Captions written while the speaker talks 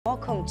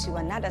Welcome to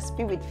another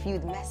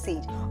spirit-filled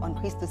message on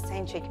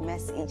Christocentric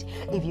Message.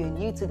 If you're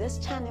new to this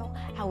channel,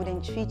 I would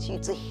entreat you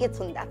to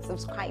hit on that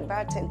subscribe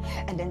button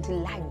and then to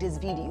like this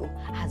video.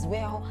 As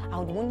well, I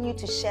would want you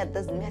to share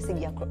this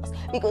message across,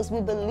 because we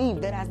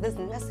believe that as this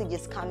message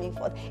is coming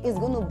forth, it's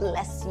going to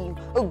bless you.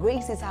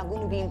 Graces are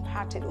going to be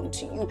imparted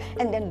unto you,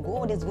 and then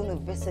God is going to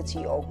visit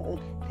your home.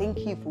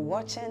 Thank you for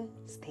watching.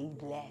 Stay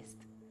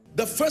blessed.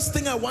 The first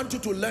thing I want you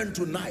to learn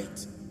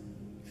tonight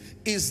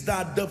is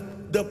that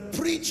the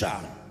preacher,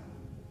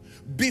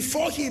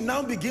 before he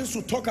now begins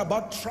to talk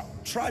about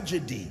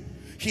tragedy,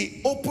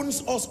 he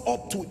opens us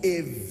up to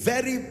a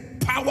very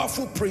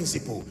powerful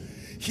principle.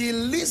 He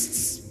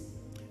lists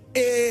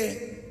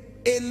a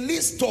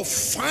list of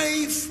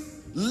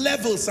 5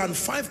 levels and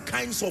 5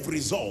 kinds of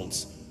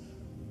results,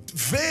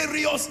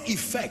 various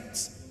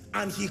effects,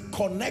 and he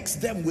connects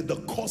them with the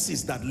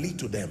causes that lead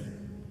to them.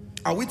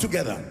 Are we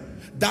together?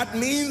 That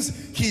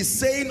means he's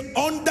saying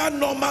under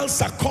normal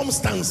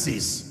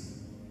circumstances,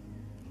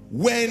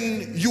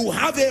 when you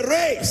have a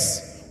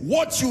race,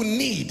 what you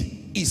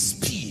need is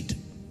speed.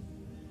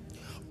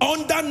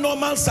 Under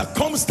normal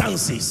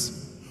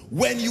circumstances,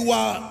 when you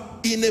are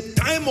in a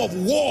time of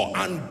war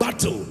and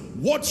battle,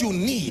 what you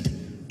need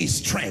is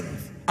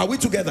strength. Are we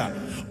together?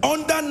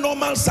 Under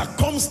normal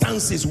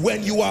circumstances,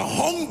 when you are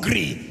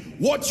hungry,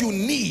 what you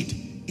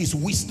need is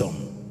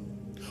wisdom.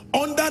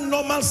 Under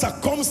normal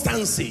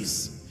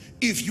circumstances,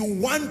 if you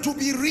want to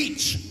be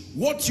rich,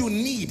 what you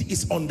need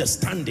is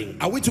understanding.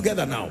 Are we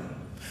together now?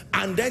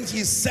 And then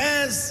he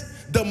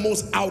says the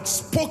most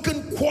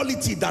outspoken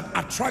quality that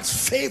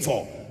attracts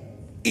favor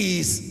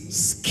is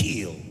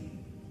skill.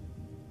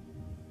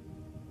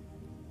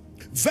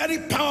 Very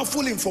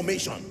powerful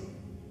information.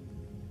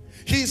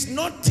 He's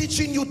not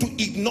teaching you to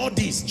ignore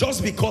this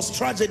just because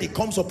tragedy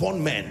comes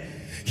upon men.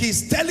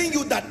 He's telling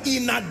you that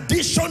in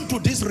addition to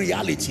this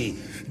reality,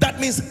 that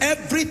means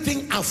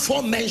everything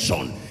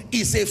aforementioned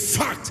is a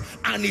fact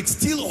and it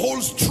still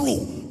holds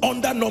true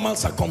under normal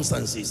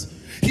circumstances.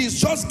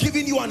 He's just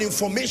giving you an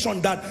information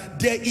that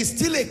there is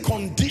still a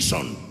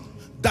condition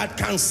that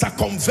can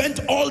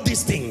circumvent all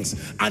these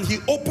things, and he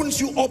opens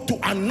you up to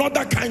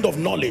another kind of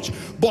knowledge.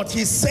 But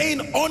he's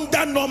saying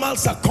under normal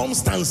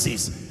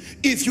circumstances,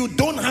 if you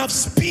don't have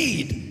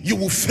speed, you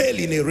will fail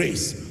in a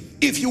race.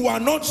 If you are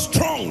not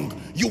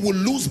strong, you will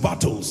lose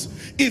battles.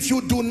 If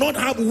you do not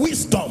have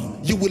wisdom,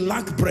 you will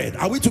lack bread.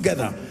 Are we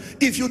together?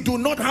 If you do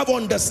not have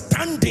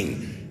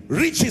understanding,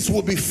 riches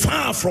will be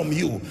far from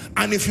you.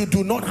 And if you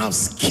do not have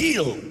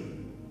skill,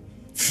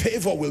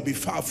 favor will be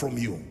far from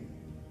you.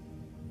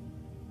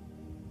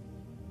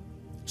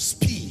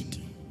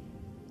 Speed,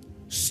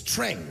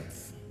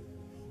 strength,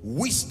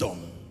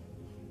 wisdom,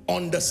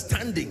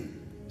 understanding,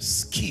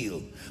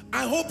 skill.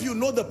 I hope you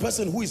know the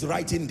person who is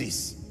writing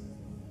this.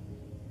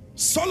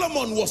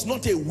 Solomon was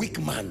not a weak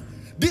man.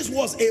 This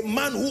was a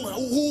man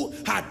who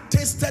had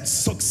tasted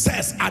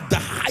success at the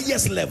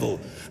highest level.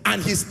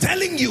 And he's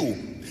telling you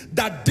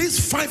that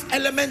these 5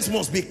 elements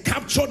must be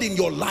captured in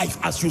your life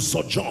as you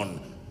sojourn.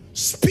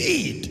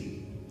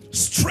 Speed,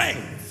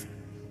 strength,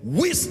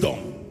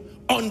 wisdom,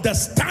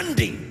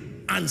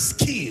 understanding, and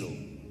skill.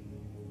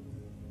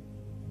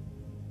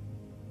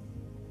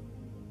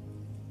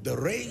 The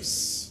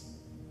race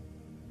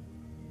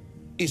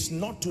is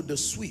not to the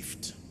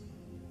swift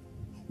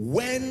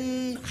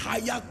when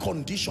higher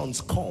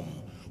conditions come,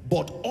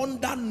 but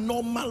under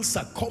normal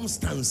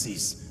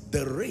circumstances,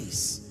 the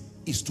race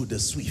is to the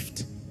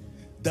swift.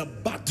 The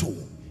battle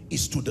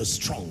is to the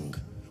strong.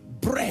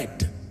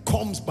 Bread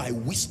comes by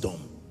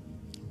wisdom.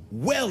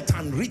 Wealth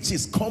and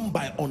riches come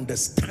by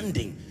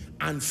understanding.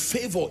 And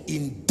favor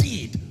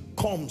indeed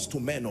comes to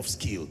men of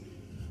skill.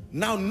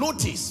 Now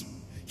notice,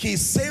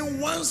 he's saying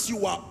once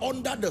you are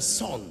under the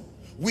sun,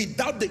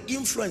 without the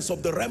influence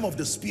of the realm of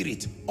the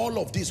spirit, all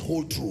of this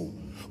hold true.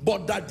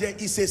 But that there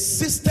is a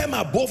system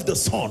above the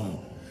sun.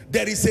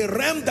 There is a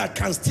realm that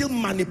can still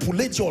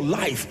manipulate your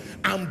life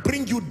and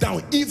bring you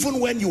down even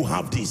when you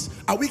have this.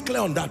 Are we clear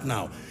on that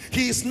now?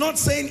 He is not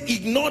saying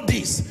ignore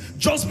this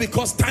just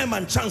because time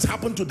and chance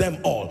happen to them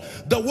all.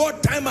 The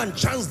word time and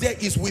chance there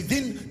is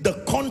within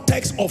the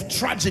context of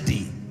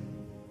tragedy.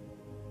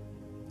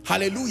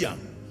 Hallelujah.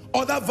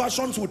 Other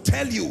versions will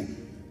tell you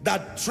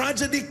that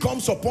tragedy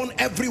comes upon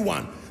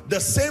everyone. The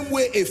same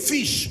way a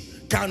fish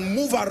can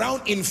move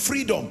around in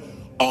freedom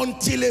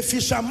until a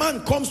fisherman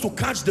comes to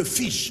catch the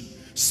fish.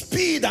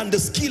 Speed and the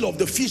skill of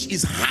the fish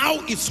is how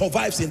it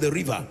survives in the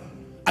river.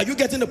 Are you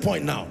getting the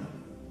point now?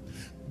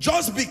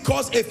 Just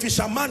because a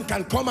fisherman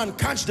can come and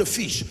catch the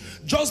fish,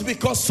 just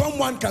because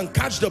someone can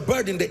catch the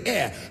bird in the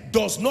air,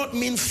 does not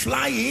mean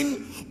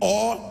flying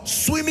or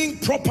swimming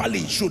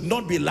properly should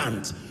not be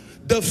learned.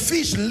 The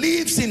fish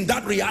lives in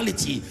that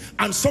reality,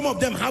 and some of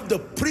them have the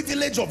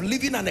privilege of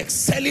living an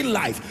excelling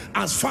life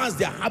as far as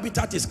their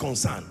habitat is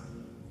concerned.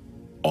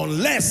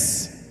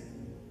 Unless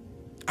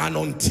and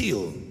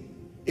until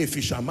a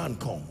fisherman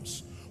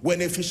comes.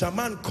 When a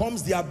fisherman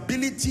comes, the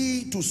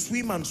ability to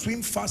swim and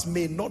swim fast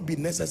may not be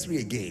necessary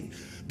again,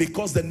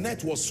 because the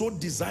net was so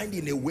designed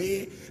in a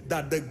way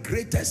that the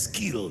greatest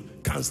skill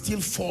can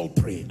still fall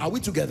prey. Are we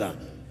together?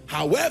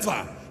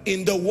 However,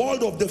 in the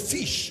world of the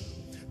fish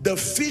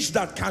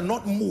that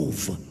cannot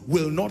move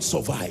will not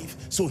survive.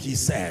 So he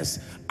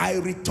says, I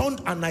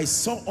returned and I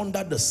saw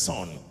under the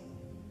sun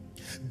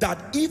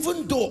that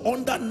even though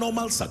under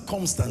normal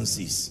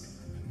circumstances,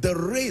 the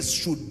race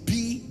should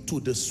be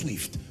to the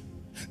swift.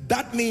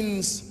 That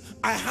means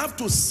I have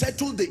to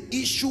settle the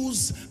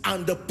issues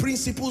and the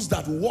principles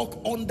that work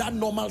under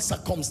normal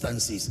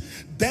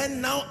circumstances. Then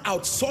now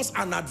outsource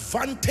an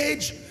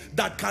advantage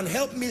that can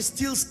help me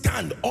still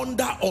stand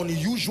under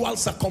unusual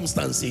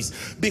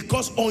circumstances,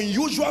 because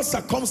unusual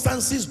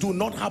circumstances do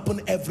not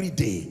happen every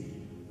day.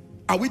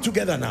 Are we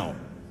together now?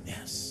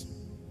 Yes.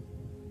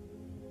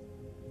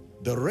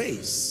 The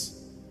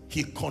race,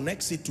 he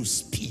connects it to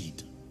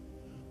speed.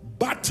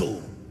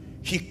 Battle,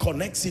 he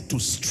connects it to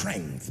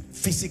strength,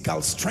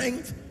 physical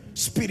strength,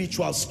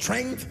 spiritual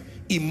strength,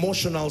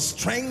 emotional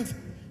strength.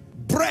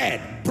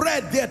 Bread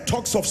there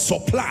talks of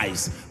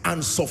supplies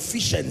and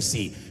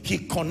sufficiency. He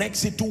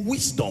connects it to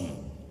wisdom.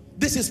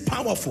 This is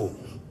powerful.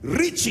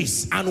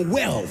 Riches and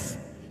wealth,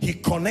 he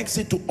connects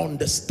it to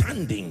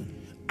understanding.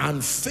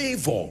 And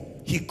favor,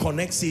 he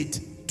connects it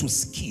to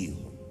skill.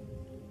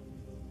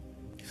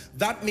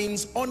 That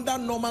means under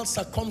normal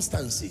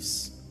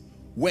circumstances,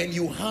 when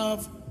you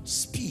have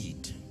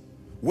speed,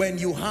 when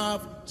you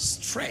have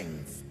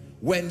strength,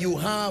 when you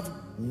have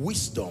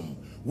wisdom,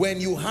 when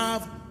you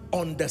have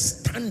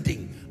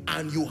understanding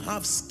and you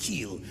have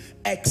skill,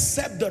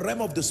 except the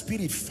realm of the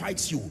spirit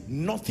fights you,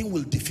 nothing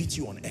will defeat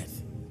you on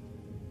earth.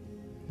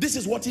 This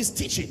is what he's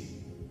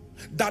teaching.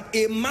 That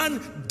a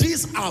man,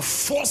 these are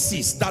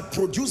forces that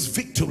produce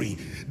victory.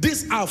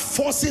 These are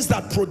forces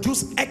that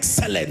produce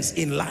excellence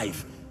in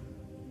life.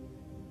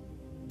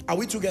 Are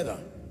we together?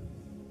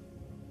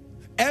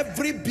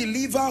 Every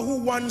believer who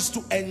wants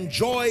to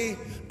enjoy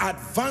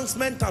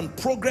advancement and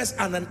progress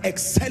and an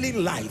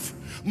excelling life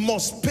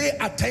must pay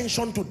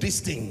attention to these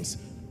things.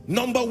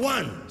 Number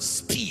one,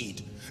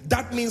 speed.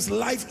 That means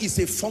life is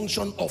a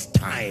function of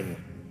time.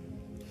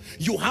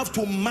 You have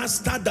to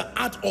master the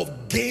art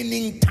of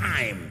gaining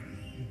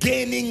time.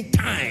 Gaining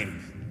time.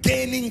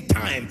 Gaining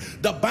time.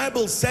 The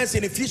Bible says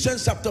in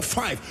Ephesians chapter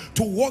 5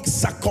 to walk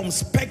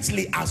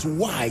circumspectly as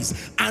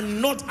wise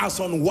and not as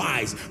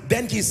unwise.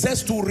 Then he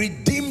says to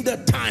redeem the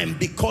time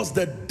because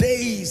the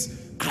days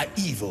are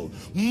evil.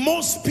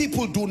 Most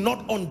people do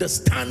not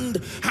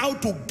understand how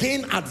to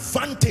gain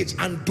advantage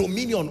and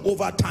dominion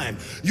over time.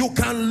 You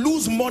can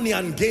lose money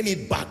and gain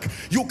it back.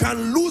 You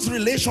can lose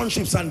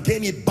relationships and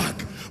gain it back.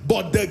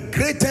 But the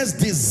greatest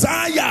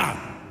desire,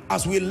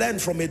 as we learn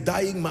from a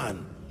dying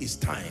man, is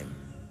time.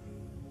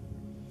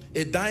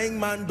 A dying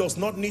man does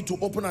not need to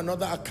open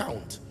another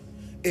account.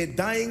 A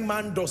dying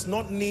man does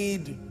not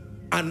need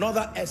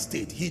another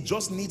estate. He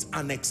just needs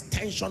an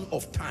extension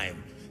of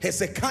time.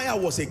 Hezekiah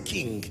was a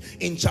king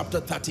in chapter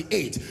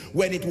 38.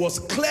 When it was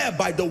clear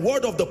by the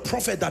word of the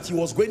prophet that he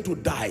was going to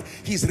die,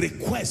 his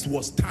request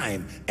was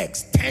time.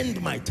 Extend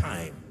my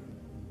time.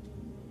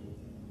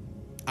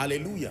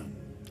 Hallelujah.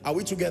 Are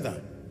we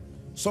together?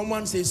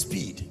 Someone say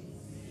speed.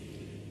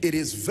 It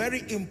is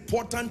very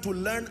important to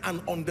learn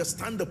and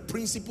understand the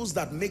principles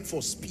that make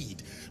for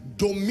speed.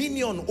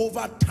 Dominion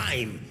over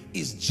time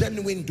is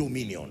genuine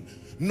dominion.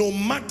 No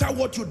matter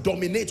what you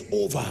dominate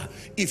over,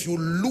 if you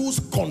lose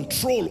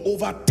control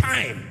over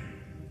time,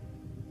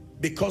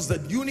 because the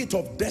unit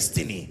of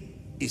destiny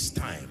is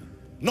time.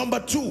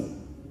 Number two,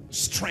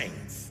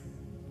 strength.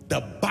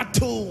 The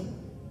battle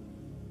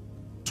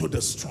to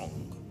the strong.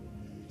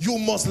 You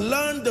must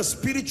learn the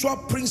spiritual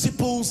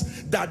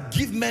principles that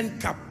give men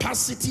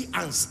capacity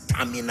and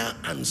stamina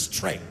and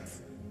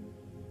strength.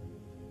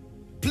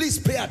 Please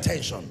pay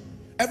attention.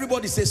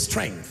 Everybody say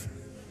strength.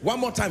 One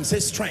more time, say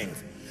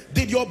strength.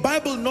 Did your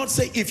Bible not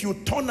say if you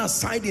turn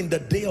aside in the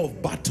day of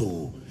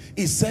battle,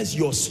 it says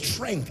your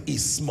strength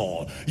is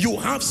small? You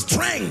have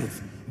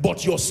strength,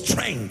 but your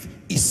strength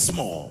is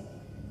small.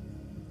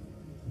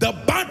 The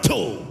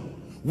battle,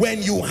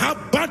 when you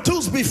have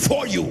battles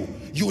before you,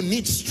 you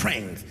need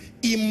strength.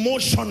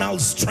 Emotional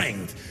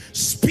strength,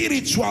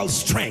 spiritual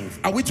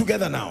strength. Are we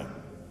together now?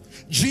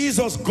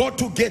 Jesus got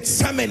to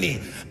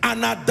Gethsemane,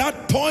 and at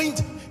that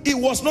point, it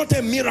was not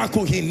a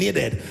miracle he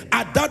needed.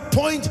 At that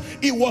point,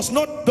 it was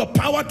not the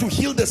power to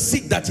heal the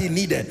sick that he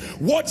needed.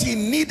 What he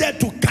needed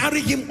to carry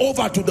him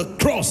over to the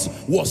cross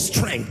was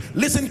strength.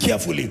 Listen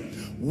carefully.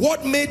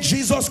 What made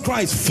Jesus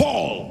Christ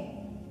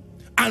fall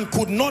and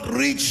could not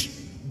reach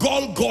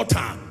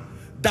Golgotha,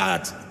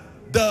 that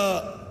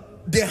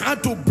they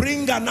had to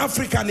bring an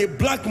African, a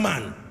black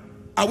man,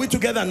 are we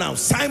together now,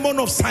 Simon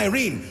of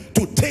Cyrene,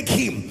 to take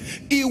him?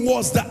 It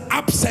was the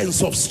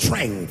absence of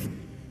strength.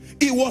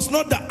 It was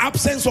not the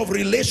absence of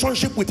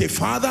relationship with the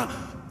Father.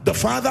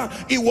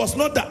 It was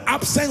not the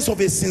absence of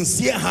a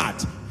sincere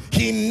heart.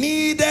 He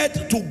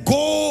needed to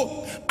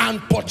go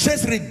and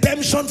purchase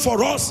redemption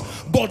for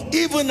us, but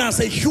even as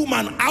a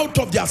human, out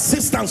of the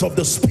assistance of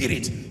the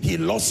Spirit, he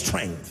lost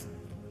strength,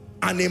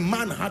 and a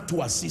man had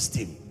to assist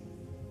him.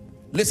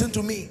 Listen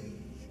to me.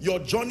 Your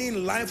journey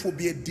in life will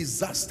be a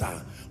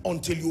disaster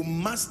until you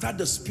master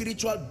the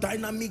spiritual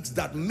dynamics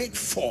that make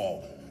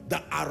for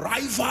the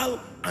arrival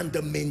and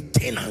the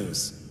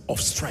maintenance of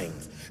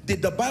strength.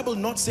 Did the Bible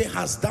not say,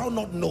 hast thou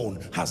not known,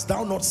 hast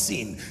thou not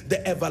seen,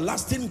 the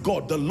everlasting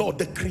God, the Lord,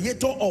 the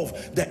creator of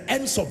the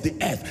ends of the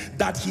earth,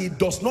 that he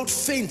does not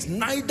faint,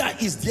 neither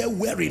is there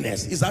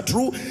weariness? Is that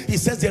true? He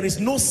says there is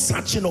no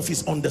searching of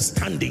his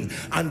understanding.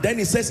 And then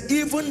he says,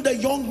 even the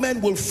young men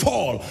will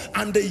fall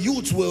and the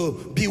youths will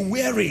be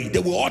weary, they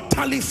will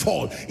utterly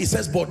fall. He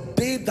says, but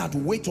they that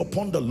wait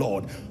upon the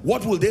Lord,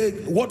 what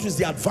is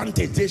the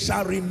advantage? They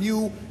shall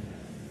renew.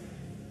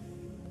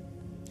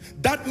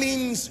 That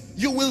means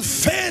you will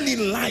fail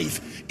in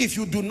life if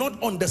you do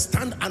not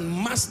understand and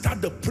master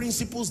the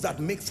principles that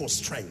make for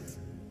strength.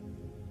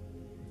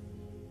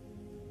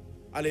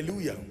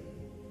 Hallelujah.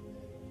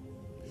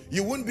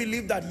 You wouldn't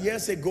believe that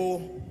years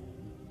ago,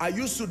 I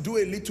used to do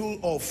a little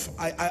of,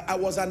 I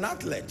was an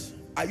athlete.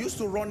 I used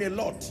to run a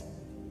lot.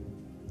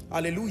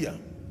 Hallelujah.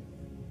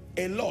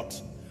 A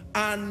lot.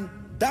 And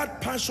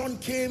that passion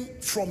came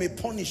from a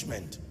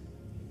punishment.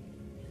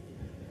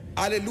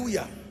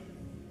 Hallelujah.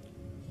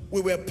 We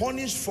were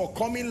punished for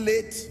coming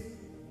late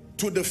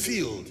to the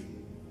field,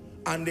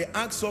 and they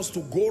asked us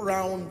to go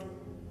around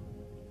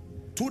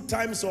 2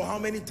 times, or how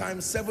many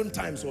times? 7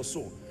 times or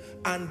so.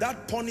 And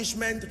that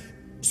punishment,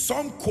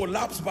 some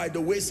collapsed by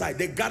the wayside.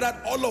 They gathered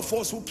all of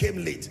us who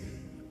came late,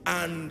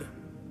 and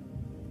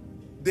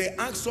they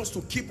asked us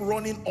to keep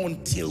running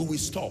until we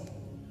stop.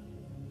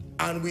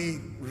 And we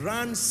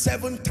ran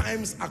 7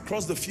 times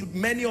across the field.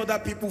 Many other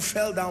people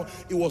fell down.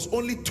 It was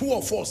only 2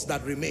 of us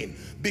that remained.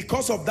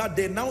 Because of that,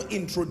 they now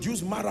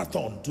introduced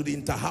marathon to the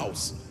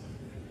interhouse.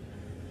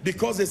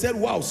 Because they said,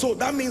 wow, so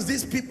that means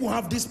these people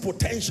have this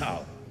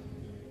potential.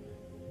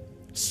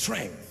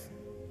 Strength.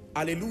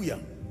 Hallelujah.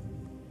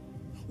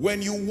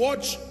 When you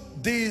watch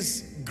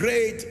these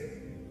great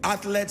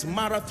athletes,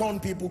 marathon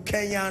people,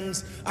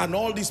 Kenyans, and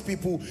all these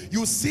people,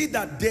 you see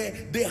that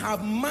they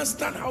have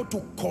mastered how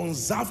to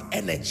conserve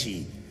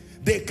energy.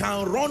 They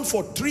can run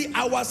for 3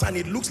 hours and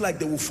it looks like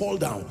they will fall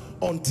down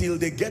until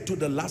they get to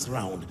the last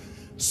round.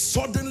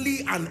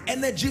 Suddenly, an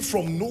energy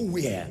from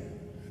nowhere.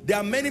 There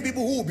are many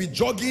people who will be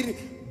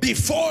jogging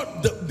before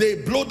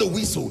they blow the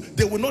whistle.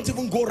 They will not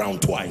even go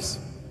around twice.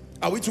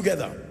 Are we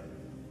together?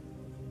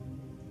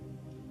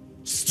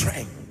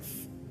 Strength.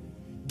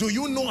 Do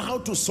you know how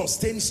to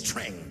sustain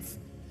strength?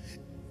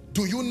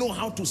 Do you know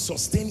how to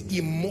sustain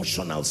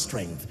emotional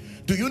strength?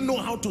 Do you know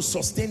how to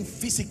sustain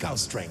physical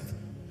strength?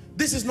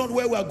 This is not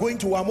where we are going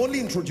to. I'm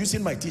only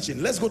introducing my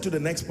teaching. Let's go to the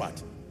next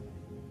part.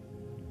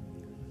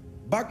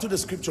 Back to the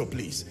scripture,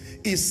 please.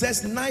 It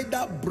says,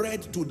 neither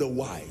bread to the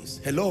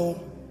wise.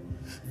 Hello?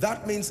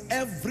 That means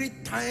every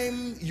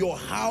time your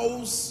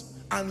house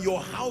and your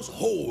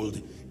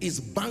household is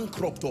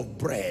bankrupt of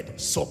bread,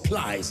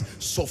 supplies,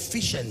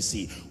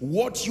 sufficiency,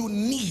 what you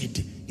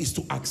need is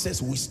to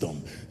access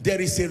wisdom.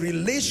 There is a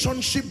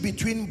relationship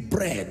between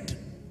bread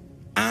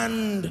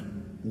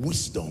and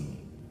wisdom.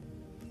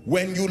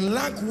 When you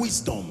lack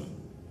wisdom,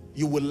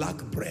 you will lack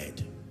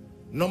bread.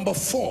 Number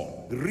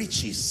 4,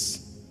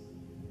 riches.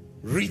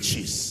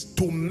 Riches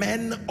to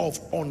men of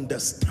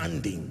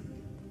understanding.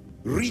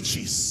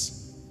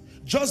 Riches.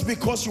 Just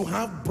because you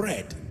have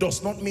bread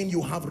does not mean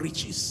you have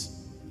riches.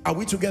 Are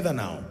we together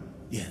now?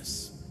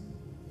 Yes.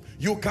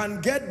 You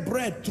can get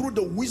bread through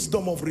the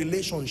wisdom of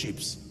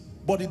relationships,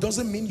 but it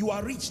doesn't mean you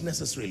are rich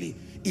necessarily.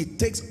 It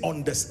takes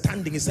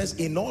understanding. It says,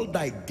 in all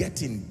thy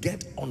getting,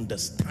 get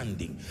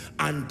understanding.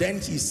 And then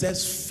he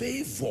says,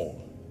 favor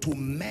to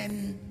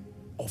men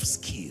of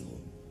skill.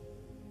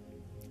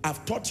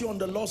 I've taught you on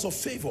the laws of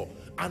favor,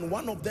 and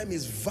one of them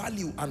is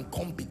value and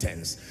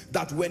competence.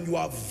 That when you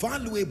are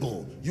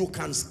valuable, you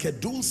can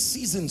schedule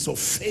seasons of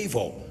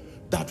favor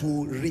that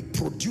will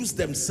reproduce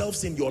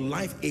themselves in your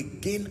life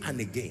again and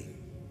again.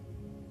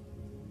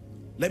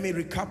 Let me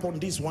recap on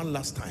this one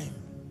last time.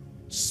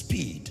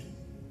 Speed,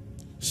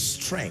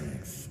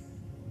 strength,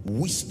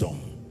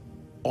 wisdom,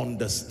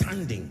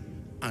 understanding,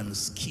 and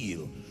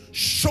skill.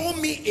 Show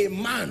me a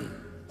man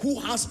who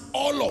has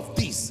all of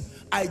this.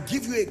 I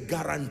give you a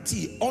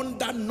guarantee,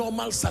 under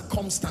normal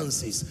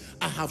circumstances,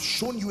 I have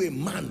shown you a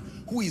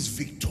man who is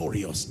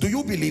victorious. Do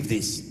you believe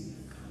this?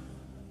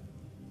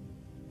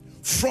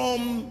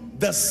 From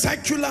the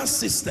secular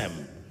system,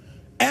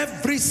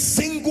 every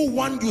single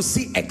one you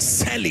see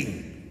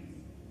excelling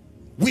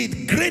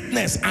with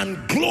greatness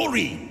and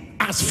glory,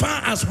 as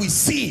far as we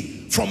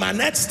see from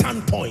an earth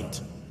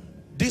standpoint,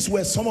 these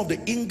were some of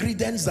the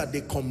ingredients that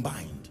they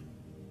combined.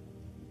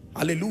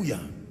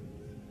 Hallelujah.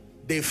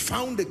 They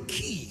found the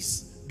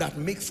keys that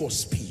make for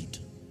speed.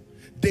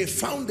 They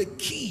found the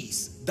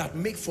keys that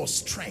make for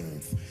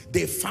strength.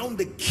 They found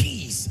the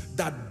keys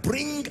that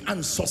bring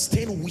and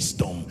sustain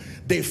wisdom.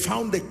 They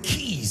found the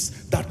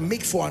keys that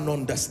make for an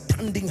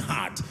understanding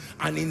heart.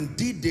 And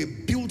indeed, they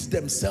built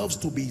themselves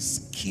to be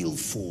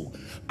skillful.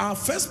 Our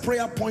first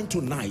prayer point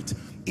tonight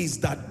is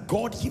that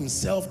God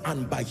himself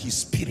and by his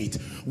Spirit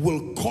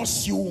will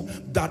cause you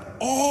that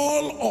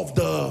all of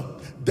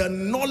the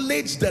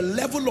knowledge, the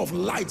level of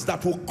light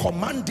that will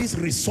command these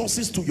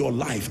resources to your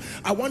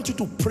life. I want you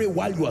to pray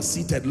while you are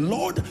seated.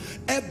 Lord,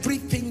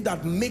 everything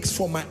that makes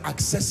for my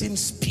accessing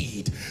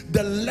speed,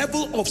 the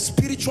level of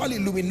spiritual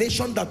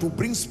illumination that will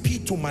bring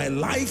speed to my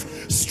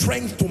life,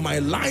 strength to my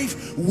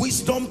life,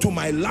 wisdom to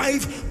my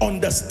life,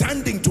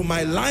 understanding to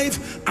my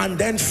life, and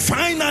then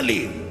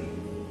finally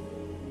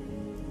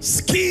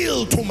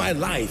skill to my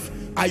life,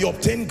 I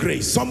obtain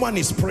grace. Someone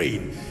is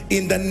praying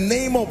in the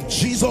name of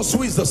Jesus,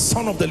 who is the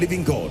Son of the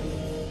living God.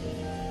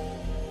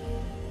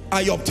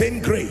 I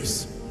obtain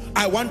grace.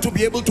 I want to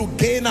be able to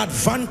gain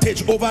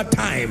advantage over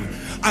time.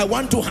 I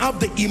want to have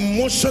the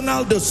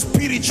emotional, the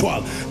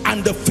spiritual,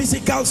 and the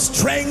physical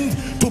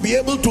strength to be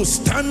able to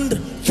stand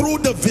through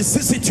the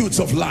vicissitudes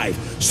of life.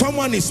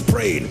 Someone is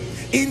praying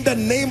in the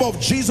name of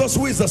Jesus,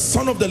 who is the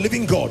Son of the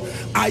living God.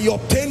 I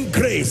obtain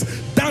grace,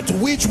 that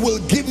which will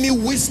give me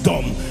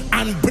wisdom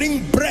and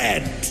bring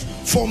bread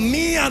for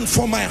me and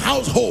for my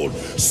household,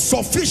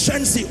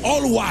 sufficiency,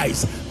 all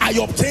wise. I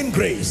obtain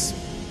grace,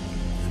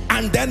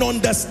 and then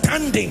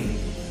understanding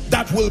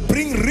that will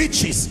bring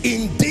riches,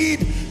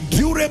 indeed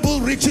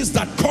durable riches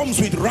that comes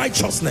with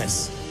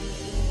righteousness.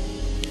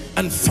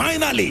 And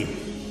finally,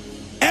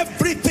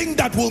 everything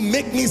that will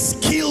make me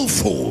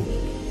skillful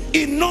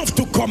enough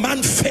to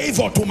command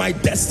favor to my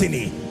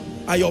destiny,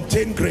 I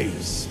obtain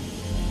grace.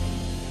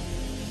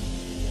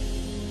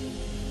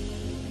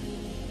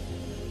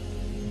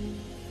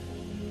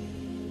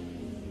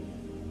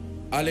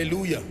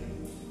 Hallelujah.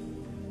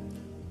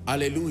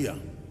 Hallelujah.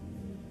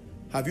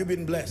 Have you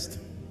been blessed?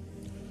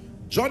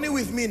 Journey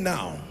with me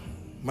now.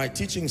 My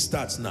teaching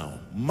starts now.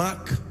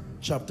 Mark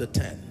chapter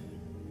 10.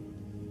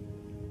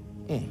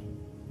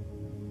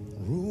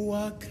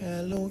 Ruach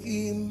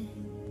Elohim,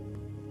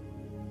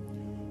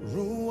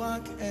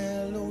 Ruach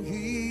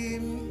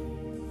Elohim,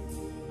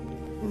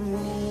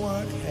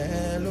 Ruach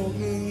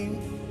Elohim,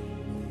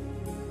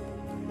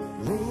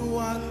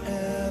 Ruach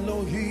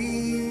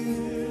Elohim,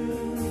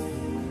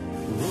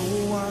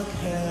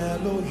 Ruach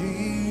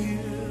Elohim,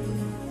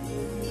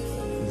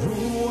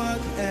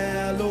 Ruach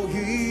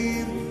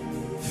Elohim,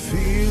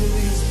 feel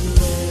this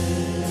place.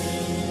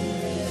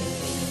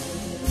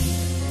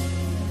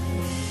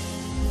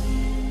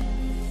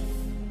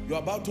 You're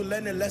about to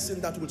learn a lesson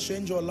that will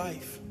change your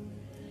life.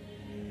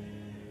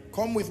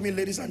 Come with me,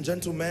 ladies and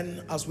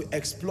gentlemen, as we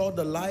explore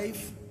the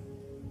life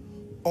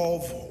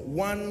of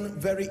one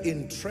very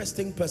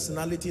interesting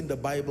personality in the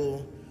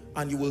Bible,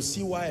 and you will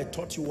see why I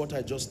taught you what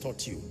I just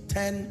taught you.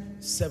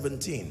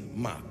 10:17,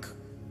 Mark,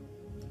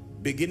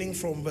 beginning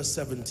from verse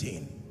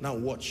 17. Now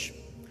watch.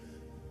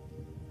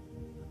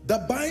 The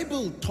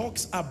Bible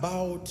talks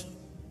about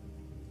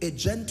a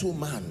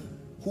gentleman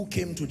who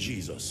came to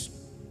Jesus,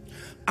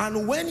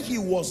 and when he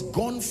was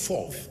gone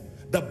forth,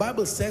 the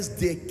Bible says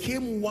there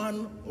came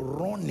one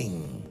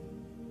running.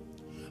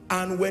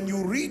 And when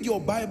you read your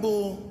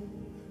Bible,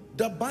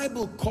 the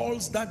Bible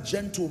calls that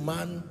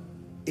gentleman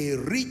a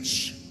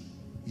rich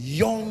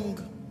young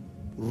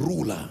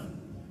ruler.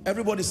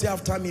 Everybody say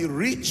after me,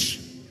 rich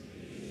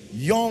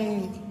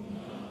young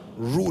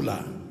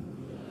ruler.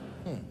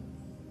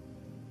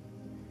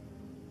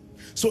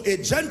 So a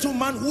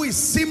gentleman who is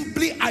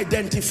simply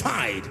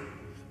identified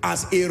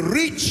as a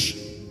rich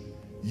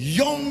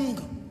young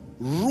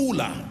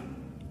ruler.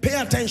 Pay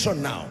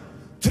attention now.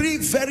 Three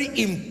very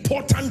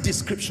important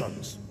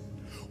descriptions.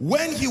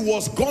 When he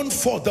was gone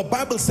forth, the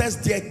Bible says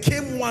there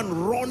came one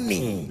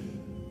running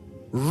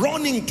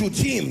to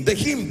him, the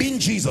him being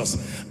Jesus,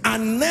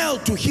 and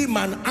knelt to him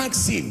and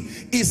asked him.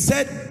 He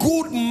said,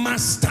 "Good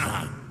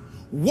master,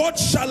 what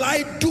shall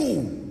I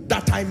do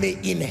that I may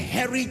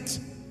inherit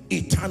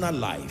eternal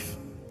life?"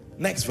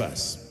 Next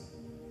verse.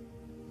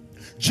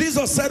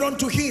 Jesus said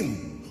unto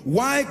him,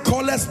 "Why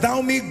callest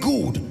thou me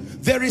good?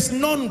 There is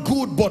none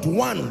good but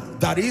one,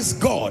 that is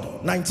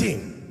God."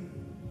 19.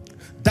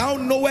 Thou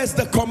knowest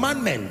the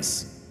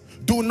commandments.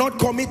 Do not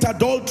commit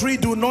adultery,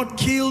 do not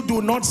kill,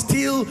 do not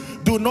steal,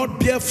 do not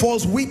bear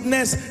false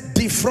witness,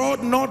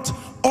 defraud not,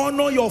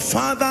 honor your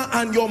father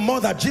and your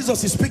mother.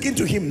 Jesus is speaking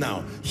to him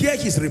now. Hear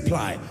his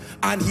reply.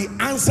 And he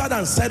answered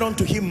and said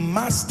unto him,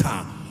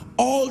 "Master,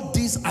 all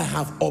this I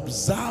have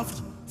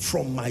observed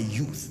from my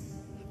youth."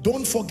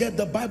 Don't forget,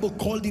 the Bible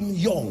called him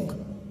young,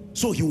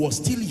 so he was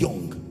still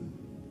young.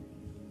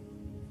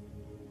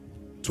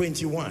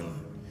 21.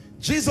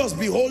 Jesus,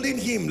 beholding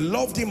him,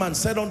 loved him and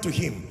said unto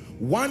him,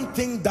 "One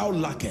thing thou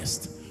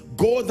lackest.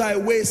 Go thy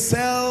way,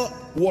 sell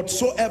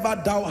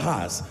whatsoever thou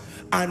hast,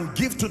 and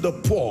give to the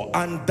poor,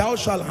 and thou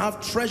shalt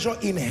have treasure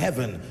in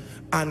heaven.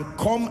 And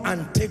come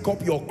and take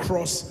up your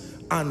cross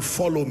and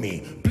follow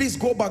me." Please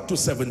go back to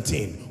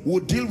 17.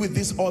 We'll deal with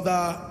these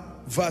other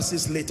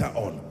verses later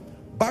on.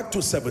 Back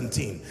to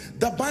 17.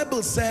 The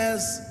Bible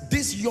says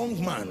this young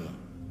man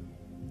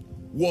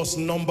was,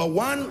 number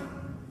one,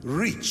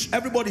 rich.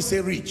 Everybody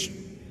say rich.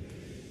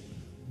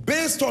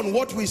 Based on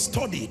what we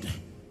studied,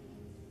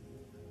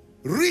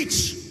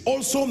 rich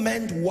also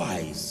meant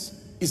wise.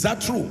 Is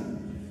that true?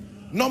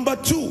 Number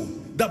two,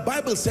 the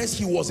Bible says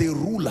he was a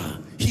ruler.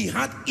 He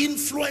had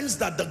influence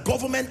that the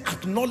government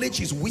acknowledged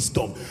his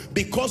wisdom,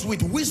 because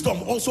with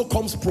wisdom also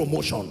comes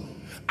promotion.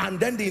 And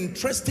then the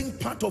interesting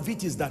part of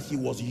it is that he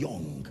was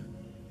young.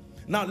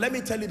 Now let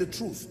me tell you the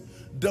truth.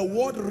 The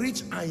word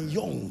rich and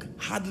young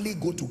hardly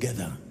go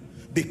together,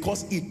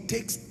 because it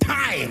takes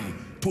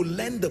time to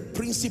learn the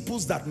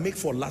principles that make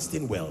for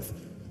lasting wealth.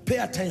 Pay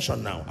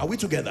attention now. Are we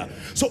together?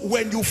 So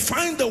when you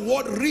find the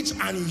word rich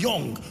and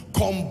young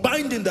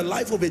combined in the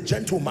life of a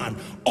gentleman,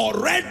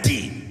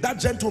 already that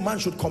gentleman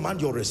should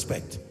command your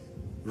respect.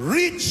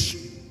 Rich,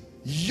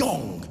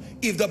 young.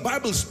 If the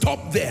Bible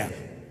stopped there,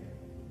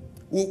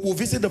 we'll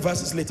visit the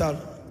verses later.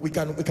 We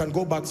can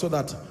go back so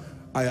that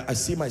I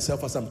see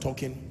myself as I'm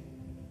talking.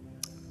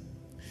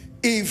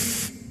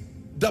 If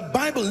the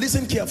Bible,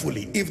 listen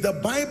carefully, if the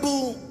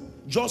Bible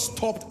just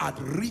stopped at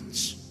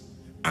rich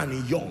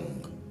and young,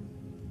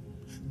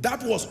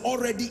 that was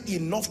already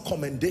enough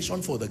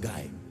commendation for the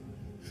guy.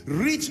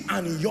 Rich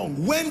and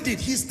young, when did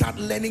he start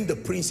learning the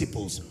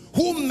principles?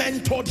 Who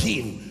mentored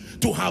him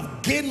to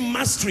have gained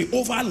mastery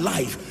over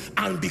life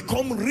and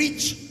become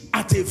rich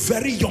at a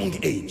very young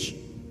age?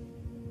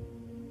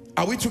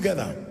 Are we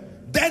together?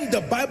 Then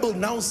the Bible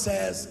now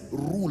says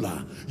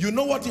ruler. You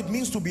know what it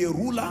means to be a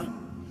ruler?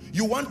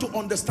 You want to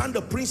understand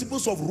the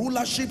principles of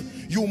rulership,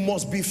 you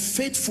must be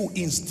faithful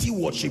in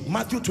stewardship.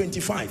 Matthew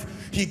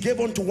 25, he gave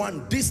unto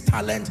one this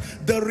talent.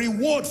 The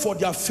reward for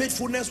their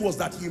faithfulness was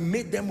that he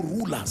made them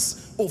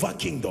rulers over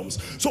kingdoms.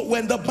 So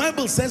when the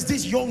Bible says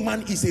this young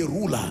man is a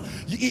ruler,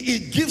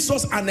 it gives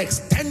us an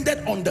extended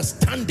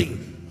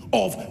understanding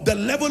of the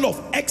level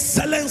of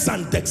excellence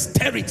and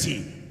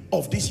dexterity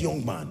of this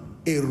young man.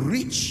 A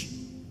rich,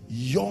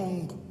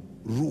 young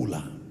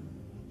ruler.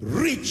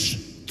 Rich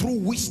through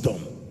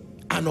wisdom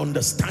and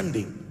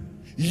understanding,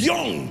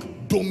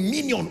 young,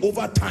 dominion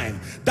over time.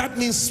 That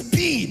means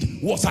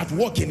speed was at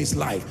work in his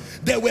life.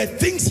 There were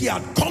things he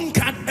had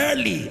conquered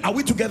early. Are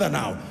we together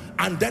now?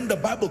 And then the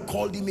Bible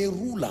called him a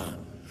ruler,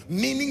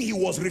 meaning he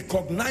was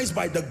recognized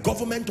by the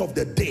government of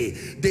the day.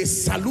 They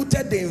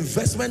saluted the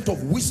investment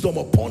of wisdom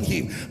upon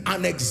him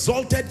and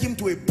exalted him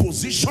to a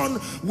position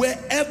where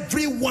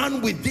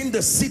everyone within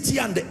the city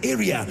and the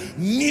area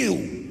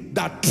knew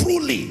that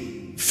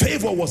truly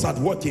favor was at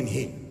work in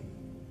him.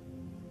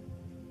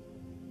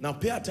 Now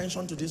pay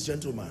attention to this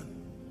gentleman.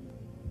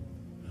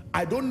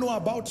 I don't know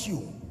about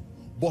you,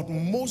 but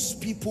most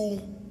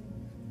people,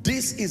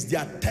 this is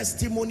their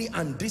testimony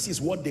and this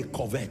is what they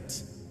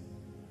covet.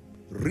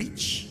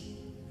 Rich.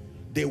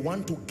 They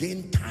want to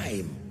gain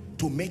time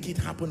to make it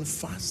happen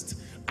fast,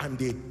 and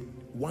they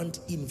want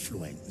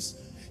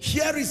influence.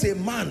 Here is a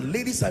man,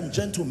 ladies and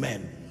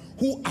gentlemen,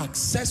 who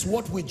accessed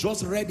what we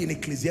just read in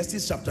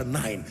Ecclesiastes chapter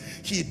 9.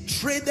 He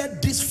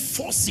traded these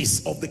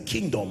forces of the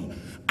kingdom,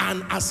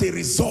 and as a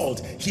result,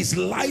 his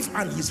life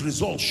and his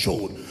results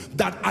showed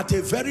that at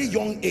a very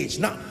young age.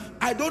 Now,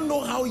 I don't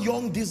know how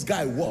young this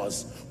guy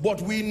was, but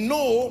we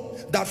know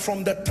that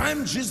from the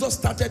time Jesus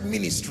started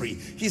ministry,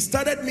 he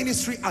started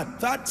ministry at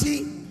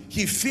 30,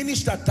 he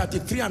finished at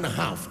 33 and a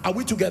half. Are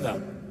we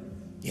together?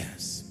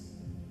 Yes.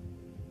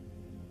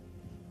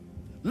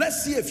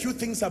 Let's see a few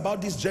things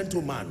about this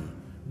gentleman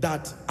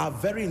that are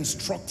very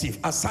instructive,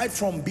 aside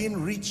from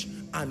being rich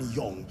and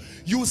young.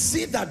 You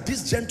see that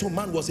this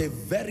gentleman was a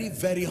very,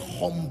 very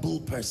humble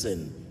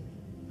person.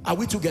 Are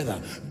we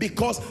together?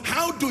 Because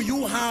how do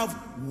you have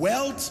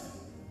wealth,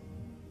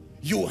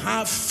 you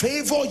have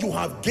favor, you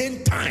have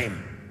gained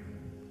time,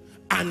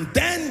 and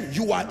then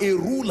you are a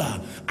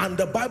ruler? And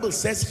the Bible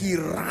says he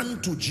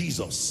ran to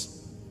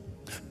Jesus,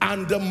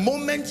 and the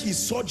moment he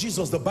saw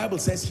Jesus, the Bible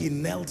says he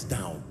knelt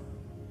down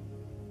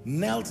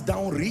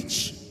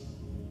rich,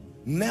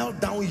 knelt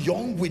down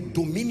young with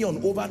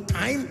dominion over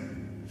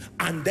time,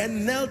 and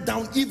then knelt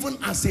down even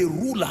as a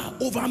ruler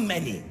over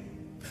many.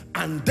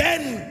 And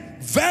then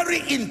very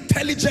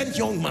intelligent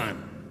young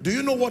man. Do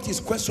you know what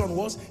his question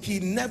was? He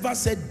never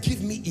said,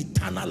 give me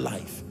eternal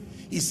life.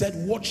 He said,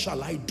 what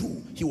shall I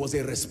do? He was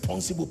a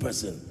responsible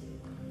person.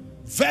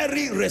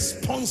 Very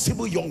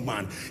responsible young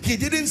man. He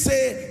didn't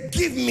say,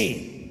 give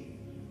me.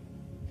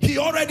 He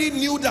already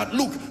knew that,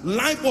 look,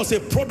 life was a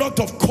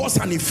product of cause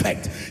and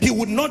effect. He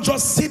would not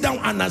just sit down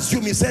and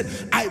assume. He said,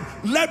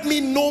 let me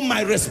know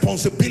my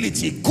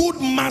responsibility.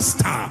 Good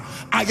master,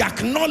 I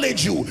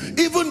acknowledge you.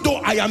 Even though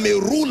I am a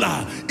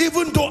ruler,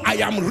 even though I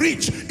am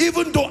rich,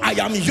 even though I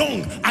am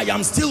young, I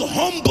am still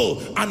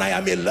humble and I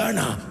am a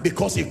learner,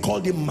 because he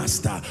called him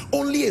master.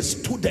 Only a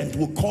student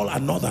will call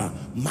another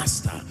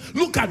master.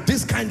 Look at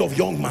this kind of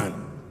young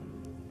man.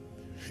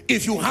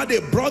 If you had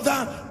a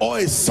brother or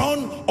a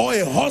son or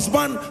a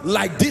husband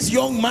like this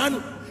young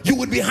man, you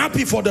would be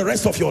happy for the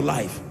rest of your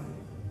life.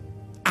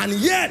 And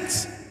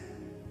yet,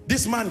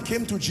 this man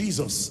came to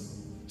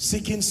Jesus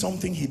seeking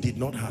something he did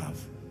not have.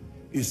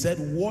 He said,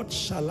 what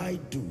shall I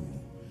do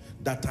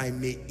that I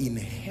may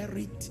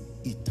inherit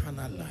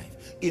eternal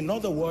life? In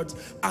other words,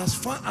 as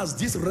far as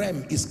this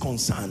realm is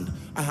concerned,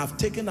 I have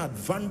taken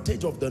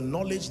advantage of the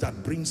knowledge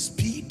that brings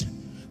speed,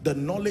 the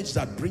knowledge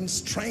that brings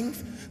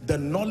strength, the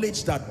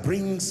knowledge that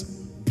brings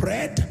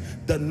bread,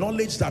 the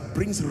knowledge that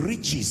brings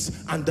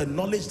riches, and the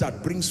knowledge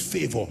that brings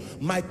favor.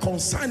 My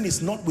concern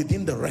is not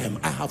within the realm.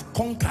 I have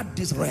conquered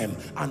this realm,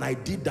 and I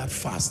did that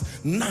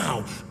fast.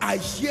 Now I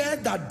hear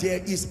that there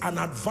is an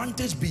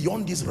advantage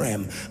beyond this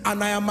realm,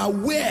 and I am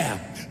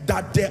aware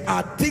that there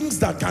are things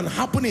that can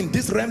happen in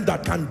this realm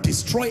that can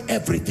destroy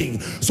everything.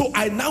 So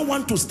I now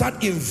want to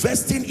start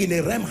investing in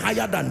a realm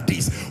higher than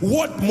this.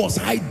 What must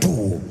I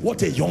do?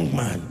 What a young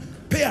man.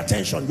 Pay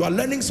attention. You are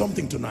learning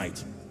something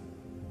tonight.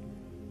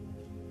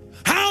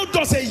 How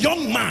does a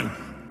young man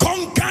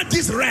conquer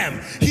this realm?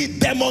 He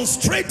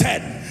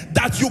demonstrated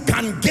that you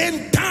can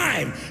gain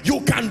time, you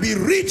can be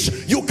rich,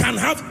 you can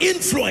have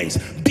influence,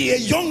 be a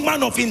young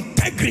man of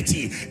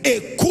integrity,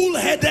 a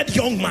cool-headed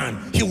young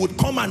man. He would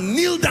come and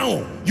kneel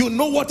down. You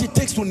know what it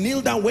takes to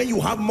kneel down when you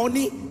have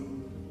money?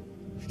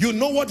 You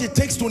know what it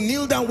takes to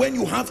kneel down when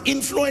you have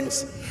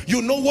influence?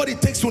 You know what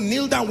it takes to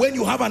kneel down when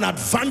you have an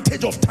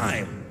advantage of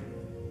time?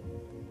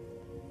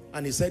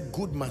 And he said,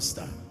 good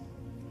master,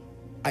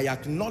 I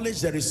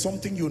acknowledge there is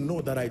something you know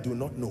that I do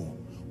not know.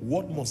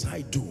 What must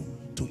I do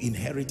to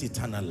inherit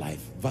eternal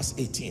life? Verse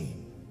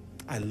 18.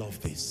 I love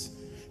this.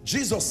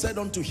 Jesus said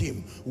unto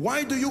him,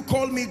 why do you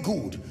call me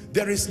good?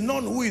 There is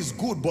none who is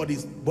good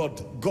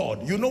but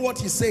God. You know what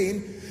he's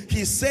saying?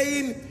 He's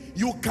saying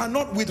you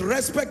cannot, with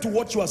respect to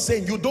what you are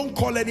saying, you don't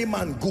call any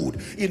man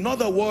good. In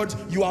other words,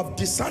 you have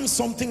discerned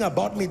something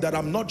about me that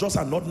I'm not just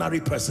an ordinary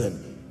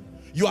person.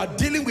 You are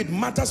dealing with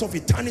matters of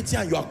eternity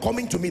and you are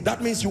coming to me.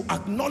 That means you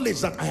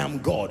acknowledge that I am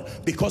God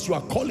because you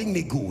are calling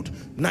me good.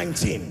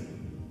 19.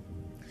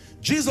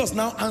 Jesus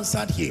now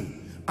answered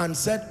him and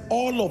said,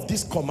 all of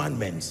these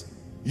commandments,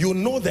 you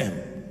know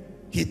them.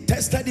 He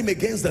tested him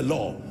against the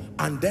law.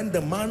 And then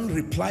the man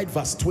replied,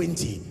 verse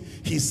 20.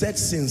 He said,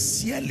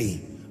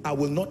 sincerely, I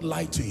will not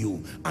lie to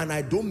you. And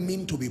I don't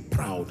mean to be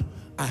proud.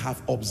 I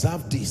have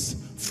observed this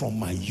from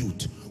my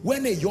youth.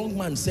 When a young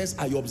man says,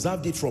 I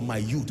observed it from my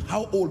youth,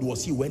 how old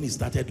was he when he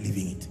started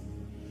living it?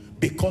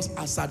 Because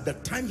as at the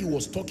time he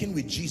was talking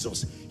with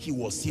Jesus, he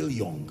was still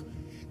young.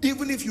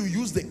 Even if you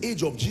use the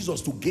age of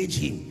Jesus to gauge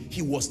him,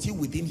 he was still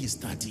within his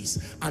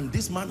 30s. And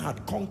this man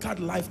had conquered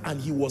life, and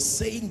he was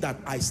saying that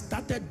I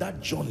started that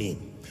journey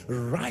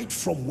right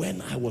from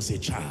when I was a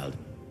child.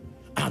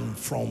 And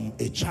from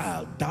a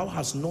child, thou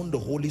hast known the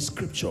Holy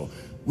Scripture,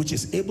 which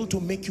is able to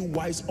make you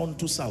wise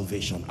unto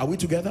salvation. Are we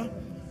together?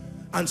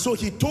 And so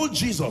he told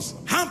Jesus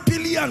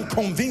happily and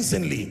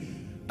convincingly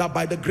that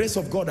by the grace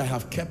of God I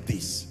have kept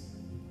this.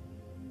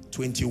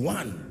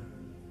 21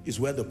 is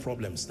where the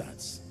problem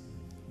starts.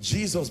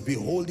 Jesus,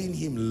 beholding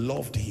him,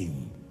 loved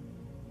him.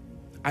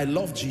 I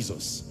love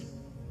Jesus.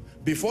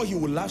 Before he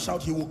will lash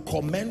out, he will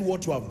commend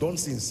what you have done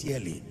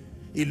sincerely.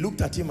 He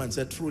looked at him and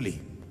said,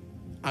 truly,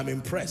 I'm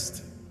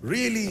impressed.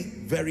 Really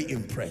very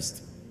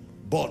impressed.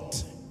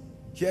 But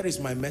here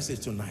is my message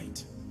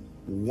tonight.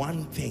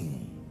 One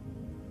thing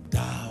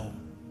thou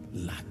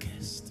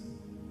lackest.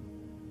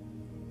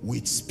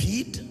 With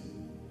speed,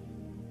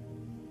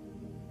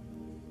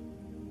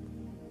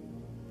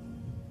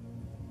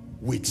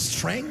 with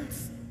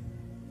strength,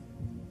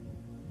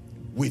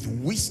 with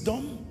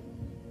wisdom,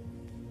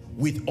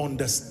 with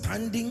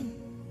understanding,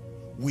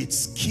 with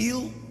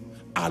skill,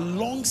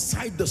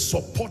 alongside the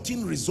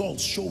supporting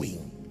results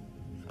showing.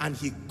 And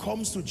he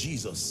comes to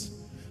Jesus,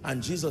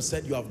 and Jesus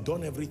said, you have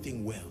done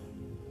everything well,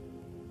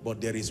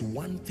 but there is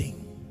one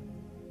thing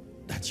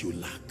that you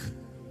lack.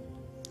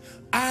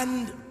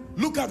 And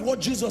look at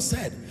what Jesus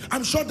said.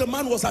 I'm sure the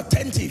man was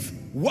attentive.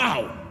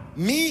 Wow,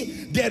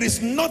 me, there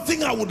is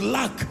nothing I would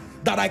lack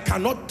that I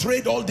cannot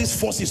trade all these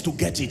forces to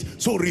get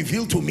it. So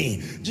reveal to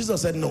me.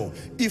 Jesus said, no,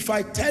 if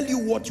I tell you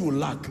what you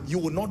lack, you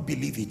will not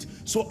believe it.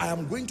 So I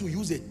am going to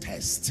use a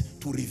test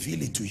to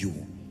reveal it to you.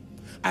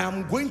 I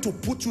am going to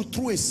put you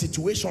through a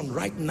situation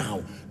right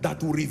now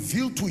that will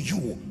reveal to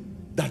you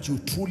that you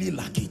truly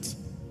lack it.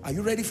 Are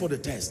you ready for the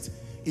test?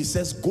 It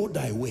says, go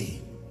thy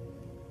way,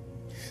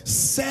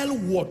 sell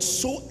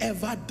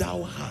whatsoever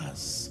thou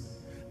hast,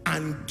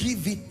 and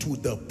give it to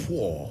the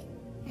poor,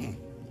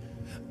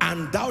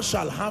 and thou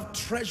shalt have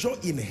treasure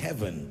in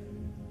heaven.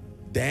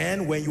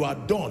 Then when you are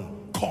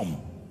done,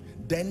 come,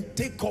 then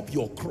take up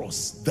your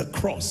cross, the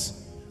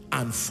cross,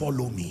 and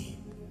follow me.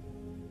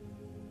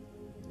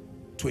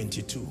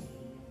 22.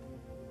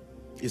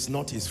 It's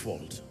not his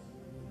fault.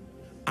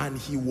 And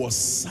he was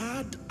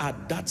sad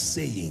at that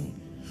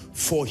saying,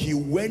 for he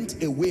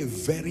went away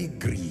very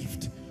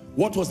grieved.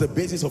 What was the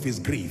basis of his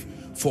grief?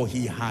 For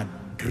he had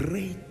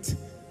great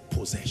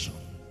possession.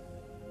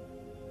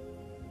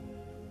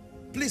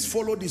 Please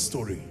follow this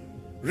story.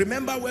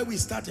 Remember where we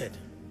started.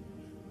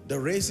 The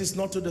race is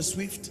not to the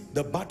swift,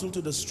 the battle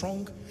to the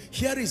strong.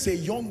 Here is a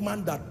young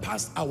man that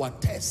passed our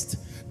test,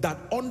 that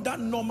under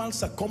normal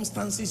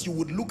circumstances you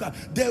would look at.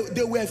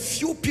 There were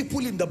few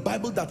people in the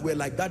Bible that were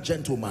like that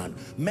gentleman.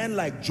 Men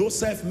like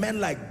Joseph, men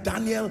like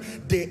Daniel,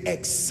 they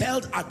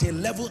excelled at a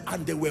level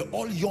and they were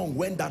all young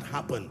when that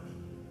happened.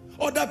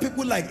 Other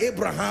people like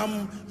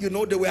Abraham, you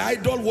know, they were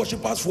idol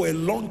worshippers for a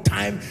long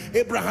time.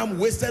 Abraham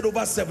wasted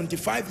over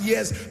 75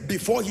 years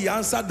before he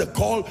answered the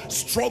call,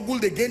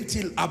 struggled again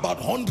till about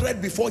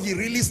 100 before he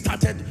really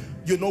started,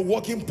 you know,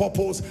 walking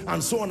purpose,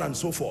 and so on and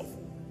so forth.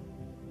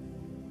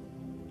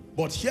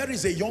 But here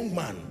is a young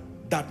man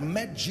that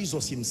met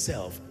Jesus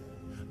himself,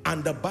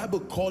 and the Bible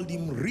called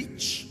him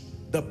rich,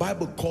 the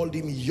Bible called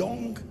him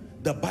young,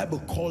 the Bible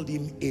called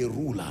him a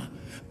ruler.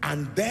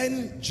 And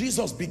then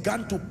Jesus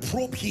began to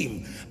probe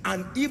him,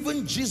 and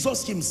even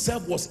Jesus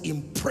himself was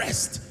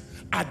impressed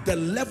at the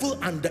level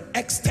and the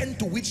extent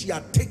to which he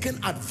had taken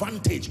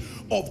advantage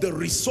of the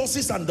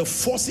resources and the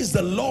forces,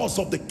 the laws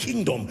of the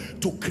kingdom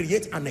to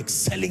create an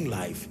excelling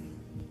life.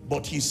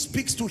 But he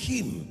speaks to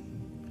him,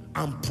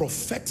 and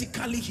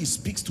prophetically he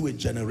speaks to a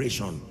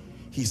generation.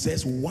 He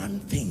says, one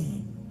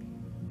thing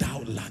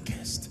thou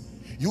lackest.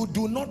 You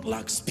do not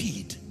lack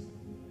speed.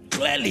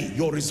 Clearly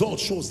your result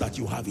shows that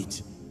you have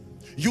it.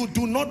 You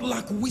do not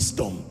lack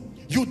wisdom.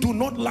 You do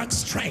not lack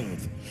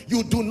strength.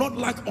 You do not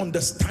lack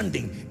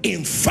understanding.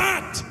 In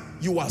fact,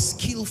 you are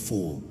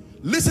skillful.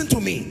 Listen to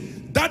me.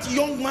 That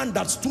young man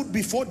that stood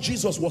before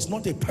Jesus was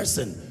not a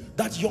person.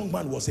 That young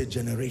man was a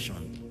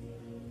generation.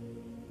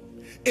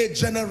 A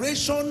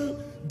generation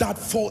that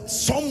for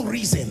some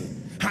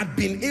reason had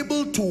been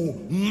able to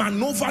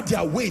maneuver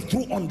their way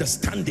through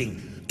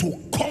understanding to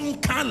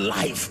conquer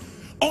life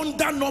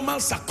under normal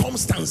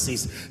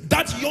circumstances.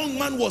 That young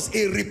man was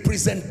a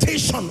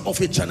representation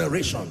of a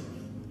generation,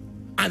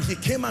 and he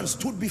came and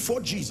stood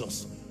before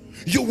Jesus.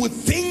 You would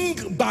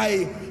think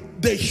by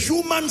the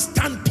human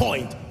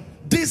standpoint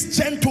this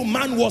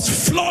gentleman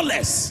was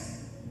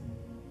flawless,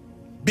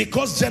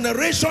 because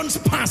generations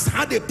past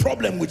had a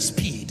problem with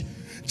speed.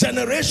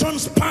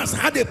 Generations past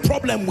had a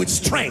problem with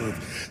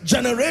strength.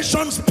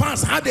 Generations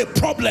past had a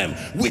problem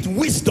with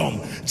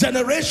wisdom.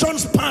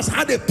 Generations past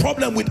had a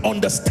problem with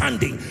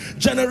understanding.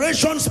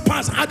 Generations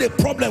past had a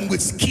problem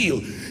with skill.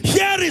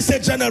 Here is a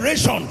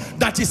generation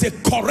that is a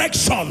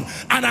correction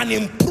and an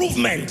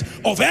improvement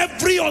of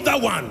every other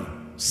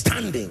one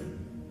standing.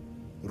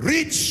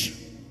 Rich,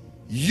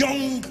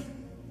 young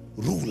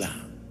ruler.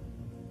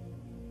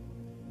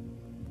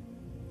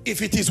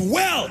 If it is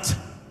wealth,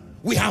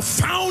 we have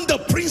found the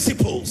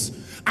principles,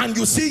 and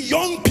you see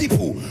young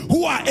people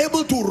who are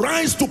able to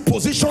rise to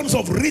positions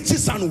of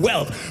riches and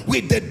wealth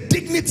with the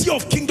dignity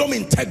of kingdom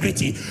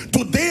integrity.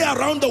 Today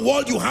around the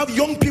world you have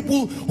young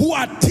people who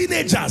are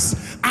teenagers,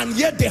 and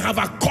yet they have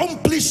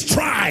accomplished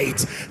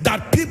strides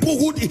that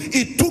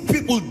it took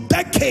people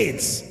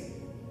decades.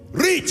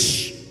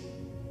 Rich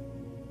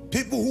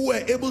people who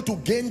were able to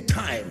gain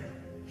time.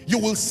 You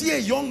will see a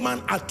young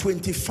man at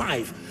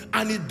 25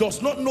 and he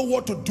does not know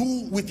what to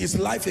do with his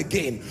life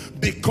again,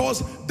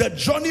 because the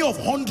journey of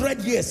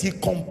 100 years, he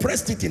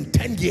compressed it in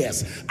 10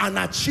 years and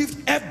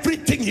achieved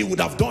everything he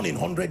would have done in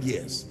 100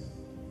 years.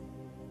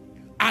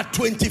 At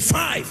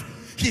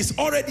 25, he's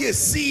already a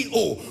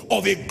CEO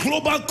of a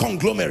global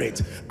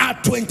conglomerate.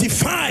 At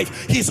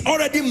 25, he's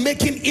already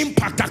making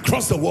impact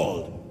across the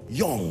world.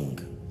 Young,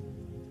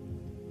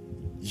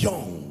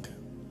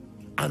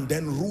 and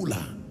then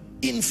ruler,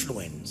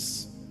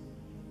 influence.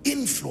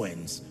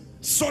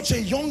 Such a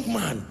young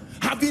man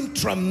having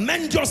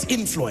tremendous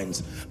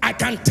influence. I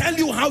can tell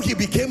you how he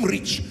became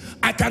rich.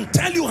 I can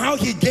tell you how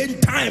he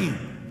gained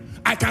time.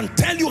 I can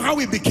tell you how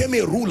he became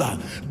a ruler.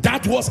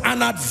 That was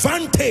an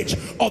advantage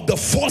of the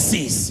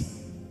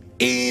forces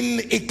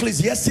in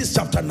Ecclesiastes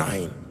chapter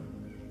 9.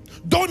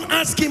 Don't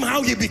ask him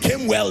how he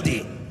became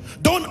wealthy.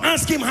 Don't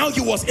ask him how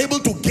he was able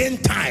to gain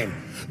time.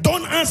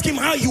 Don't ask him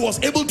how he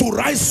was able to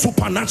rise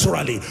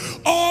supernaturally.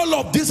 All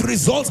of these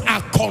results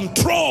are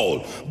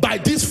controlled by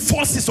these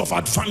forces of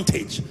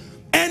advantage.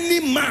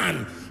 Any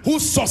man who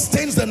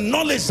sustains the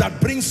knowledge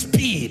that brings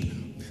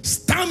speed,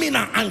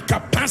 stamina and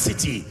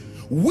capacity,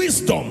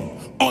 wisdom,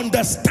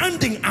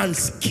 understanding and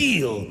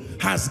skill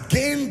has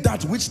gained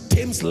that which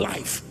tames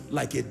life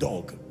like a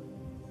dog.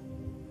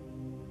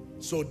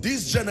 So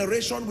this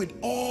generation, with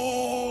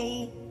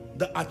all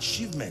the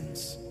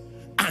achievements,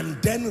 and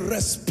then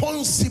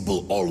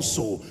responsible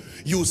also,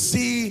 you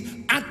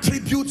see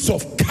attributes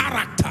of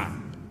character,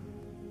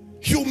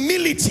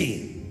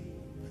 humility.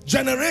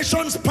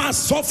 Generations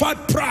past suffered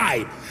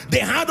pride. They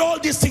had all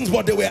these things,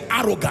 but they were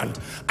arrogant,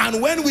 and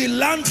when we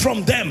learned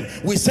from them,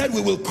 we said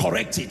we will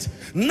correct it.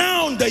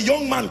 Now the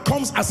young man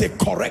comes as a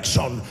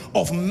correction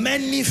of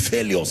many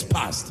failures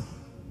past,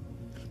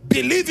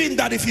 believing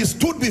that if he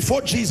stood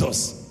before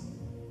Jesus,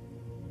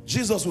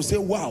 Jesus will say,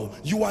 wow,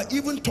 you are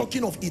even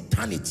talking of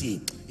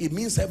eternity. It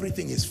means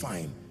everything is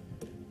fine.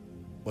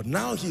 But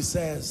now he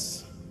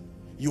says,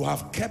 you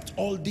have kept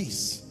all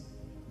this,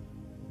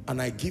 and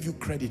I give you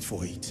credit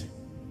for it.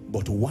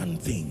 But one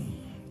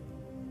thing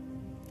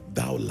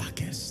thou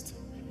lackest.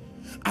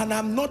 And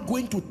I'm not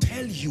going to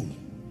tell you.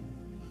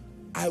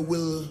 I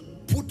will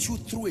put you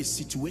through a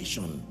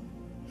situation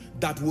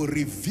that will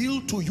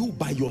reveal to you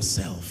by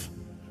yourself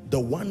the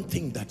one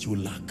thing that you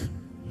lack.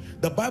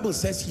 The Bible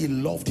says he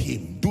loved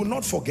him. Do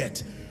not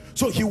forget.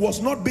 So he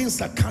was not being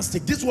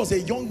sarcastic. This was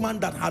a young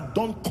man that had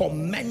done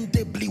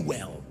commendably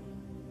well.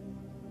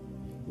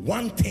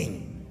 one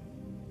thing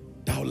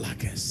thou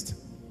lackest.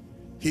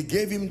 He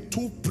gave him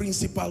two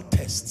principal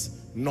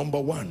tests.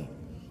 Number one,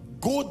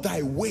 go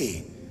thy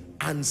way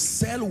and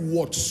sell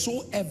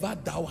whatsoever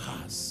thou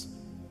hast.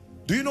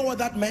 Do you know what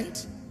that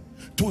meant?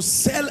 To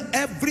sell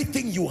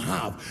everything you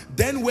have.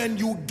 Then when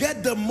you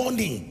get the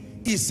money,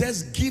 he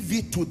says, give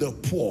it to the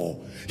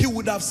poor. He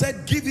would have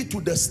said, give it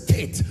to the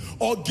state,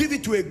 or give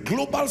it to a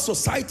global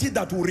society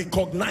that will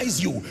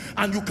recognize you,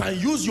 and you can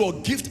use your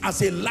gift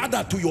as a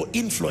ladder to your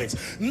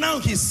influence. Now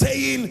he's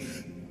saying,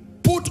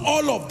 put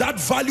all of that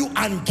value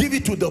and give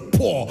it to the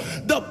poor.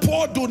 The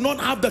poor do not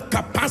have the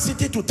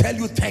capacity to tell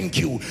you thank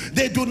you.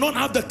 They do not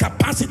have the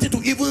capacity to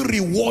even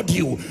reward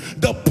you.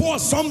 The poor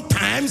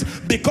sometimes,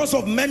 because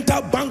of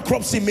mental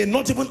bankruptcy, may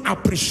not even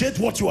appreciate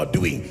what you are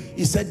doing.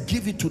 He said,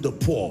 give it to the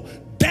poor.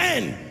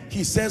 Then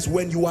he says,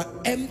 when you are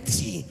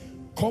empty,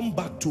 come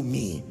back to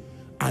me,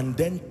 and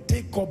then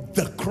take up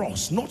the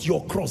cross, not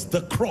your cross,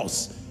 the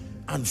cross,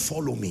 and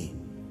follow me.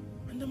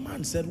 The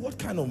man said, what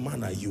kind of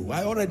man are you?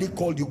 I already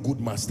called you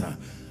good master.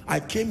 I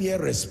came here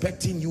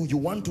respecting you. You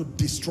want to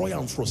destroy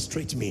and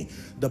frustrate me.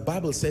 The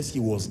Bible says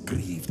he was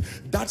grieved.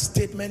 That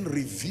statement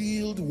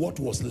revealed what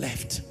was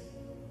left.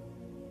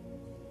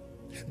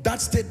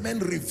 That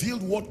statement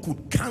revealed what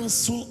could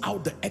cancel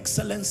out the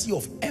excellency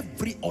of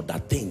every other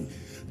thing.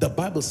 The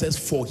Bible says,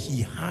 for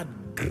he had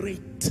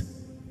great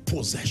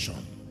possession.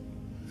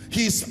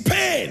 His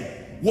pain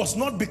was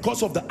not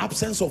because of the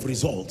absence of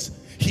results.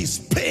 His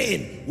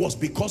pain was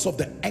because of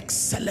the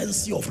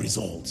excellency of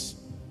results.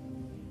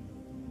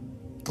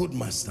 Good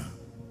master.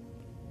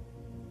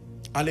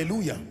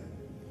 Hallelujah.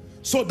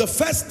 So the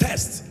first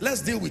test,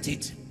 let's deal with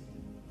it,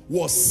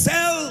 was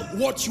sell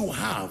what you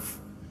have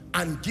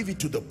and give it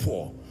to the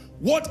poor.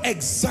 What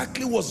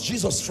exactly was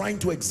Jesus trying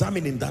to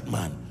examine in that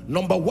man?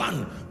 Number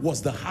one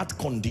was the heart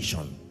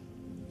condition.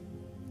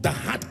 The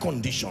heart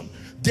condition.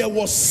 There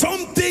was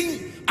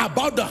something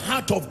about the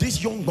heart of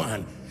this young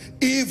man.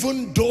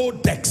 Even though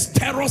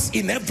dexterous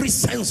in every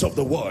sense of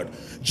the word,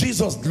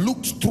 Jesus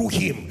looked through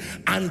him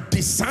and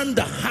discerned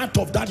the heart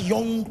of that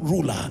young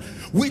ruler,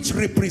 which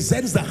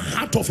represents the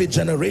heart of a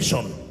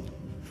generation.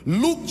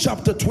 Luke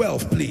chapter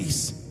 12,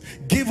 please.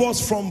 Give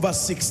us from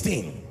verse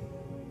 16.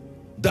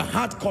 The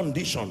heart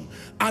condition.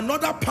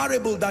 Another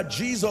parable that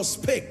Jesus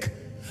spake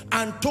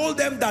and told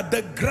them that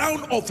the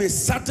ground of a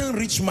certain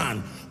rich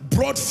man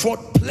brought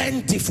forth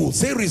plentiful,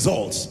 say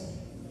results.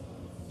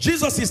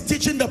 Jesus is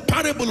teaching the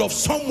parable of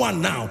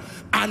someone now,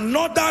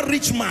 another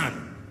rich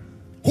man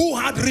who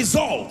had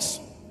results.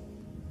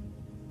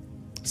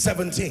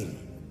 17.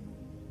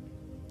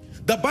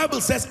 The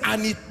Bible says,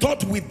 and he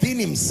thought within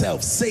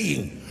himself,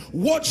 saying,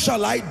 what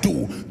shall I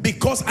do?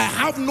 Because I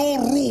have no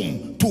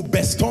room to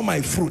bestow my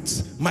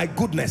fruits. My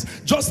goodness,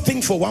 just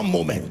think for one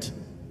moment.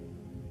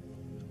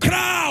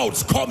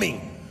 Crowds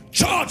coming,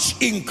 church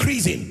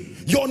increasing,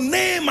 your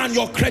name and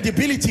your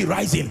credibility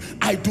rising.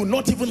 I do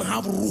not even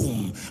have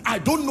room. I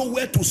don't know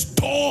where to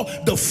store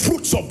the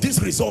fruits of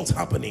these results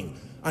happening.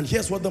 And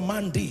here's what the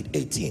man did.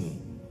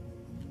 18.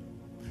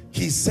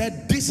 He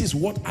said, this is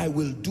what I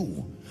will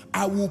do.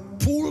 I will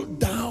pull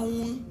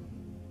down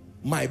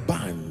my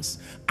barns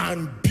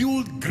and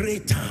build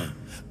greater,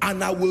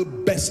 and I will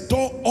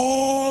bestow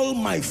all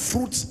my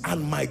fruits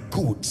and my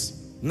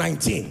goods.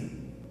 19.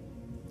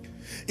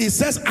 It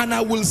says, and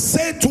I will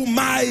say to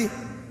my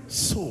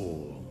soul.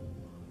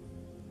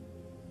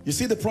 You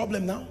see the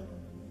problem now?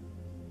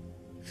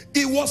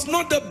 It was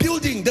not the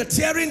building, the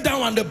tearing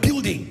down and the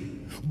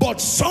building, but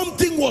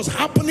something was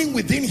happening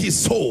within his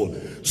soul.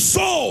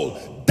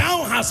 Soul,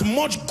 thou hast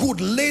much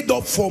good laid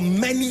up for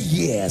many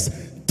years.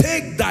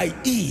 Take thy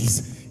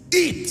ease,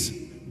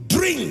 eat,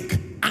 drink,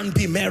 and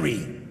be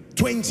merry.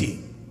 20.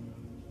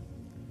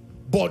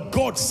 But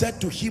God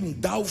said to him,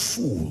 thou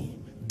fool,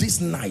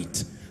 this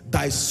night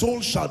thy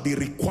soul shall be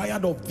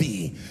required of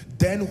thee.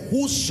 Then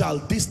whose shall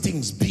these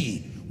things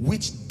be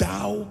which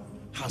thou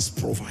hast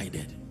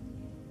provided?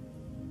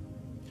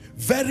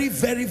 Very,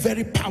 very,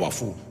 very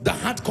powerful. The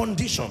heart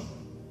condition.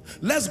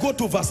 Let's go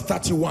to verse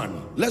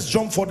 31. Let's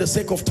jump for the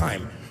sake of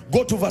time.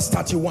 Go to verse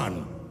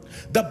 31.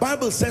 The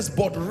Bible says,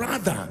 but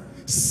rather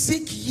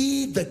seek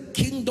ye the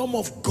kingdom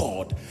of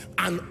God,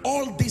 and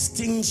all these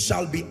things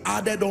shall be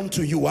added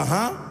unto you.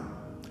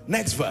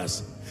 Next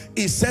verse.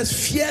 It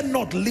says, fear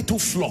not, little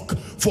flock,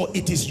 for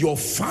it is your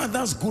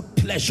Father's good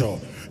pleasure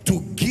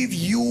to give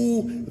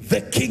you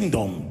the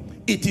kingdom.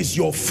 It is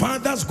your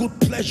Father's good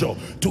pleasure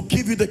to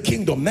give you the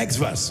kingdom. Next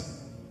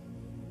verse.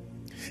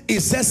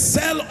 It says,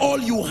 sell all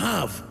you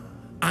have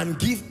and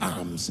give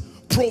alms.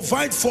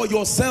 Provide for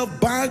yourself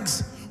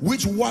bags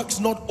which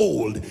wax not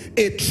old,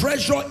 a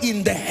treasure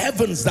in the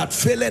heavens that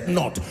faileth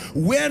not,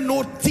 where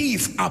no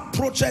thief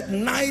approacheth,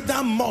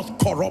 neither moth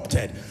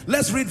corrupted.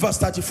 Let's read verse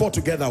 34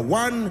 together.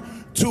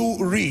 1, 2,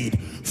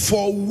 read.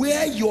 For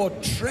where your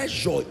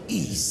treasure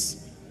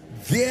is,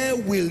 there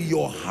will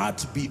your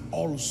heart be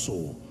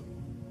also.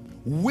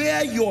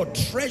 Where your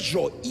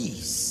treasure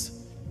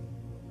is,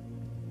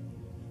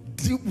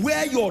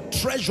 where your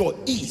treasure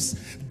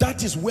is,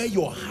 that is where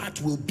your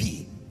heart will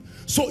be.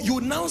 So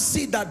you now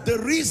see that the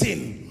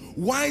reason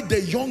why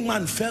the young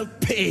man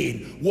felt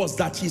pain was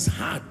that his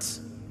heart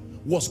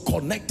was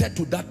connected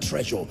to that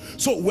treasure.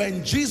 So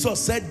when Jesus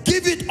said,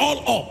 give it all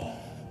up,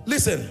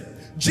 listen,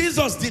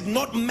 Jesus didn't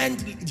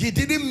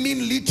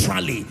mean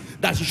literally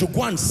that he should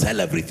go and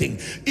sell everything.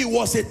 It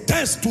was a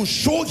test to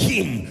show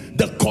him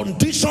the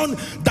condition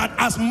that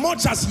as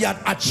much as he had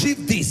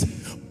achieved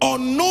this,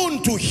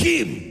 unknown to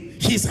him,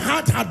 his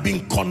heart had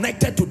been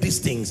connected to these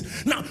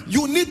things. Now,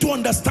 you need to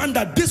understand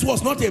that this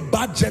was not a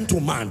bad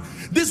gentleman.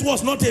 This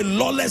was not a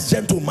lawless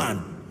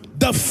gentleman.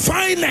 The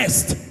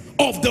finest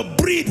of the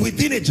breed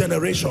within a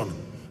generation.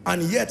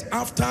 And yet,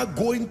 after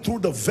going through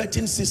the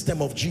vetting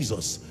system of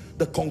Jesus,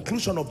 the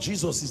conclusion of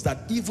Jesus is that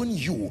even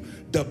you,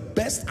 the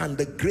best and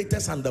the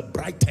greatest and the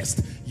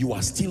brightest, you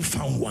are still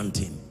found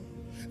wanting.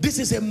 This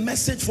is a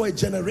message for a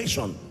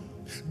generation.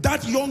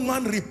 That young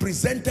man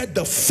represented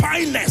the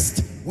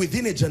finest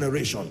within a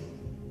generation.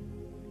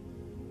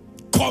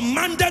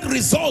 Commanded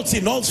results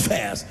in all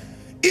spheres,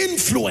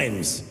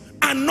 influence,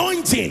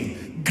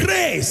 anointing,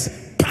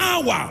 grace,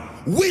 power,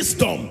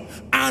 wisdom,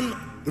 and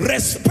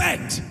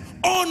respect,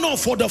 honor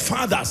for the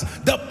fathers,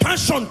 the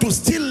passion to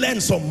still learn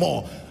some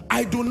more.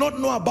 I do not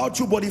know about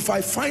you, but if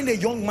I find a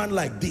young man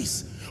like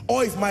this,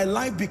 or if my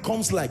life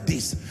becomes like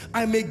this,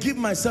 I may give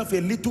myself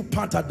a little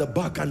pat at the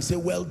back and say,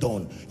 well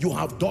done, you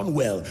have done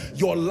well.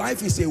 Your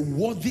life is a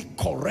worthy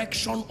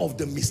correction of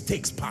the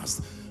mistakes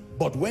past.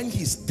 But when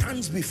he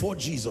stands before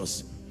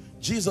Jesus,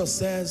 Jesus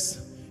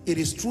says, it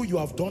is true you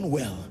have done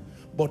well,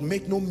 but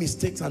make no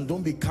mistakes and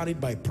don't be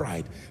carried by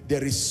pride.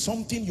 There is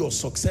something your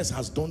success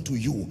has done to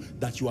you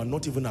that you are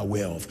not even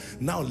aware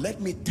of. Now let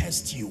me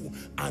test you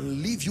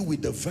and leave you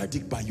with the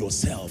verdict by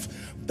yourself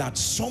that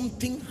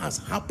something has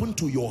happened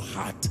to your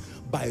heart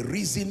by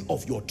reason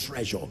of your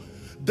treasure.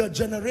 The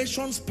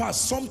generations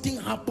past, something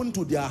happened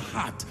to their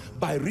heart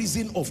by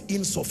reason of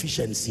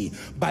insufficiency,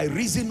 by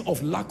reason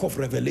of lack of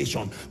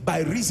revelation,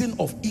 by reason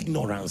of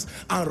ignorance.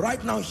 And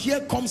right now,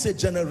 here comes a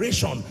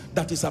generation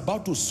that is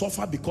about to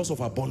suffer because of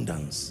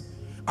abundance.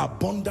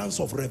 Abundance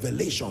of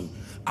revelation,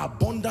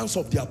 abundance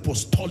of the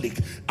apostolic,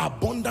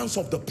 abundance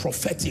of the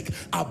prophetic,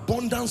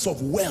 abundance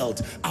of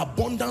wealth,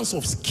 abundance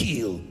of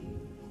skill.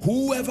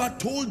 Whoever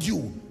told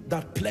you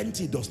that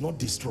plenty does not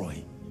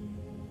destroy?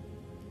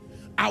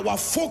 Our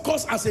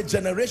focus as a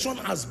generation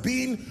has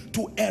been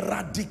to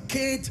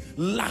eradicate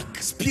lack,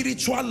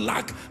 spiritual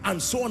lack,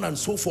 and so on and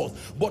so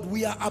forth. But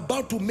we are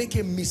about to make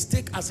a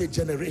mistake as a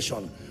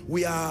generation.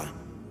 We are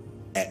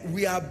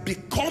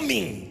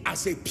becoming,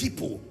 as a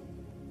people,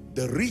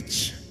 the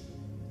rich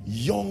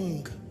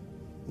young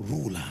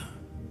ruler.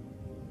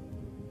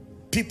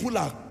 People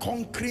are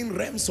conquering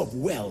realms of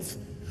wealth.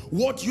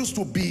 What used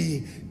to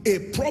be a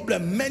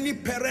problem, many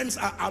parents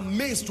are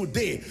amazed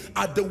today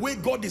at the way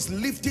God is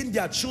lifting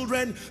their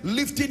children,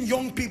 lifting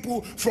young people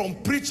from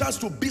preachers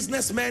to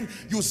businessmen.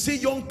 You see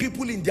young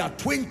people in their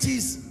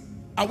 20s,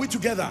 are we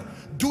together,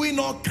 doing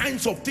all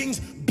kinds of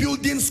things,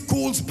 building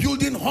schools,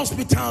 building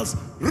hospitals,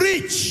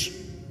 rich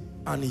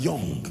and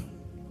young.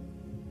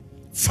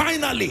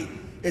 Finally,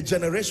 a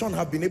generation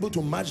have been able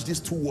to match these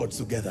two words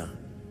together.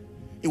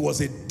 It was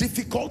a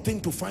difficult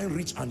thing to find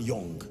rich and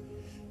young.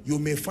 You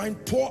may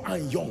find poor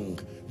and young,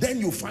 then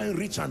you find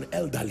rich and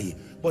elderly.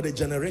 But the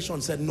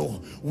generation said,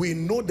 no, we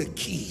know the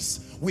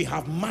keys. We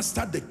have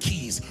mastered the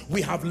keys.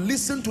 We have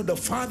listened to the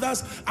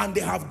fathers, and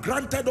they have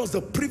granted us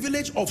the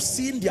privilege of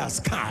seeing their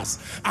scars.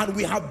 And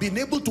we have been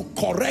able to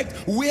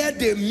correct where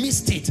they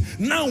missed it.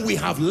 Now we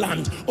have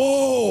learned.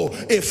 Oh,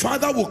 a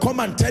father will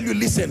come and tell you,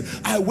 listen,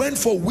 I went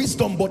for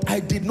wisdom, but I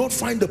did not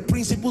find the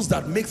principles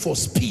that make for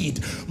speed.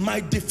 My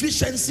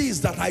deficiency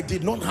is that I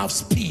did not have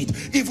speed,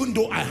 even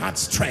though I had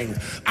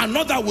strength.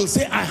 Another will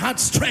say, I had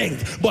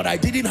strength, but I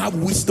didn't have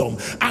wisdom.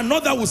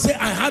 Another will say,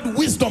 I had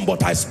wisdom,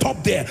 but I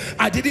stopped there.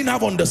 I didn't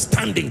have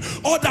understanding.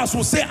 Others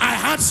will say, I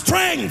had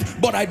strength,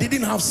 but I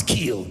didn't have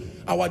skill.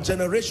 Our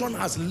generation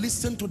has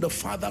listened to the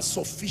Father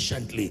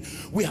sufficiently.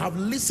 We have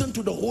listened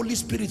to the Holy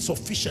Spirit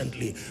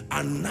sufficiently.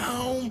 And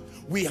now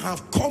we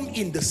have come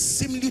in the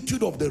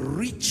similitude of the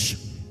rich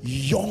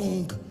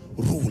young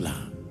ruler.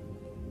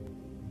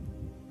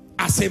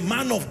 As a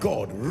man of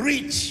God,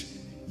 rich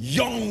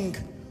young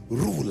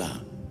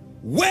ruler.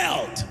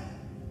 Wealth,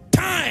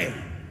 time,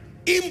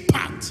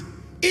 impact,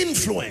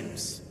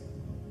 influence.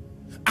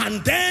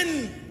 And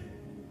then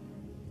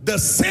the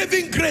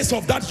saving grace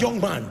of that young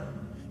man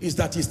is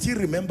that he still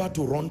remembered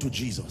to run to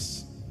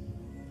Jesus.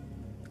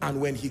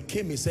 And when he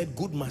came, he said,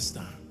 good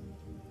master,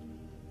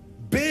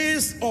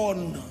 based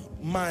on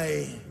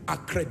my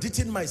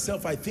accrediting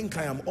myself, I think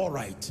I am all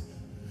right.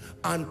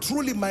 And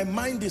truly my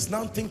mind is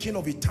now thinking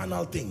of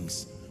eternal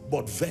things,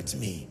 but vet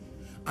me.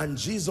 And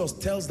Jesus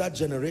tells that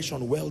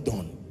generation, well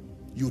done.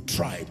 You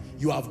tried.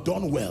 You have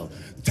done well.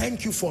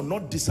 Thank you for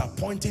not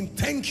disappointing.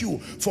 Thank you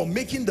for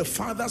making the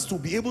fathers to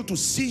be able to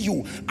see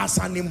you as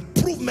an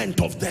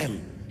improvement of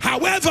them.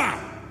 However,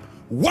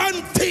 one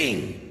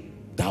thing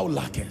thou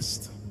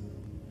lackest.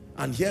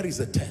 And here is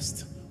a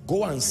test.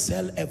 Go and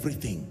sell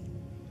everything.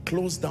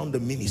 Close down the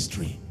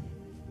ministry.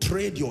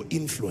 Trade your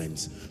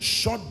influence.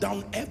 Shut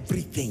down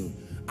everything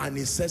And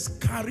he says,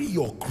 carry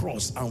your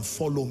cross and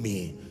follow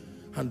me.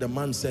 And the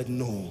man said,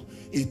 no,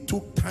 it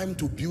took time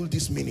to build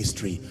this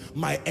ministry.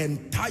 My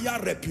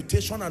entire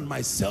reputation and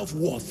my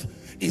self-worth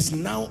is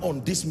now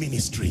on this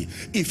ministry.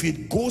 If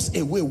it goes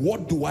away,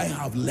 what do I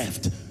have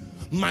left?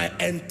 My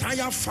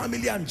entire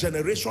family and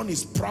generation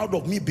is proud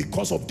of me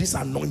because of this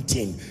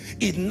anointing.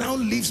 It now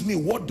leaves me,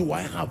 what do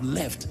I have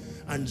left?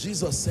 And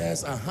Jesus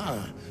says,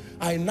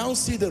 I now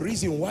see the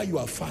reason why you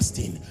are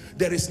fasting.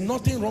 There is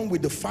nothing wrong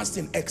with the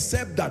fasting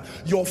except that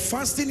your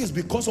fasting is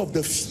because of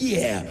the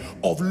fear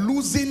of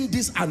losing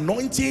this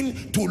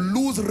anointing, to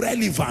lose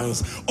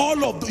relevance.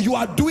 You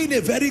are doing a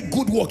very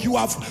good work. You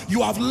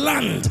have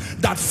learned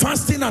that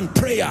fasting and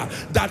prayer,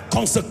 that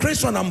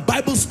consecration and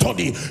Bible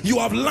study, you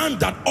have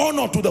learned that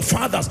honor to the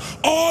fathers,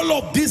 all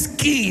of these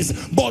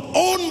keys, but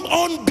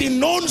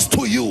unbeknownst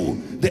to you,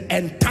 the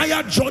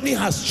entire journey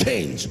has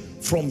changed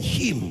from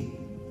him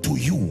to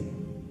you.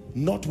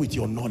 Not with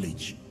your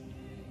knowledge.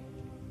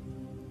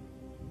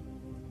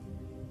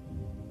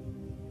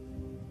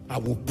 I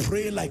will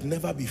pray like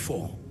never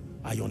before.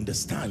 I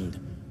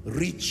understand.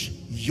 Rich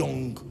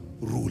young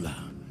ruler.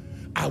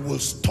 I will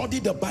study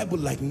the Bible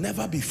like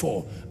never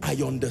before. I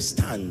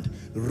understand.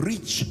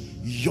 Rich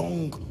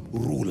young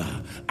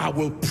ruler. I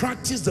will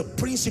practice the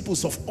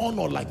principles of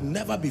honor like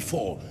never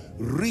before.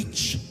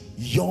 Rich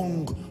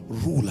young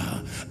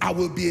ruler. I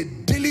will be a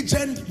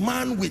diligent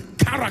man with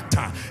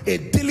character, a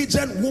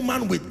diligent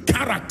woman with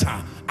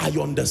character. I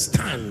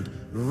understand.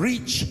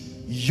 Rich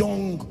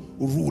young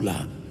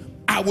ruler.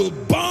 I will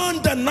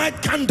burn the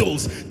night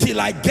candles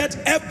till I get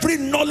every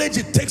knowledge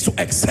it takes to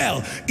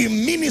excel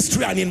in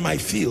ministry and in my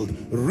field.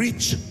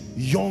 Rich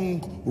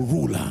young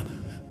ruler.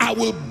 I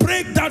will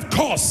break that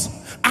curse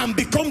and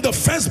become the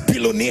first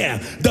billionaire,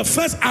 the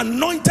first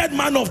anointed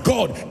man of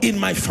God in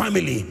my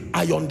family.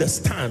 I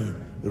understand.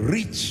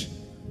 Rich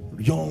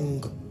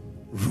young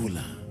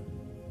ruler.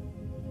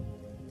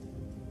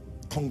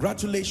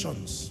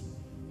 Congratulations,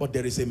 but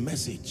there is a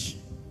message.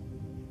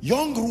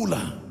 Young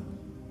ruler,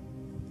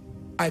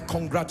 I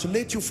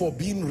congratulate you for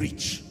being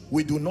rich.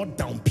 We do not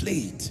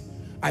downplay it.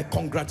 I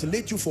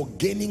congratulate you for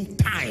gaining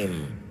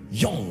time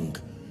young.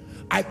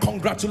 I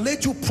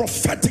congratulate you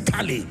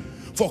prophetically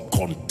for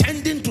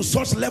contending to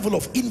such level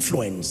of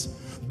influence,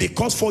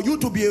 because for you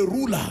to be a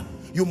ruler,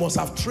 you must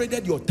have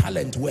traded your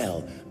talent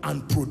well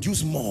and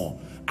produce more.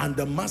 And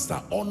the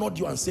master honored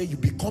you and said, you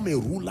become a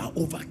ruler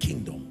over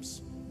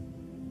kingdoms.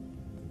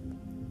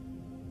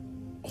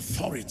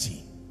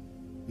 Authority,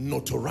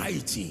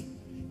 notoriety,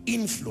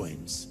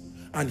 influence.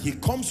 And he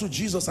comes to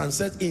Jesus and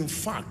says, in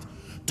fact,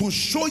 to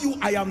show you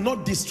I am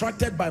not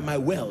distracted by my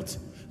wealth,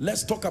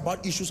 let's talk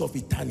about issues of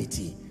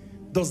eternity.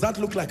 Does that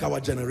look like our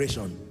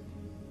generation?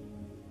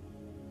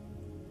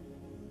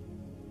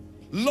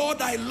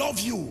 Lord, I love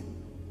you.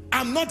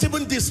 I'm not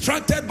even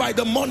distracted by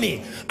the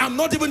money. I'm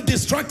not even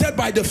distracted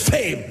by the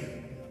fame.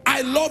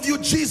 I love you,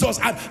 Jesus.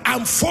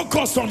 I'm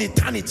focused on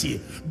eternity.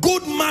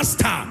 Good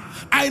master,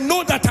 I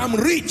know that I'm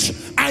rich.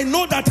 I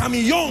know that I'm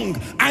young.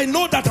 I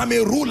know that I'm a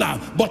ruler.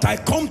 But I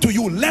come to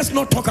you. Let's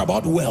not talk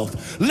about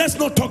wealth. Let's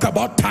not talk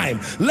about time.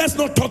 Let's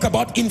not talk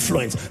about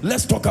influence.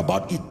 Let's talk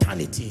about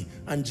eternity.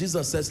 And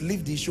Jesus says,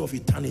 leave the issue of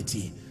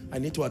eternity. I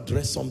need to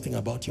address something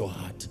about your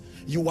heart.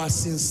 You are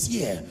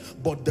sincere,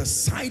 but the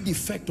side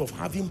effect of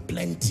having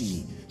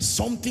plenty,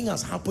 something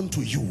has happened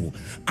to you,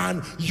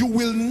 and you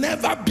will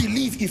never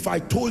believe if I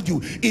told you.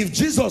 If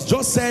Jesus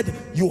just said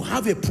you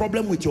have a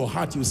problem with your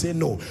heart, you say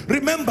no.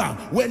 Remember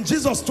when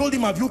Jesus told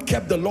him, have you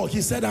kept the law?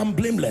 He said, I'm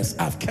blameless,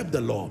 I've kept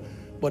the law.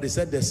 But he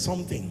said, there's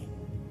something.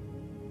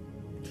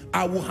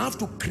 I will have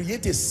to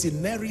create a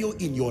scenario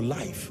in your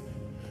life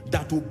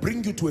that will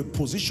bring you to a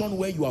position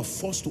where you are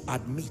forced to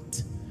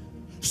admit.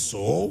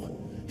 So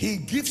he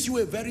gives you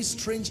a very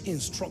strange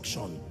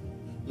instruction,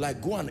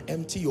 like go and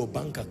empty your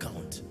bank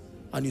account.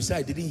 And you say,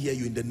 I didn't hear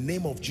you. In the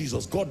name of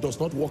Jesus. God does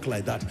not work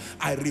like that.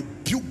 I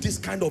rebuke this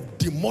kind of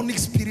demonic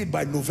spirit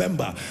by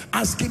November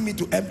asking me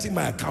to empty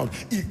my account.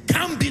 It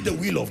can't be the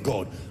will of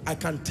God. I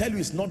can tell you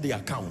it's not the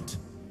account.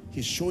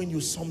 He's showing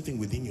you something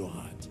within your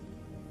heart.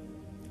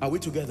 Are we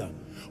together?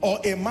 Or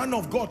a man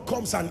of God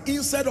comes and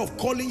instead of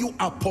calling you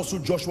Apostle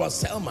Joshua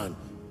Selman,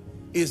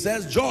 he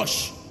says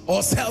Josh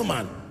or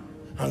Selman.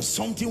 And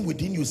something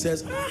within you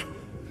says,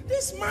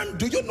 this man,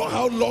 do you know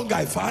how long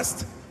I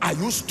fast? Are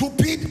you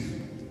stupid?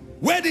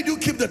 Where did you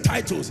keep the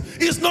titles?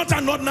 It's not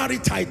an ordinary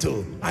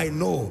title. I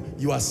know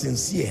you are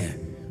sincere,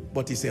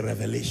 but it's a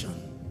revelation.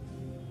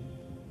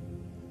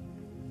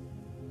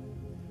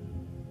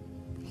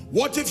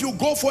 What if you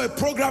go for a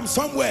program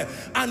somewhere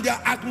and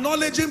they're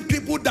acknowledging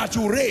people that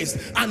you raised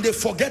and they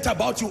forget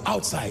about you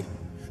outside?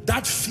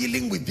 That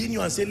feeling within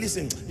you and say,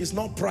 listen, it's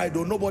not pride,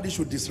 or nobody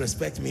should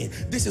disrespect me.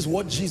 This is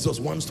what Jesus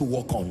wants to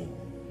work on.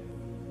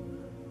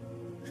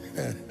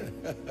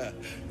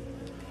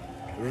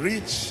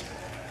 Rich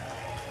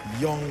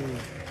young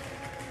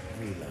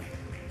ruler.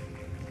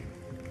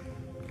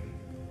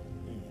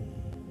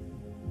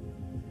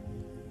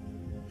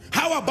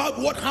 How about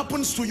what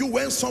happens to you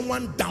when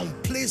someone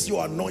downplays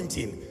your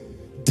anointing,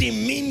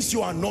 demeans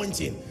your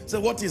anointing? So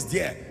what is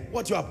there?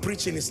 what you are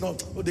preaching is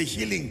not the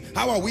healing.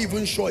 How are we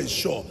even sure it's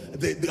sure?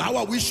 How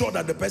are we sure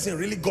that the person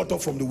really got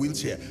up from the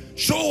wheelchair?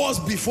 Show us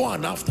before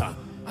and after.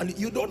 And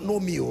you don't know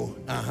me, oh.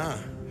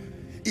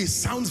 It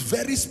sounds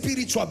very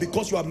spiritual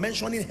because you are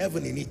mentioning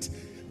heaven in it.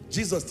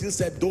 Jesus still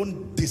said,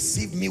 don't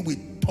deceive me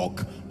with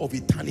talk of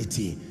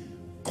eternity.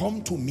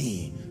 Come to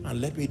me and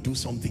let me do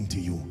something to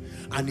you.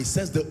 And he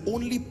says the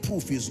only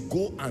proof is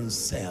go and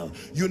sell.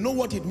 You know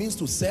what it means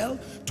to sell?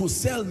 To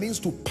sell means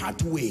to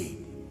part way.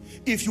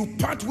 If you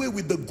part way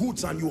with the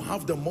goods and you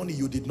have the money,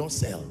 you did not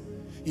sell.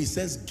 He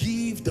says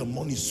give the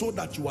money so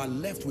that you are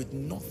left with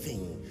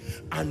nothing.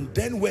 And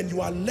then when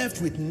you are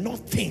left with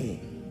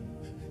nothing,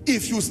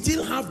 if you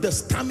still have the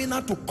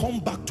stamina to come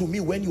back to me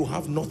when you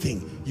have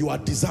nothing, you are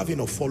deserving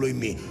of following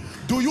me.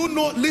 Do you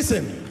know,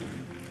 listen,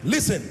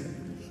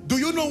 do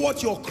you know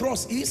what your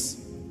cross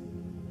is?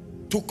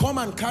 To come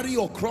and carry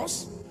your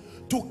cross?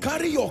 To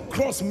carry your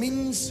cross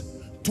means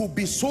to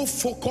be so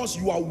focused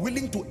you are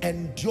willing to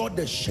endure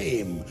the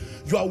shame.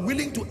 You are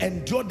willing to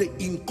endure the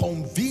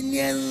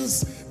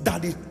inconvenience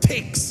that it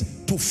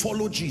takes to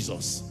follow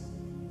Jesus.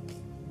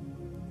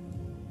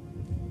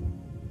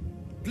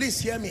 Please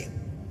hear me.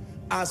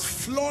 As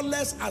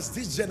flawless as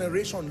this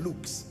generation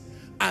looks,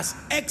 as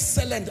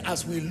excellent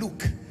as we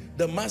look,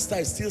 the master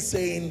is still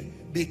saying,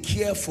 be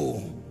careful.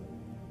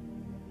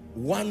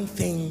 One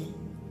thing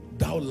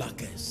thou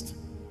lackest.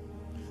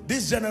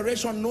 This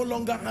generation no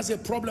longer has a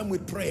problem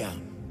with prayer.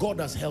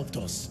 God has helped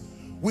us.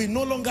 We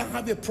no longer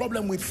have a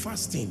problem with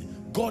fasting.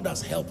 God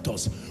has helped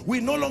us. We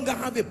no longer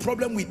have a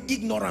problem with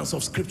ignorance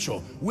of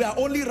scripture. We are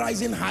only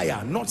rising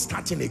higher, not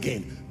starting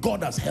again.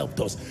 God has helped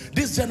us.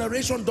 This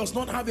generation does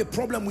not have a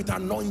problem with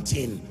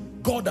anointing.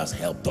 God has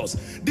helped us.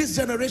 This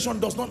generation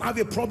does not have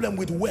a problem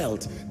with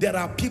wealth. There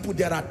are people,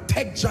 there are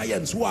tech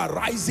giants who are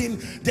rising.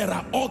 There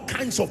are all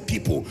kinds of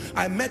people.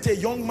 I met a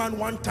young man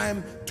one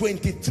time,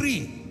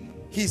 23.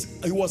 He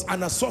was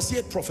an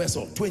associate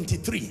professor,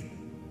 23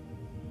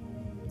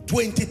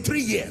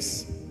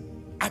 years.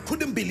 I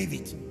couldn't believe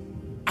it.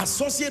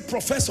 Associate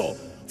professor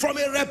from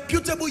a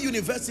reputable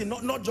university,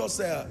 not just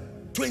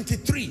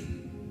 23.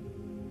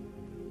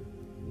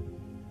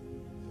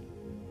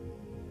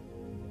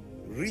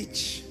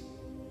 Rich,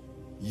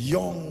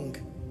 young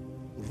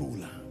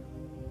ruler.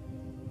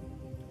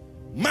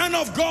 Man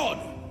of God,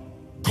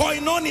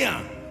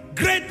 koinonia,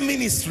 great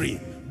ministry,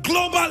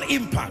 global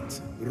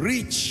impact,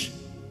 rich,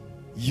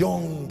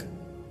 young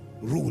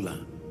ruler.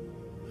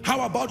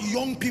 How about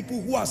young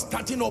people who are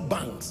starting up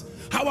banks?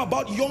 How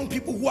about young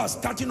people who are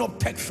starting up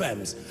tech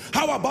firms?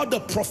 How about the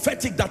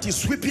prophetic that is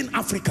sweeping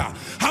Africa?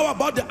 How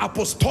about the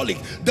apostolic?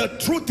 The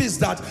truth is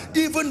that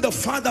even the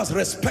fathers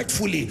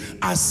respectfully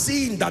are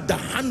seeing that the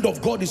hand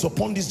of God is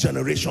upon this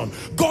generation.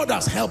 God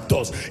has helped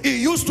us. It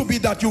used to be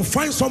that you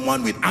find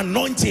someone with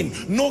anointing,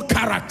 no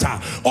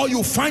character, or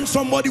you find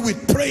somebody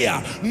with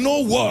prayer,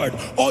 no word,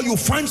 or you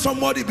find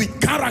somebody with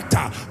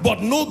character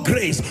but no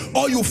grace,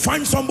 or you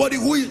find somebody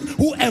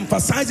who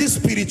emphasizes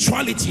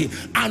spirituality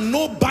and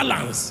no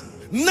balance.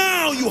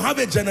 Now you have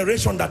a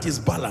generation that is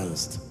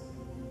balanced.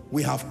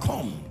 We have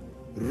come,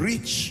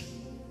 rich,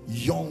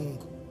 young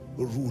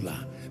ruler.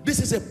 This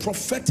is a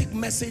prophetic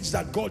message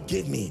that God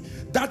gave me.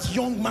 That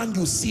young man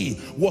you see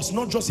was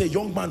not just a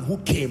young man who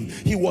came.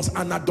 He was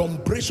an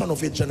adumbration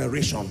of a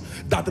generation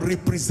that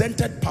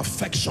represented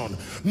perfection.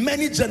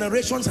 Many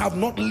generations have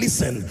not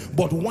listened,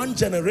 but one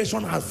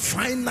generation has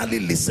finally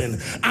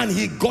listened, and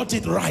he got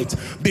it right.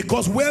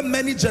 Because where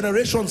many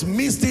generations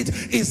missed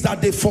it is that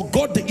they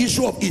forgot the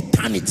issue of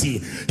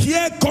eternity.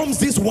 Here comes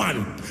this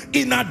one.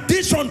 In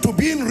addition to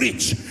being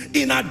rich,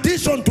 in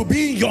addition to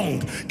being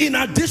young, in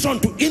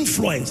addition to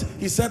influence,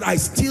 he said, I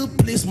still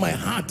place my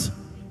heart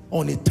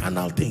on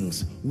eternal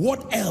things.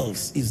 What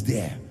else is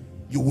there?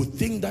 You would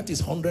think that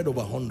is 100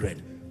 over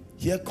 100.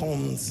 Here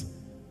comes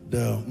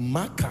the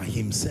marker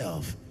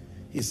himself.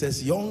 He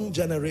says, young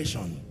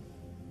generation,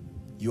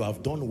 you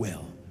have done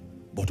well,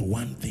 but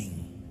one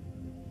thing.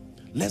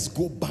 Let's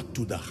go back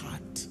to the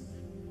heart.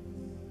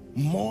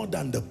 More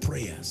than the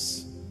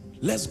prayers,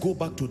 let's go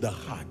back to the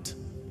heart.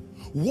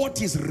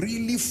 What is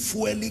really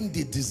fueling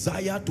the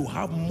desire to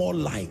have more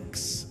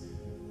likes?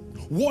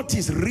 What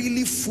is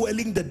really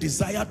fueling the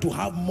desire to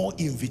have more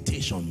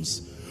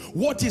invitations?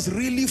 What is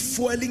really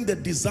fueling the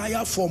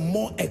desire for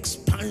more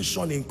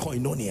expansion in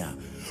koinonia?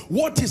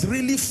 What is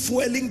really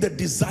fueling the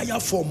desire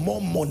for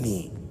more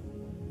money?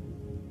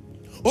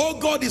 Oh,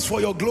 God is for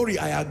your glory,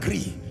 I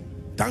agree.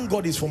 Thank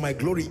God is for my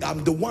glory.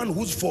 I'm the one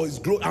who's for his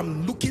glory.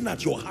 I'm looking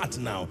at your heart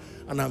now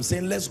and I'm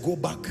saying, let's go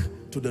back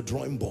to the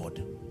drawing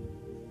board.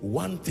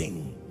 One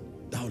thing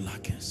thou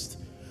lackest.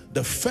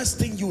 The first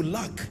thing you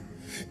lack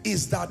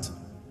is that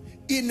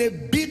in a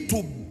bid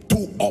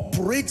to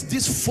operate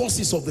these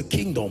forces of the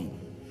kingdom,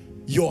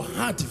 your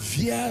heart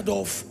veered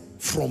off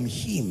from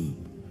him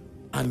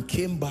and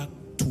came back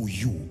to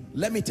you.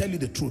 Let me tell you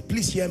the truth.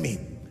 Please hear me.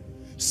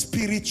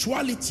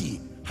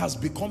 Spirituality has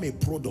become a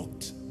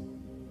product.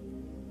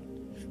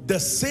 The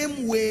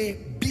same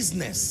way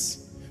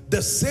business,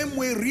 the same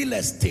way real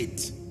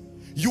estate,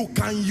 you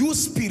can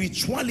use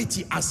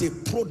spirituality as a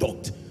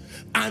product.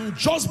 And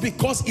just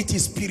because it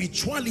is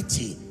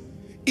spirituality,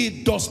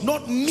 it does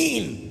not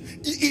mean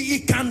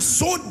it can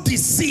so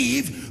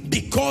deceive,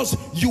 because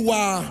you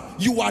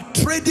are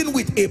trading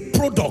with a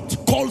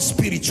product called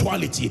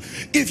spirituality.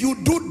 If you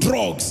do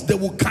drugs, they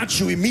will catch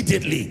you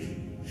immediately.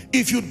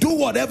 If you do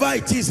whatever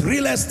it is,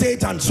 real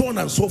estate and so on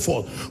and so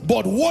forth.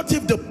 But what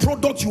if the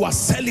product you are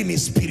selling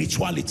is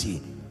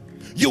spirituality?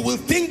 You will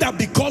think that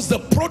because the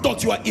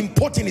product you are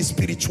importing is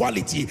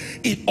spirituality,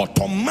 it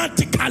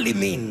automatically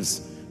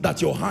means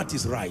that your heart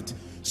is right.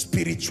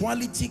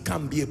 Spirituality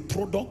can be a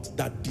product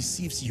that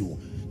deceives you.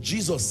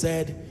 Jesus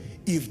said,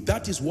 if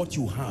that is what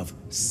you have,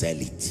 sell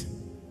it.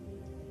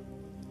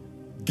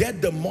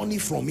 Get the money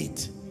from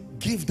it,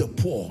 give the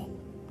poor,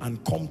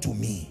 and come to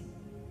me.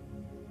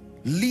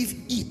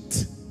 Leave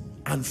it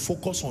and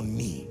focus on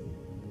me.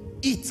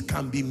 It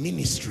can be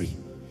ministry.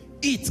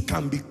 It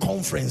can be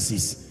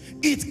conferences.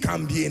 It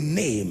can be a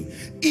name.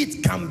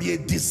 It can be a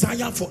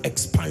desire for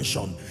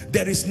expansion.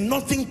 There is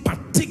nothing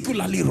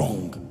particularly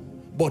wrong.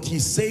 But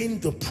he's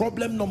saying the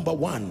problem number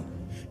one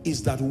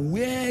is that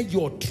where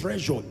your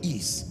treasure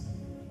is,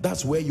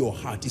 that's where your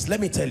heart is. Let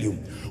me tell you,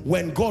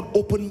 when God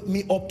opened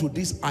me up to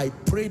this, I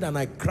prayed and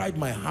I cried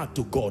my heart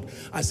to God.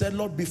 I said,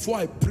 Lord, before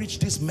I preach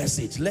this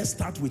message, let's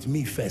start with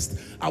me first.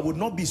 I would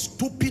not be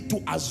stupid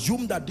to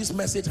assume that this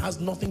message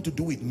has nothing to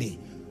do with me.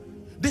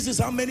 This is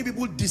how many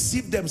people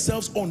deceive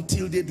themselves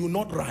until they do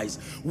not rise.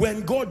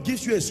 When God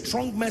gives you a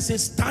strong message,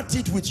 start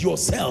it with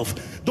yourself.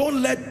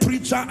 Don't let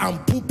preacher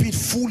and pulpit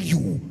fool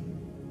you.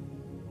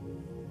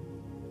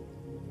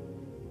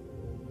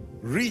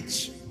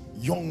 Rich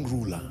young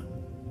ruler.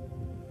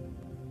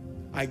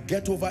 I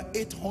get over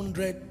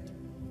 800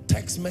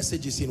 text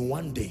messages in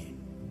one day.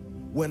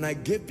 When I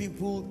gave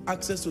people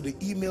access to the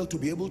email to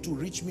be able to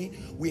reach me,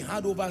 we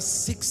had over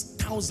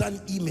 6,000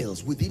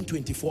 emails within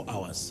 24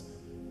 hours.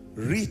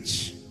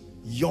 Rich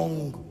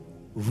young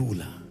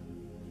ruler.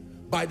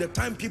 By the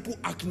time people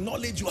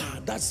acknowledge you,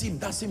 that's him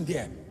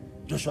there.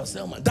 Joshua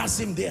Selman, that's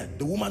him there,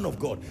 the woman of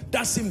God.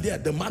 That's him there,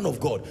 the man of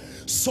God.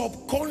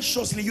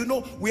 Subconsciously, you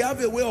know, we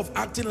have a way of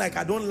acting like,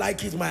 I don't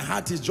like it, my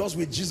heart is just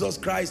with Jesus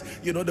Christ,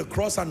 you know, the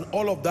cross and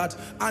all of that.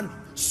 And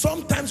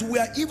sometimes we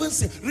are even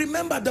saying,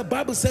 remember the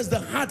Bible says the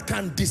heart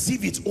can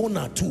deceive its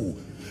owner too.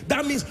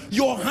 That means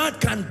your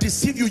heart can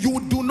deceive you. You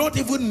do not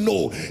even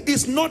know.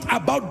 It's not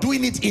about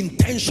doing it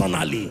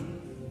intentionally.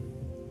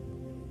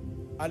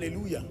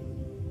 Hallelujah.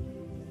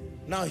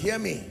 Now hear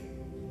me.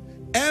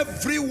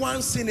 Every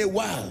once in a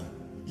while,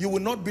 you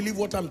will not believe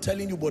what I'm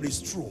telling you, but it's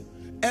true.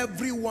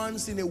 Every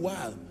once in a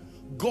while,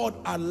 God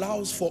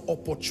allows for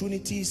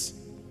opportunities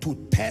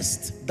to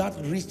test that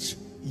rich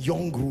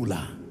young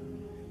ruler.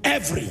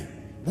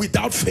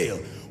 Without fail.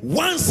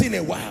 Once in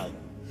a while,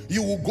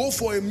 you will go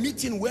for a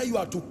meeting where you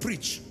are to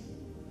preach,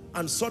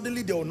 and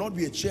suddenly there will not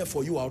be a chair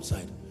for you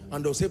outside.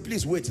 And they'll say,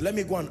 please wait, let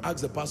me go and ask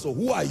the pastor,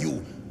 who are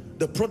you?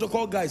 The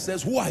protocol guy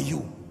says, who are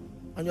you?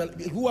 And you're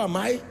like, who am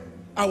I?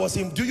 I was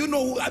him. Do you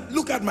know who?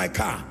 Look at my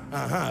car.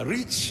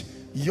 Rich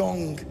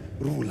young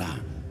ruler.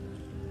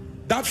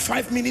 That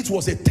 5 minutes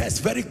was a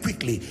test. Very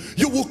quickly,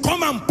 you will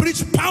come and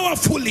preach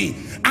powerfully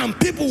and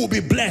people will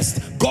be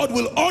blessed. God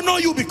will honor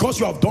you because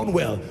you have done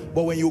well.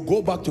 But when you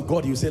go back to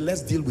God, you say,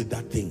 let's deal with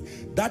that thing.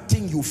 That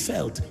thing you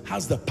felt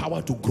has the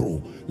power to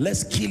grow.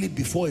 Let's kill it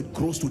before it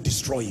grows to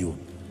destroy you.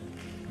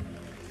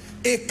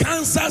 A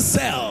cancer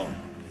cell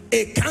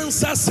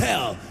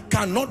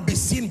cannot be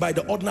seen by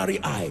the ordinary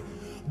eye,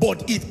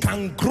 but it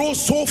can grow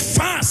so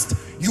fast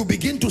you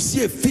begin to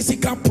see a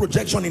physical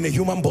projection in a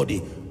human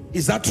body.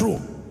 Is that true?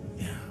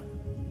 Yeah.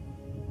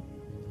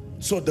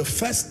 So the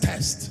first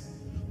test,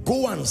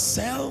 go and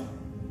sell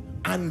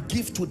and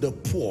give to the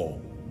poor.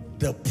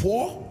 The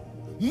poor,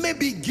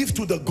 maybe give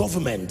to the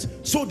government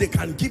so they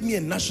can give me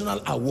a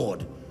national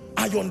award.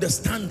 I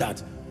understand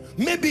that.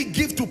 Maybe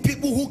give to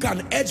people who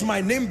can edge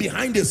my name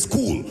behind a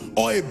school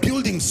or a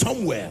building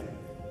somewhere.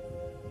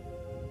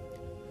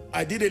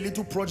 I did a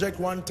little project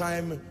one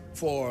time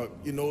for,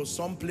 you know,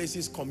 some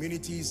places,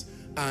 communities,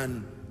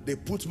 and they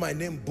put my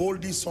name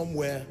boldly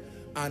somewhere.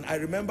 And I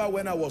remember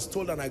when I was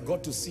told and I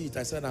got to see it,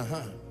 I said,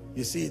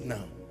 you see it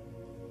now.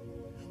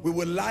 We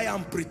will lie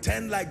and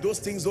pretend like those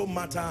things don't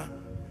matter.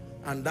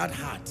 And that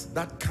heart,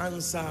 that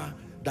cancer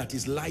that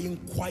is lying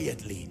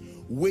quietly,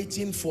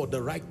 waiting for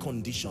the right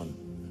condition.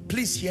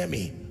 Please hear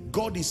me.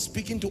 God is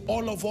speaking to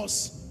all of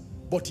us,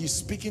 but he's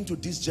speaking to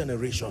this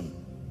generation.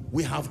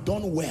 We have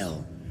done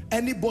well.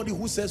 Anybody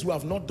who says we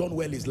have not done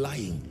well is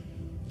lying.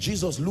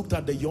 Jesus looked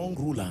at the young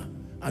ruler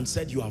and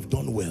said, you have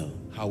done well.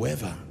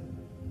 However,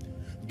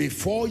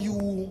 before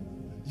you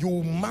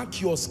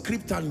mark your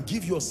script and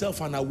give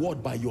yourself an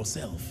award by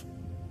yourself,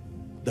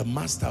 the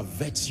master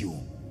vets you.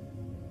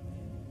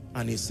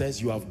 And he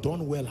says, you have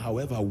done well.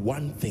 However,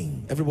 one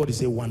thing, everybody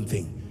say one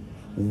thing.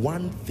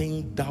 One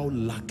thing thou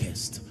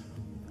lackest,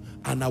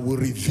 and I will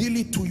reveal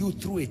it to you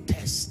through a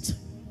test.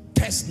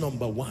 Test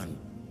number one,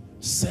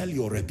 sell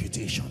your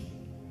reputation.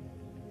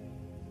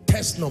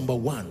 Test number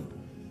one,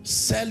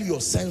 sell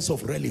your sense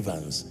of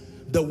relevance.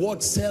 The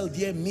word sell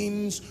there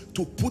means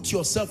to put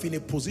yourself in a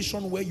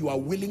position where you are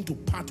willing to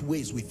part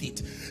ways with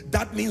it.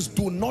 That means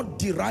do not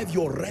derive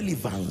your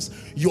relevance,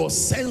 your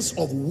sense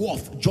of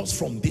worth just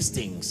from these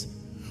things.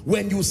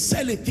 When you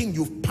sell a thing,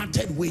 you've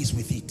parted ways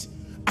with it.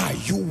 Are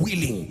you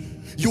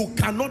willing? You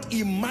cannot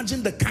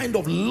imagine the kind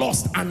of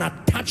lust and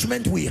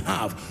attachment we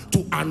have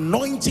to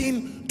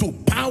anointing, to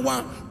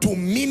power, to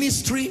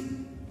ministry.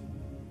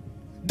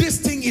 This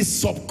thing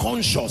is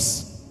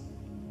subconscious.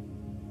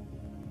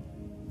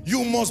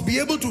 You must be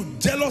able to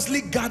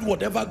jealously guard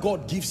whatever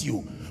God gives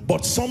you.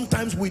 But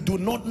sometimes we do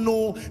not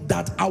know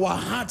that our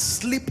hearts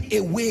slip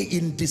away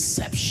in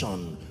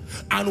deception.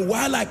 And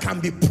while I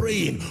can be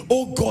praying,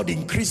 oh God,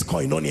 increase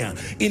koinonia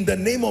in the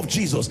name of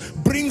Jesus,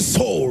 bring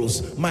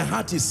souls, my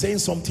heart is saying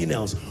something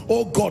else.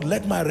 Oh God,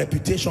 let my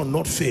reputation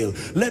not fail.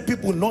 Let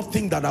people not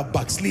think that I'm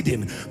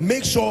backsliding.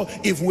 Make sure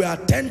if we are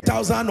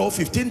 10,000 or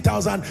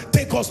 15,000,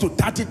 take us to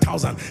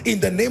 30,000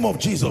 in the name of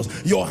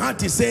Jesus. Your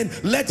heart is saying,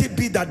 let it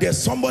be that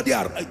there's somebody.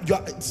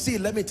 See,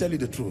 let me tell you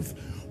the truth.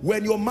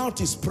 When your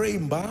mouth is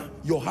praying,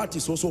 your heart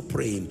is also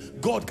praying.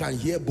 God can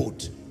hear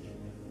both.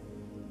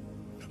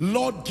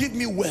 Lord, give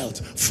me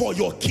wealth for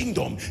your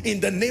kingdom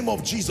in the name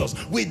of Jesus.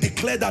 We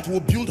declare that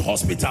we'll build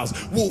hospitals,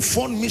 we'll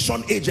fund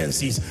mission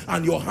agencies,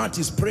 and your heart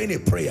is praying a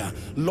prayer.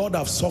 Lord,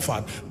 I've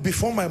suffered.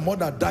 Before my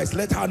mother dies,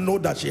 let her know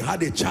that she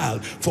had a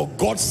child, for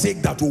God's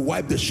sake, that will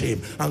wipe the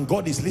shame. And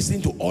God is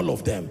listening to all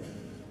of them.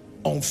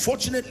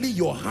 Unfortunately,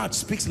 your heart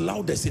speaks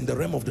loudest in the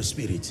realm of the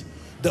spirit.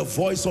 The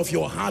voice of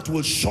your heart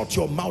will shut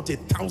your mouth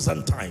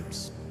 1,000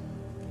 times.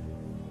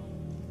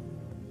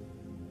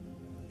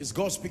 Is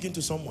God speaking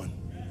to someone?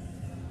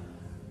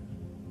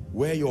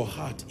 Where your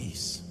heart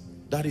is,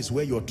 that is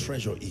where your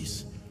treasure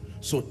is.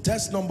 So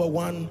test number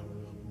one,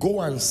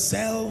 go and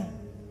sell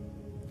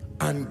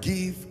and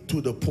give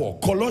to the poor.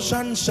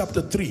 Colossians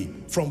chapter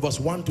 3 from verse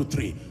 1 to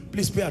 3.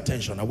 Please pay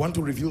attention. I want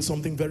to reveal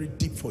something very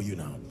deep for you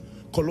now.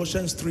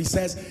 Colossians 3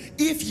 says,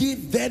 if ye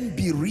then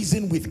be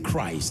risen with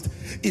Christ,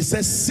 it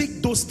says,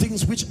 seek those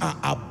things which are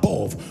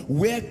above,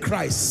 where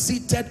Christ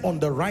seated on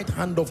the right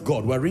hand of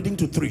God. We're reading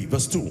to 3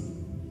 verse 2.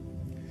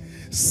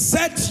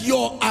 Set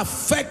your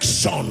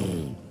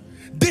affection.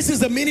 This is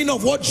the meaning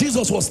of what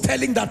Jesus was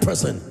telling that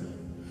person,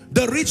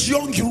 the rich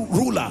young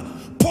ruler.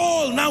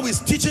 Paul now is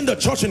teaching the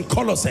church in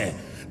Colossae.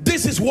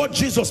 This is what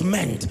Jesus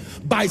meant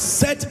by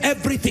set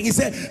everything. He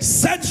said,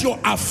 set your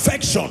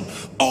affection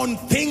on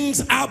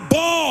things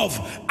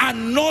above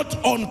and not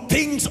on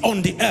things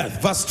on the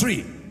earth. Verse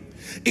 3,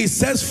 it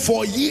says,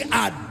 for ye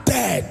are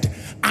dead,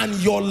 and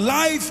your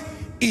life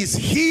is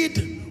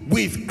hid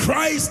with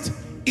Christ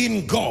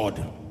in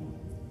God.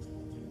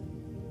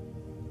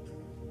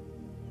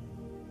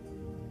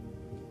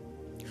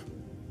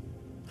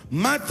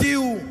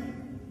 Matthew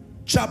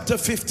chapter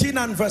 15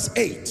 and verse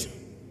 8.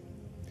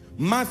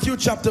 Matthew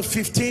chapter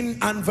 15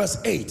 and verse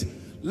 8.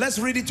 Let's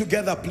read it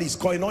together, please.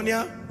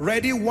 Koinonia,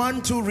 ready?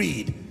 1, 2,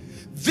 read.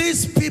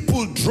 These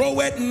people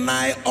draweth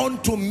nigh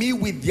unto me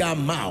with their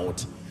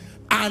mouth,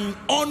 and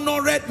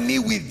honored me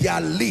with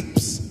their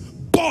lips,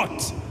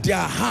 but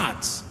their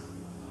hearts.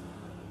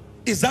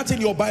 Is that in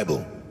your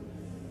Bible?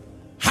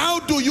 How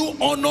do you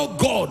honor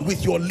God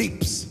with your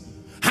lips?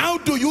 How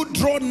do you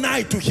draw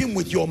nigh to him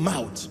with your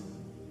mouth?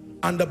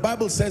 And the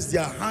Bible says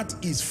their heart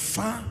is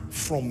far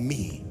from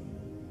me.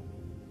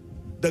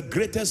 The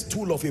greatest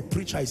tool of a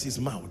preacher is his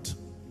mouth.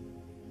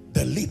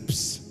 The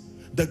lips.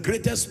 The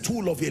greatest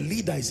tool of a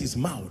leader is his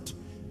mouth,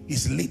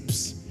 his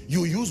lips.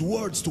 You use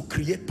words to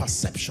create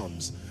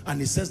perceptions.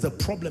 And it says the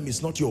problem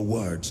is not your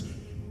words.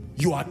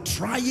 You are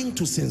trying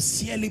to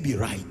sincerely be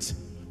right.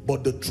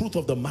 But the truth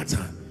of the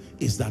matter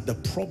is that the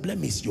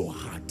problem is your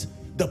heart.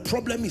 The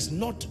problem is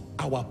not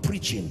our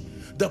preaching.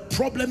 The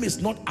problem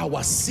is not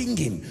our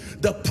singing.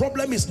 The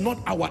problem is not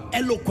our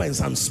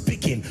eloquence and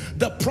speaking.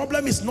 The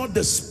problem is not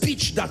the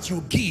speech that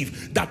you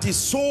give, that is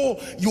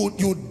so you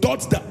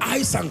dot the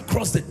I's and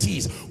cross the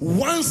T's.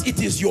 Once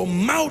it is your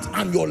mouth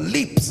and your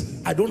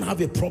lips, I don't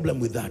have a problem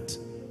with that.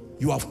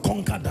 You have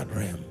conquered that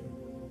realm.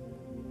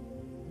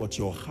 But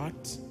your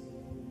heart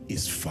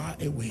is far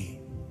away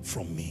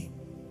from me.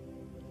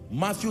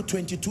 Matthew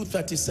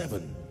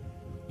 22:37.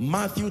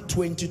 Matthew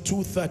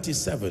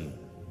 22:37.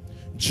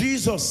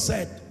 Jesus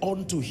said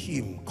unto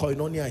him,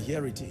 Koinonia,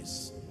 here it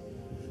is,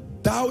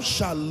 thou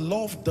shalt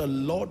love the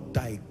Lord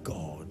thy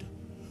God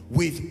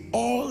with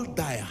all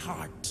thy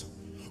heart,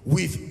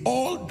 with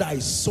all thy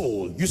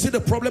soul. You see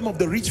the problem of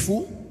the rich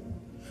fool?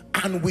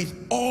 And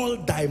with all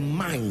thy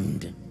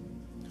mind.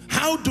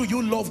 How do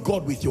you love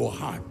God with your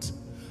heart?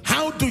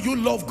 How do you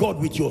love God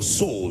with your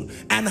soul?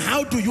 And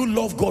how do you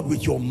love God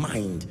with your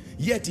mind?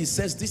 Yet he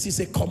says this is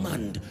a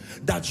command,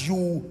 that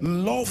you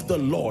love the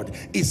Lord.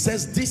 It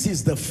says this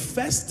is the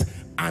first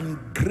and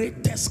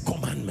greatest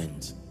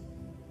commandment.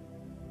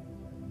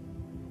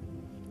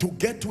 To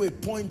get to a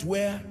point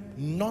where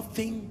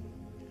nothing,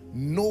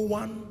 no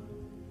one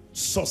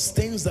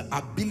sustains the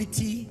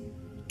ability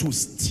to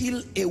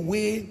steal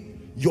away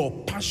your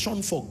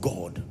passion for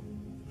God.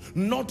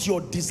 not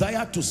your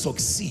desire to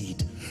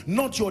succeed,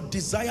 not your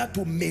desire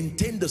to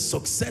maintain the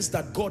success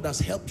that God has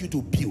helped you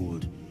to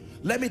build.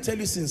 Let me tell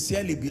you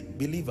sincerely,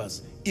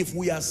 believers, if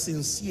we are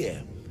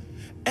sincere,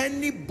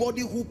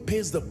 anybody who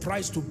pays the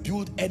price to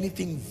build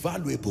anything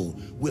valuable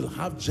will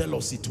have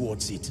jealousy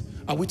towards it.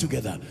 Are we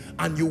together?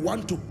 And you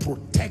want to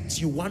protect,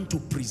 you want to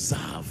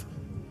preserve.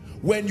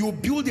 When you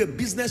build a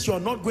business, you are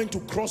not going to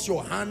cross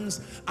your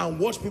hands and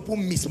watch people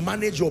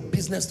mismanage your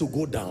business to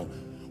go down.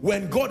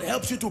 When God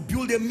helps you to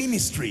build a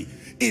ministry,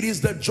 it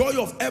is the joy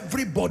of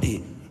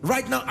everybody.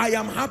 Right now, I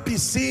am happy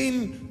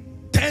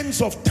seeing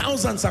tens of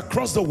thousands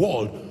across the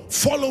world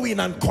following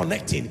and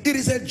connecting. It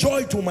is a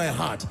joy to my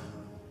heart.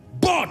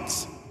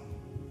 But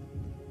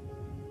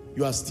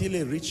you are still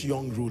a rich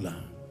young ruler.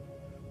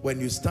 When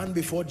you stand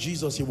before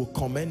Jesus, he will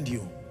commend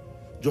you.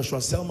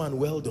 Joshua Selman,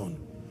 well done.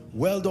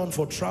 Well done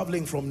for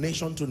traveling from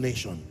nation to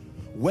nation.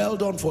 Well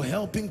done for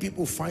helping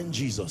people find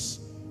Jesus.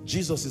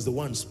 Jesus is the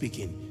one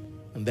speaking.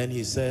 And then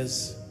he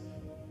says,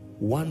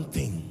 one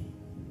thing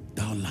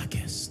thou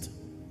lackest.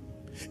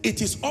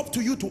 It is up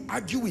to you to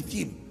argue with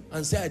him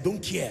and say, I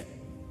don't care.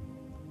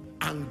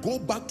 And go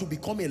back to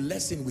become a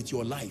lesson with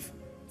your life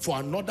for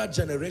another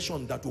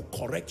generation that will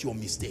correct your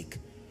mistake.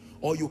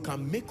 Or you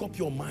can make up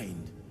your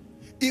mind.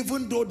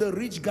 Even though the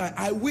rich guy,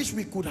 I wish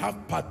we could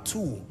have part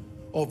 2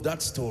 of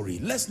that story.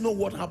 Let's know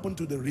what happened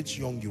to the rich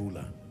young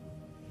ruler.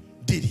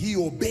 Did he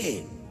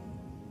obey?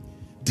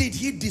 Did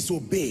he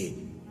disobey?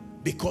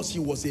 Because he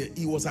was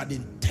an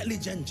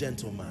intelligent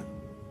gentleman.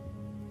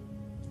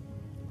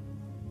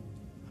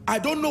 I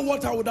don't know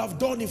what I would have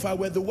done if I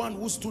were the one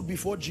who stood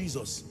before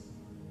Jesus.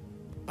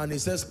 And he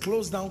says,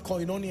 close down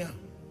Koinonia.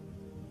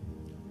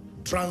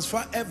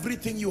 Transfer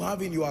everything you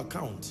have in your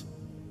account.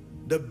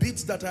 The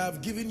bits that I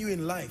have given you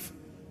in life,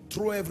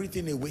 throw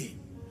everything away.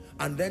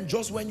 And then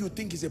just when you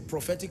think it's a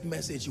prophetic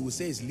message, you will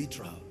say it's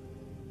literal.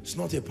 It's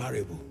not a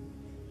parable.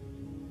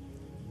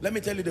 Let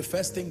me tell you the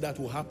first thing that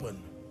will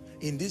happen.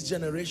 In this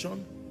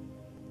generation,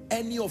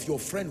 any of your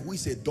friend who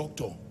is a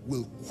doctor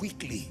will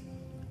quickly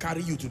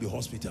carry you to the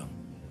hospital.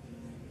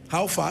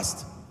 How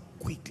fast?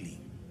 Quickly.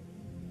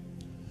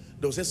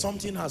 They'll say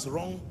something is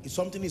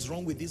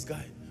wrong with this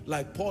guy.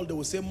 Like Paul, they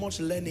will say much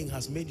learning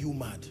has made you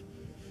mad.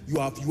 You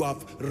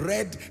have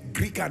read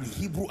Greek and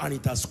Hebrew and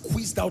it has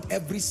squeezed out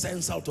every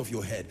sense out of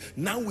your head.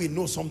 Now we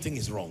know something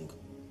is wrong.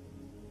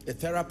 A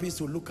therapist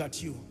will look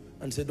at you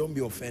and say, don't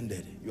be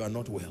offended, you are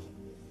not well.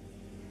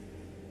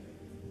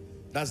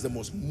 That's the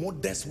most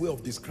modest way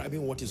of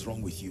describing what is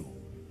wrong with you.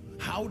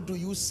 How do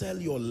you sell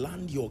your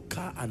land, your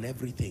car and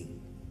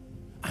everything,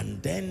 and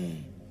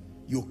then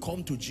you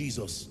come to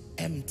Jesus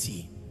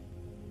empty?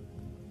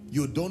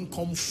 You don't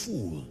come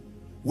full.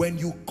 When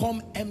you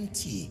come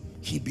empty,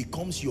 he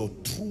becomes your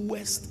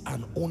truest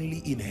and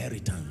only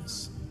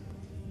inheritance.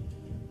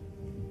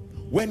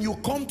 When you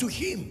come to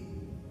him,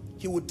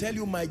 he will tell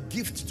you, my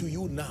gift to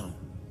you now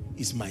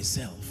is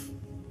myself.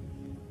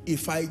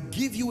 If I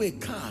give you a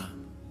car,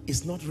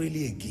 it's not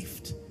really a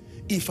gift.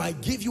 If I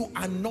give you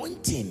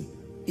anointing,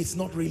 it's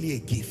not really a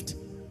gift.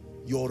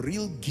 Your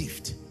real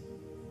gift,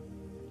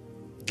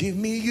 give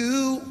me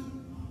you,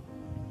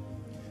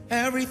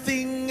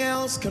 everything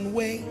else can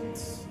wait.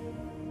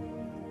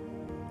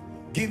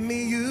 Give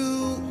me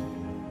you,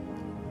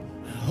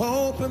 I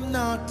hope I'm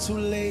not too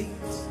late.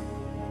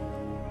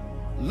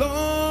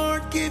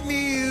 Lord, give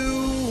me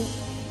you.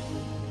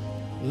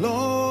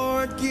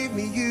 Lord, give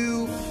me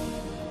you.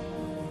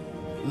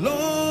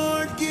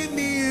 Lord, give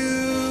me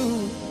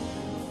you.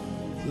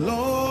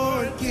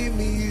 Lord, give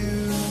me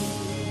you.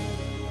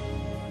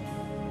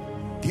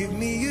 Give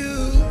me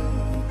you.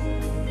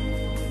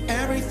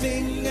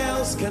 Everything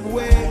else can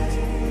wait.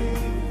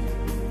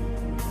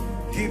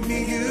 Give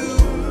me you.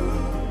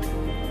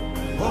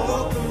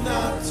 Hope I'm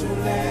not too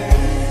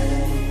late.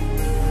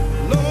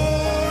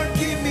 Lord,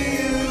 give me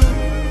you.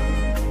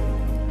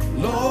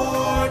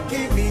 Lord,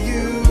 give me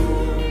you.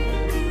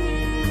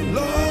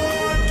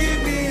 Lord,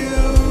 give me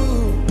you.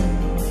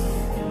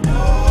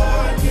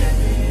 Lord, give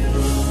me you.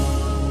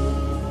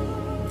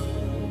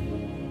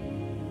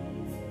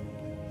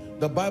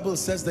 The Bible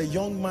says the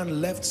young man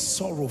left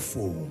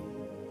sorrowful.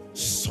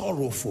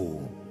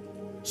 Sorrowful.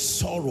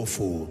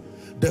 Sorrowful.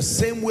 The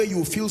same way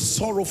you feel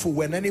sorrowful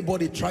when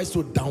anybody tries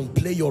to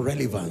downplay your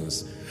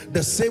relevance.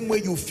 The same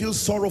way you feel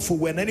sorrowful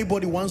when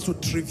anybody wants to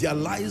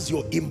trivialize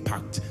your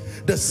impact.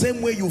 The same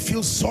way you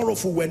feel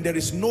sorrowful when there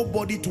is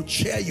nobody to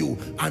cheer you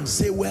and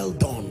say, well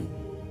done.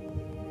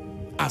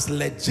 As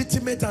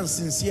legitimate and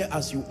sincere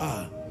as you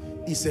are,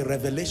 is a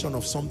revelation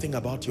of something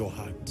about your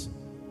heart.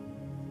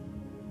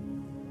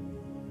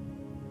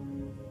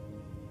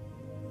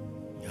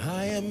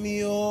 I am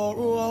your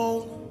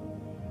own.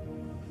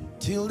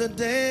 Till the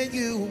day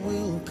you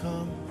will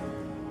come,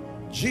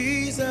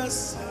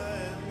 Jesus,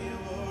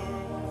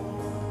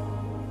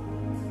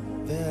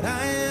 that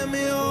I am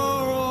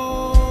your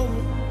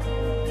own.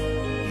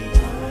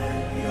 I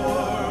am your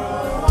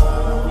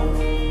own.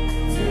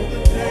 Till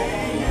the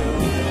day you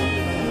will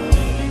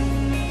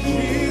come,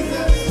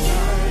 Jesus, I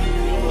am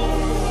your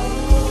own.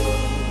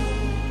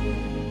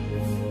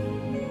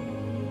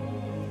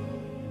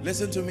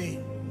 Listen to me.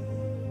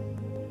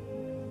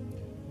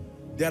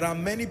 There are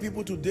many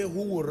people today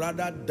who would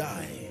rather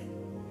die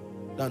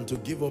than to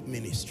give up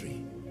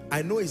ministry.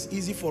 I know it's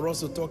easy for us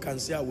to talk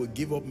and say, I will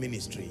give up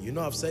ministry. You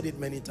know, I've said it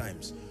many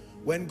times.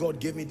 When God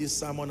gave me this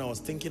sermon, I was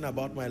thinking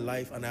about my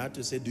life and I had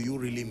to say, do you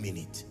really mean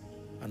it?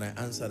 And I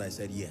answered, I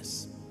said,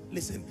 yes.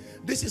 Listen,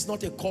 this is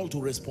not a call to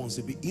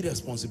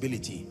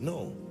irresponsibility.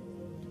 No.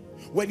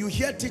 When you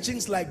hear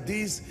teachings like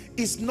this,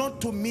 it's not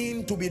to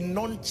mean to be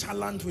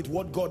nonchalant with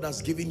what God has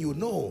given you.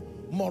 No.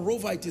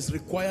 Moreover, it is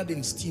required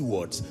in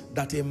stewards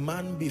that a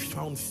man be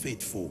found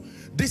faithful.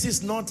 This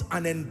is not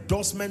an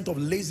endorsement of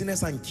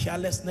laziness and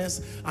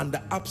carelessness and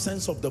the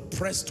absence of the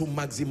press to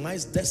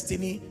maximize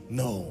destiny.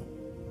 No.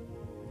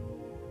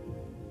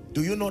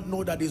 Do you not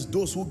know that it's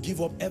those who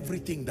give up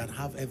everything that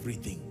have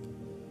everything?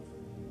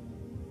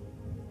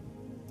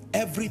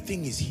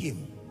 Everything is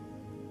him.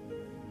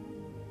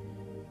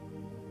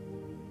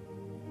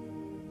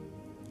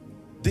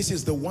 This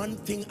is the one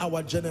thing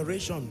our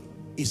generation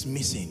is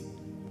missing.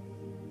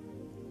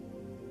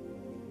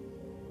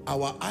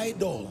 Our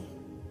idol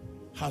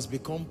has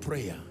become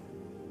prayer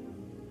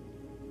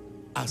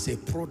as a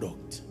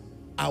product.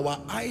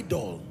 Our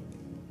idol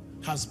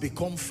has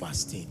become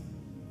fasting,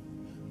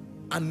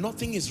 and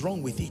nothing is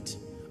wrong with it.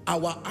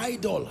 Our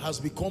idol has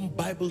become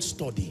Bible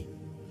study.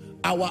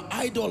 Our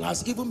idol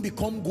has even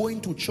become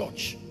going to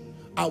church.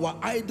 Our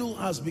idol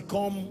has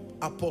become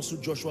Apostle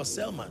Joshua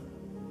Selman,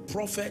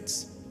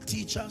 prophets,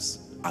 teachers,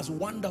 as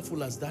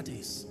wonderful as that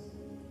is.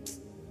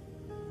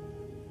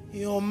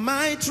 You're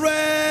my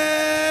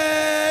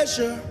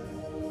treasure,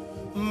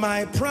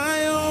 my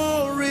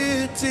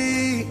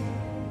priority.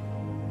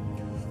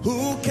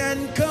 Who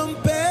can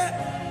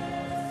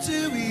compare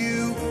to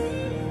you?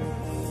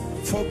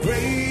 For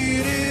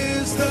great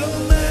is the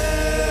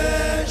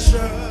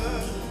measure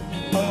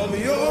of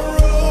your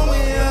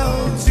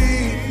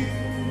royalty,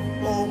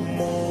 O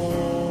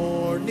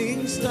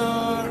morning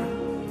star,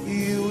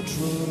 you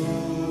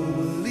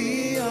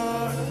truly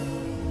are.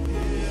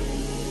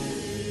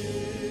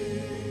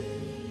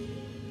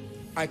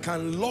 I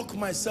can lock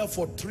myself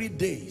for 3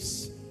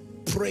 days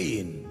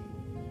praying.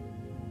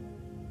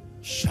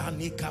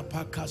 And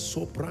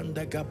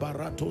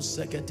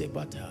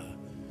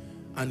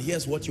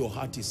here's what your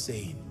heart is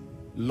saying: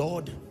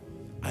 Lord,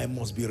 I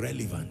must be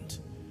relevant.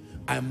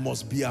 I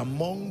must be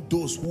among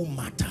those who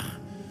matter.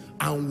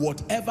 And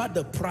whatever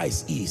the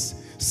price is,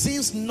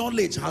 since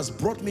knowledge has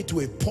brought me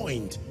to a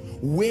point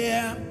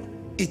where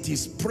it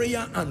is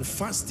prayer and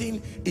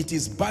fasting, it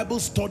is Bible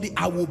study,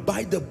 I will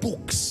buy the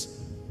books.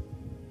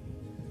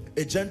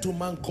 A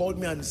gentleman called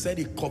me and said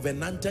he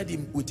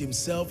covenanted with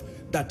himself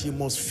that he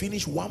must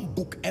finish 1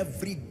 book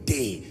every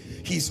day.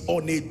 He's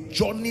on a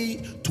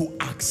journey to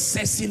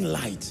accessing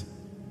light.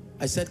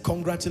 I said,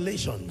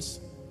 congratulations,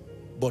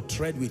 but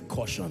tread with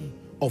caution.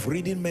 Of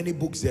reading many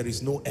books there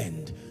is no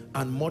end,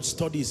 and much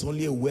study is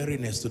only a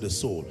weariness to the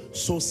soul.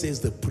 So says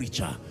the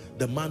preacher,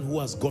 the man who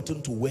has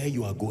gotten to where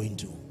you are going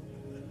to.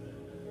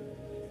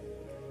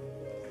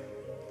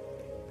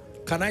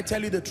 Can I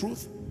tell you the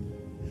truth?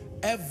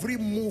 Every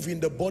move in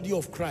the body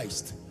of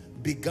Christ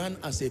began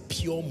as a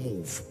pure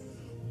move,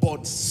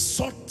 but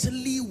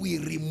subtly we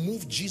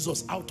removed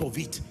Jesus out of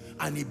it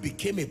and it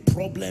became a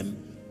problem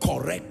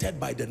corrected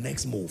by the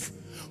next move.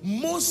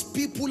 Most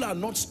people are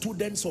not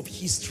students of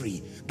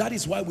history. That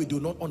is why we do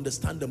not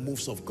understand the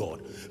moves of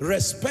God.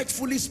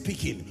 Respectfully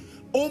speaking,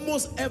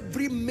 almost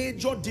every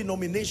major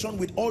denomination,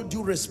 with all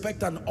due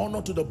respect and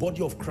honor to the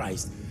body of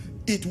Christ,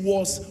 it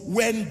was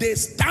when they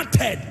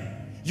started,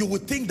 you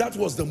would think that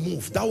was the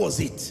move. That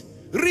was it.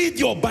 Read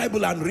your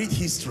Bible and read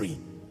history.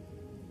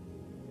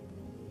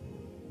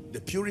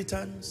 The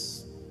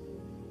Puritans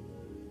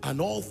and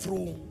all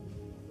through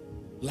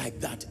like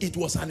that, it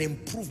was an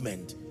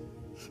improvement.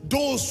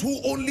 Those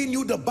who only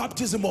knew the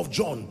baptism of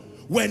John,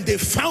 when they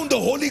found the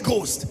Holy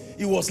Ghost,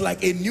 it was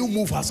like a new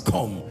move has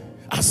come.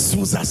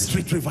 Azusa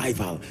Street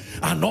Revival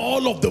and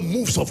all of the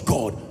moves of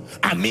God.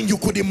 I mean, you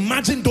could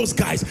imagine those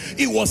guys.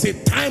 It was a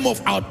time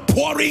of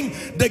outpouring.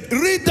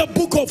 Read the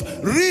book of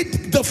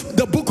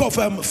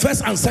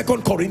 1st and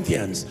 2nd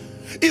Corinthians.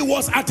 It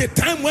was at a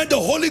time when the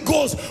Holy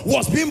Ghost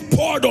was being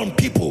poured on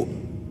people.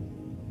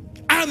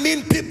 I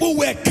mean, people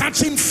were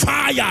catching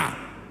fire.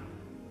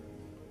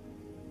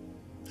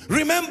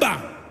 Remember,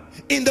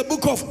 in the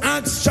book of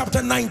Acts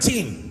chapter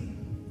 19,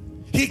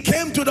 he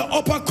came to the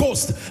upper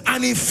coast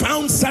and he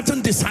found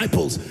certain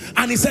disciples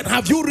and he said,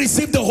 have you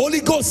received the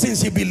Holy Ghost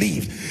since you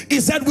believed? He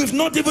said, we've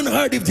not even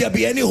heard if there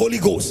be any Holy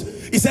Ghost.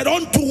 He said,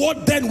 unto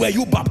what then were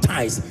you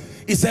baptized?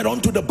 He said,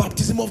 unto the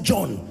baptism of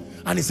John.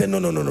 And he said, no.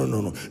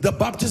 The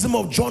baptism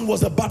of John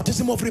was a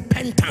baptism of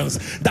repentance,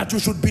 that you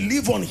should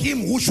believe on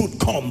him who should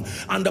come.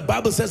 And the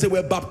Bible says they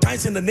were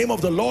baptized in the name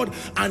of the Lord,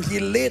 and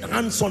he laid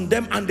hands on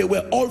them and they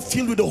were all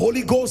filled with the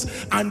Holy Ghost,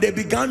 and they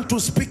began to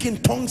speak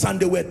in tongues, and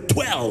they were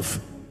 12.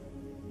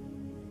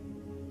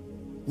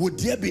 Would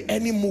there be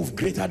any move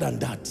greater than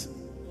that?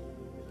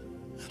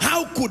 How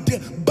How could they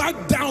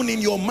back down in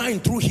your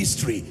mind through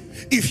history?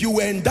 If you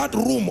were in that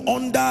room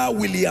under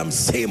William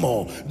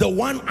Seymour, the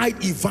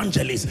one-eyed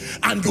evangelist,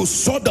 and you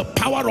saw the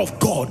power of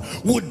God,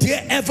 would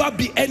there ever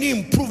be any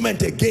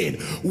improvement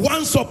again?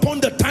 Once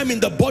upon the time in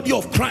the body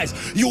of Christ,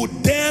 you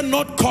dare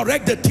not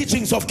correct the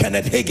teachings of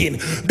Kenneth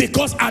Hagin,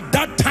 because at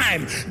that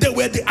time they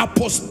were the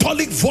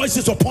apostolic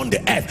voices upon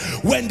the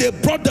earth. When they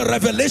brought the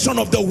revelation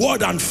of the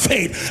word and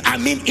faith, I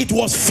mean, it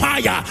was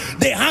fire.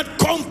 They had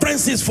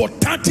conferences for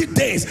 30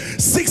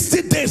 days,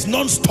 60 days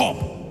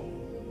non-stop.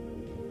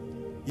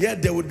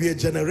 Yet there would be a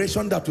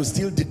generation that will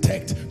still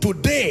detect.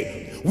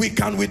 Today, we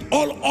can, with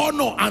all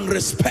honor and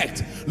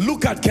respect,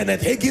 look at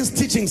Kenneth Hagin's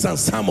teachings and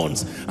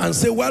sermons and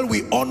say, well,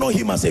 we honor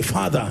him as a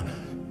father.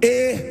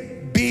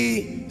 A,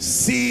 B,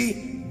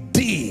 C,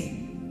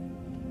 D.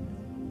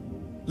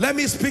 Let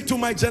me speak to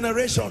my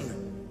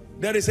generation.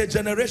 There is a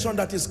generation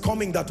that is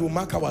coming that will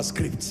mark our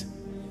script.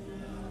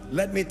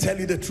 Let me tell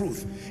you the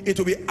truth. It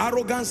will be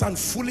arrogance and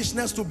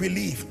foolishness to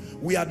believe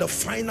we are the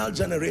final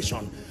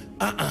generation.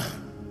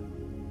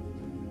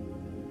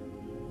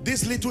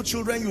 These little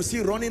children you see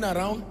running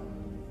around,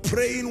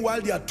 praying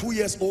while they are 2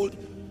 years old.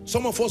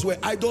 Some of us were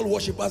idol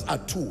worshippers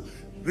at 2.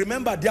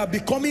 Remember, they are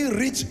becoming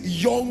rich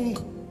young.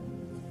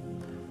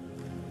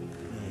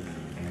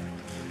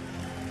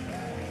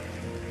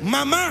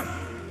 Mama,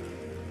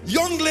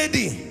 young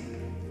lady,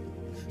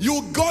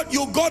 you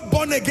got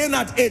born again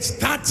at age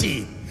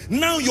 30.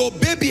 Now your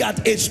baby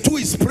at age 2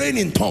 is praying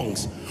in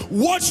tongues.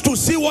 Watch to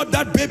see what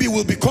that baby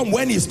will become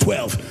when he's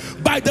 12.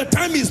 By the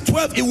time he's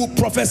 12, he will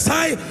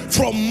prophesy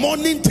from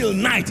morning till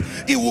night.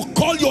 He will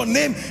call your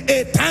name.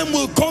 A time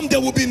will come,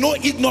 there will be no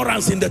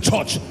ignorance in the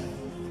church.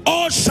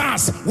 All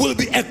shas will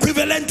be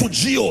equivalent to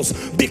geos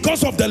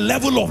because of the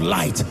level of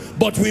light.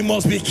 But we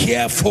must be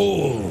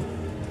careful.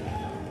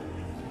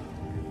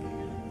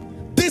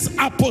 This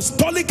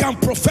apostolic and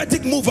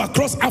prophetic move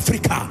across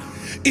Africa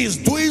is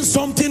doing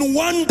something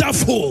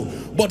wonderful,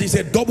 but it's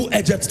a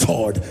double-edged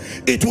sword.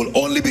 It will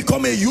only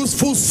become a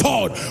useful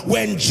sword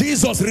when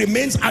Jesus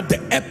remains at the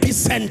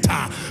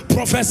epicenter.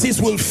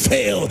 Prophecies will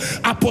fail,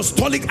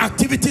 apostolic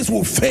activities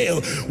will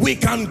fail. We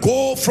can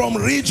go from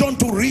region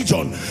to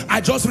region.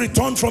 I just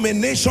returned from a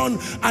nation,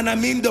 and I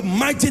mean the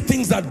mighty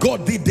things that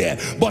God did there,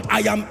 but I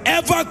am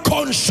ever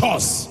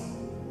conscious.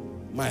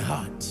 My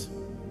heart.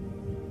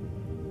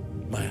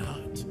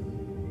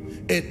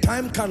 A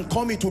time can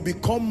come, it will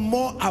become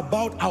more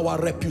about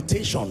our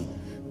reputation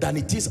than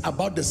it is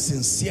about the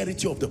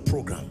sincerity of the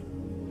program.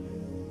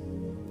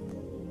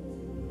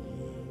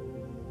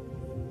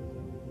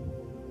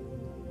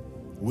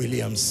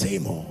 William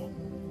Seymour,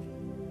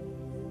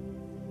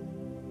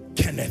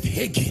 Kenneth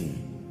Hagin,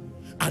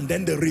 and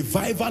then the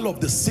revival of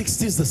the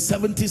 60s, the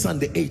 70s, and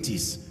the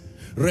 80s.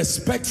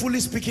 Respectfully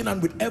speaking, and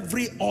with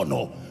every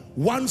honor,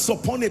 once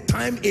upon a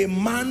time, a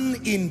man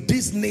in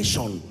this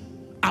nation,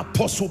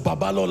 Apostle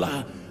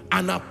Babalola,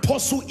 an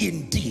apostle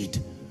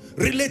indeed.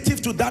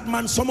 Relative to that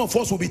man, some of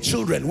us will be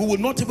children. We will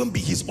not even be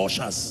his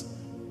ushers.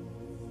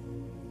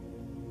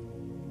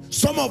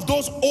 Some of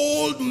those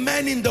old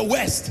men in the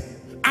West,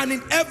 and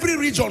in every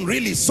region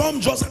really,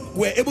 some just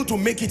were able to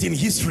make it in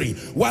history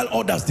while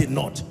others did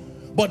not.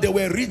 But there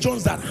were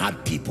regions that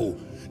had people.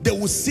 They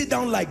would sit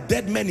down like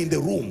dead men in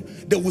the room.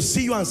 They would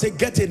see you and say,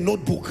 get a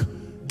notebook,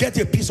 get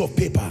a piece of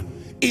paper.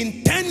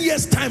 In 10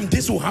 years time,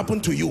 this will happen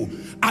to you.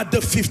 At the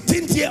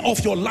 15th year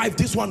of your life,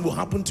 this one will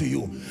happen to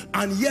you.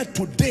 And yet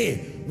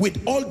today,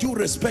 with all due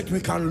respect,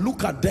 we can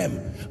look at them,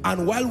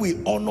 and while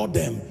we honor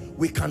them,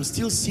 we can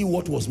still see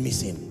what was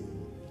missing.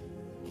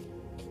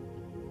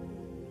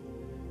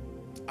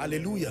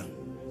 Hallelujah.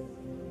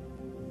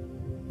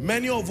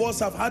 Many of us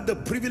have had the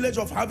privilege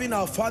of having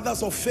our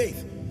fathers of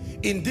faith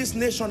in this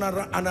nation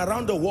and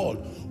around the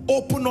world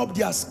open up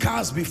their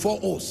scars before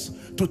us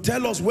to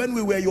tell us, when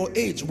we were your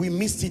age, we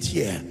missed it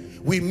here,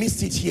 we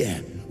missed it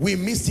here, we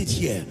missed it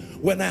here.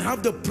 When I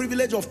have the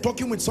privilege of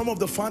talking with some of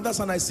the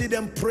fathers and I see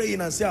them praying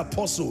and say,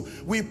 Apostle,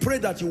 we pray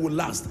that you will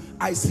last,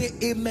 I say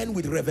amen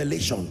with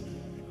revelation.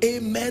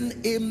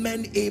 Amen,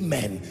 amen,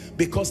 amen.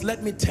 Because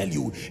let me tell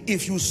you,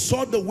 if you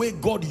saw the way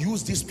God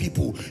used these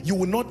people, you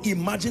will not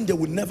imagine there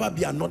will never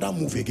be another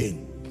move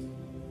again.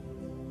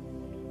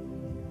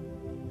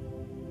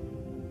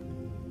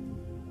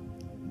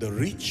 The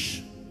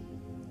rich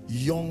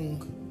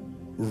young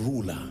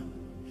ruler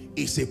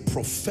is a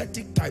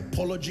prophetic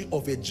typology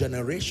of a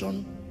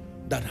generation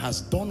that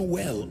has done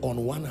well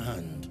on one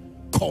hand,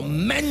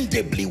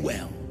 commendably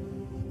well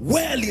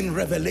in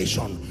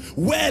revelation,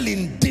 well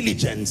in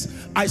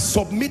diligence. I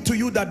submit to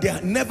you that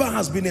there never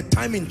has been a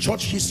time in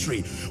church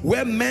history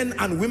where men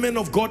and women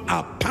of God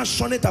are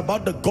passionate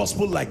about the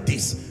gospel like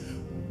this.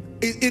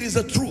 It is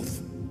the truth.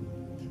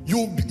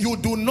 You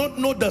do not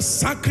know the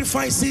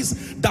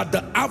sacrifices that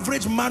the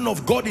average man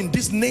of God in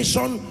this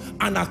nation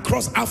and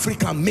across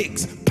Africa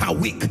makes per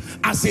week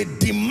as a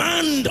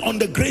demand on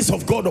the grace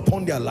of God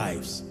upon their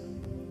lives.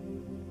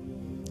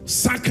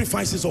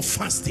 sacrifices of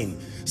fasting,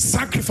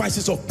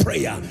 sacrifices of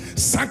prayer,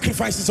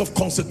 sacrifices of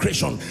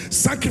consecration,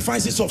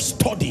 sacrifices of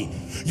study.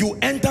 You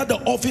enter the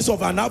office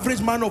of an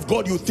average man of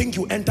God, you think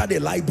you entered a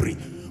library.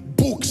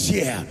 Books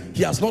here,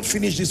 he has not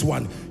finished this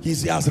one, he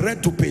has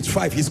read to page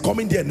 5, he's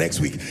coming there next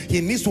week. He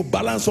needs to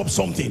balance up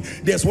something.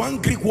 There's one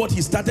Greek word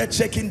he started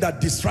checking that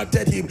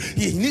distracted him.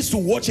 He needs to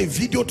watch a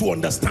video to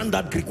understand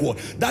that Greek word.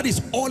 That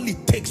is all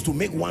it takes to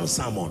make one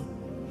sermon.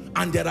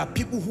 And there are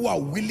people who are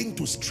willing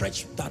to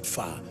stretch that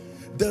far.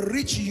 The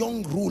rich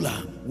young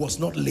ruler was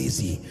not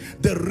lazy.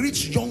 The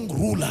rich young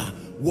ruler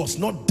was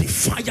not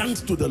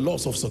defiant to the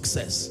laws of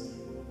success.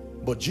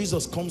 But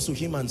Jesus comes to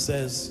him and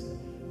says,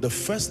 the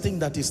first thing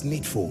that is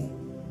needful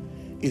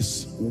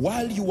is,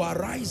 while you are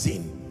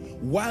rising,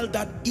 while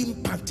that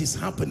impact is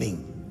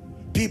happening,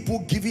 people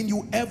giving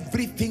you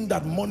everything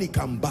that money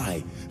can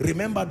buy.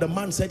 Remember, the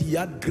man said he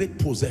had great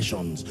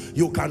possessions.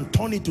 You can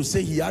turn it to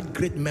say he had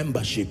great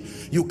membership.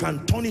 You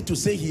can turn it to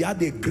say he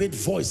had a great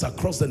voice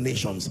across the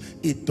nations.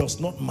 It does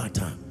not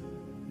matter.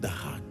 The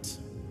heart.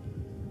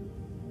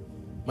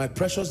 My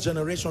precious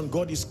generation,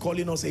 God is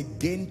calling us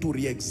again to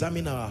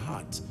re-examine our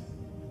heart.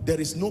 There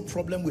is no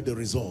problem with the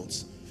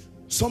results.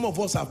 Some of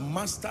us have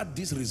mastered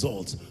these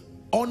results.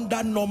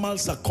 Under normal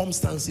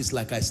circumstances,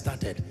 like I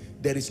started,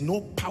 there is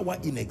no power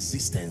in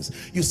existence.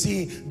 You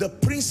see, the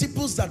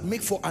principles that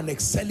make for an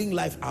excelling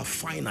life are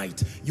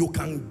finite. You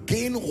can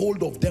gain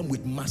hold of them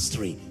with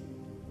mastery.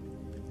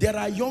 There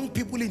are young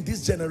people in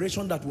this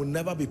generation that will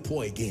never be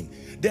poor again.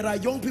 There are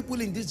young people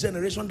in this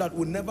generation that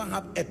will never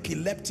have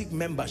epileptic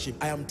membership.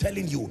 I am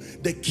telling you,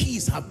 the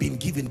keys have been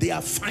given. They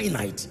are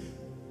finite.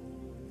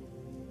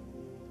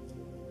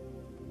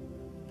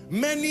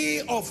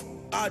 Many of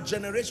our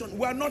generation,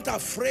 we are not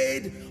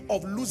afraid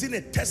of losing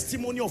a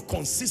testimony of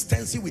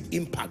consistency with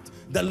impact.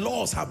 The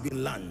laws have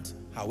been learned.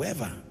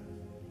 However,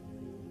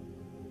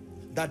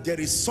 that there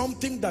is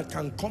something that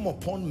can come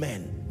upon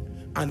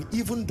men, and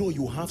even though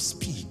you have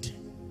speed,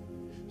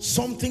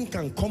 something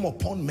can come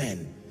upon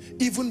men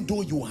even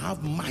though you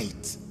have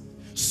might.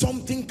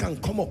 Something can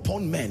come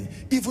upon men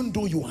even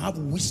though you have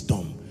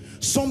wisdom.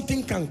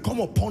 Something can come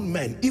upon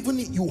men even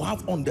if you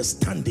have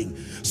understanding.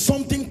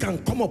 Something can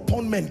come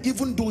upon men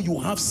even though you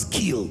have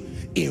skill.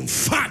 In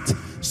fact,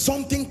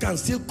 something can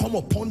still come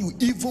upon you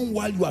even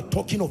while you are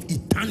talking of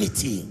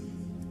eternity.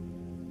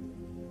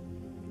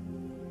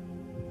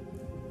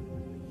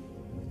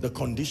 The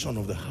condition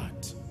of the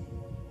heart.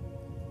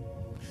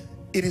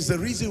 It is the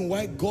reason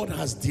why God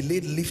has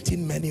delayed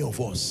lifting many of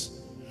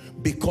us,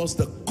 because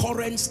the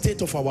current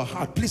state of our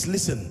heart, please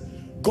listen,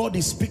 God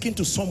is speaking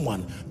to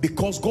someone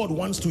because God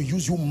wants to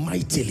use you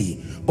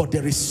mightily, but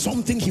there is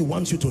something he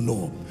wants you to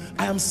know.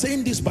 I am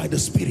saying this by the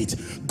Spirit.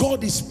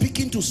 God is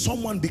speaking to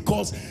someone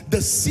because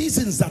the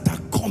seasons that are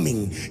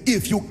coming,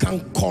 if you can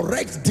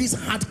correct this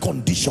heart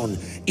condition,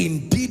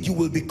 indeed you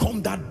will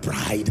become that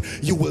bride.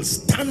 You will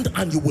stand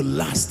and you will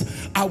last.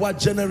 Our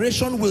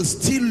generation will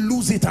still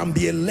lose it and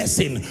be a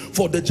lesson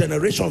for the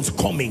generations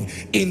coming,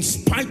 in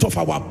spite of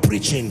our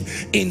preaching,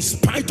 in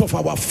spite of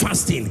our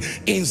fasting,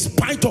 in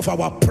spite of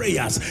our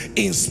prayers,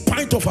 in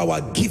spite of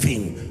our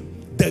giving.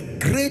 The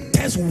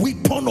greatest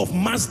weapon of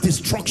mass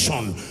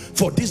destruction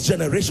for this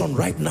generation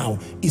right now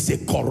is a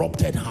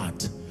corrupted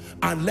heart.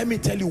 And let me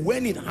tell you,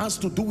 when it has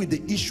to do with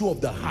the issue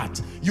of the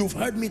heart, you've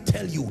heard me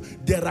tell you,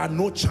 there are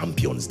no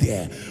champions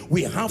there.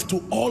 We have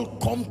to all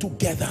come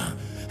together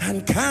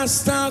and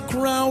cast our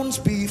crowns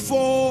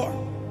before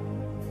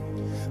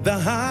the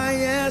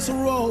highest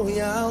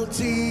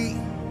royalty.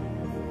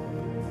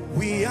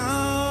 We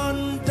are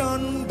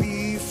undone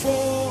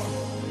before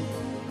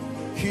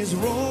His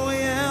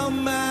royal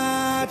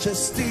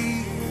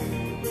majesty.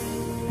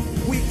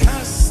 We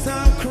cast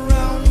our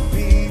crown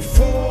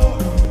before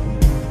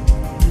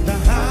the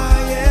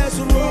highest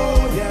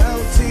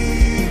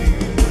royalty.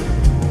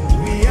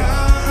 We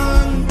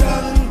are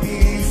undone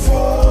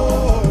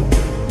before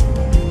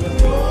the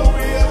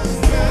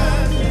glorious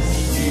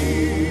majesty.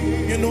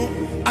 You know,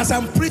 as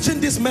I'm preaching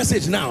this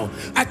message now,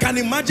 I can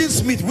imagine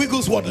Smith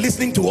Wigglesworth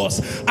listening to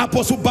us.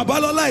 Apostle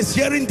Babalola is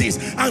hearing this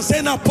and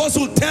saying,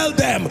 Apostle, tell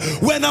them,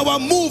 when our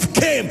move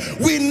came,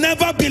 we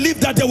never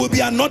believed that there will be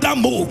another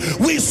move.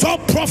 We saw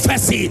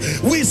prophecy,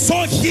 we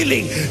saw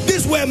healing.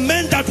 These were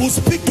men that would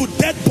speak to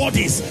dead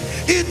bodies.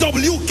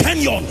 E.W.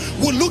 Kenyon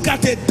will look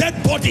at a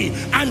dead body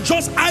and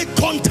just eye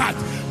contact,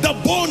 the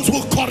bones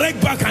will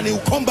correct back and it will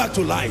come back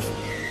to life.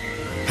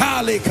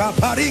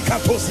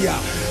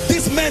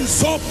 These men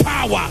saw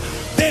power.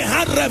 They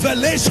had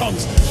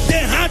revelations. They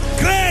had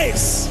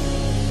grace.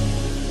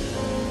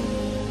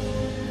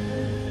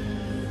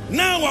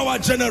 Now our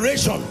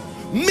generation,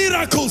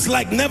 miracles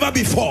like never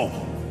before,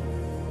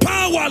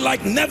 power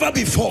like never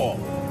before,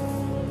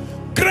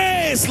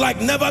 grace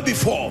like never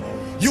before.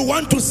 You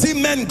want to see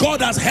men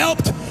God has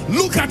helped?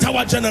 Look at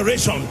our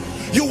generation.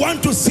 You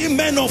want to see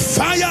men of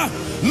fire?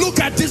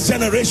 Look at this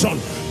generation.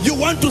 You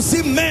want to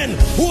see men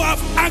who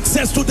have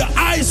access to the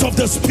eyes of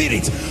the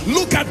Spirit?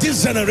 Look at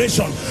this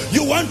generation.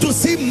 You want to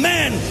see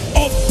men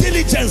of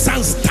diligence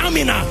and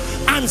stamina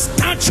and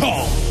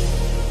stature?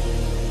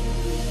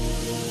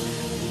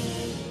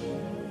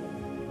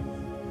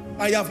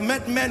 I have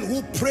met men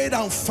who prayed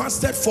and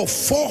fasted for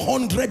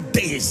 400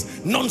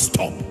 days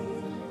non-stop.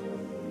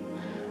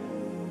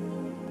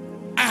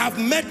 I have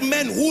met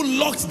men who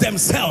locked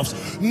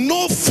themselves,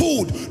 no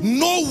food,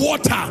 no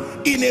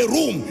water, in a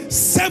room,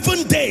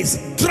 7 days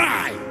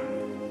dry.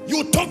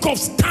 You talk of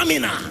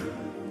stamina.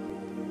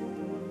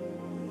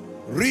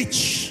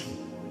 Rich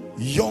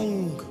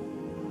young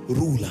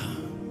ruler.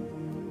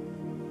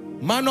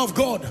 Man of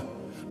God,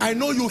 I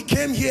know you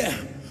came here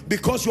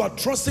because you are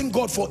trusting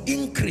God for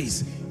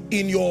increase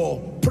in your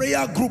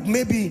prayer group.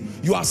 Maybe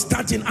you are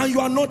starting and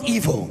you are not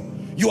evil.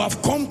 You have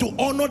come to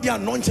honor the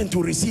anointing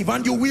to receive,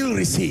 and you will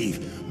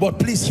receive. But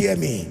please hear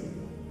me.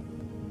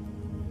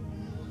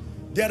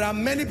 There are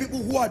many people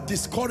who are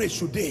discouraged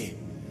today.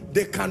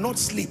 They cannot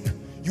sleep.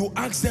 You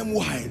ask them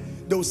why,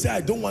 they will say,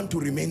 I don't want to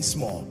remain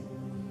small.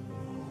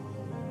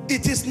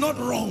 It is not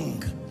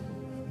wrong,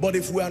 but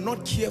if we are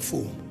not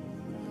careful,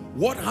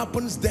 what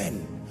happens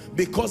then?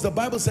 Because the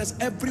Bible says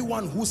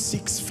everyone who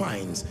seeks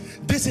finds.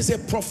 This is a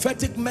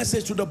prophetic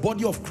message to the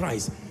body of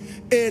Christ.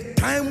 A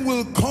time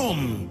will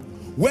come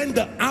when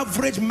the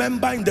average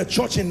member in the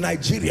church in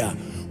Nigeria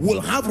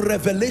will have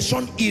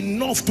revelation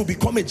enough to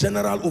become a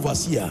general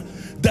overseer.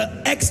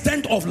 The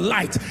extent of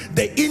light,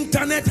 the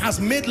internet has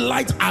made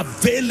light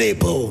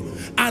available.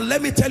 And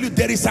let me tell you,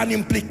 there is an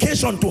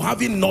implication to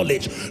having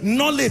knowledge.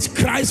 Knowledge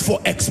cries for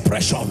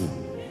expression.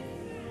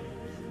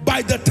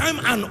 By the time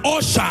an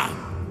usher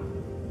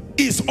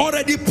is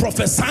already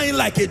prophesying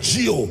like a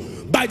Geo,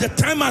 by the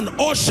time an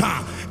usher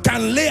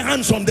can lay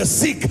hands on the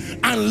sick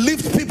and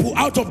lift people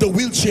out of the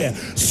wheelchair,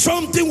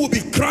 something will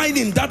be crying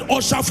in that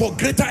usher for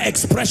greater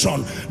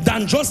expression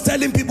than just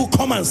telling people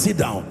come and sit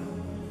down.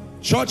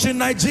 Church in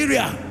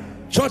Nigeria,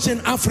 church in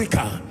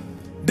Africa,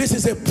 this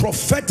is a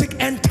prophetic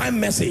end time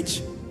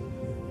message.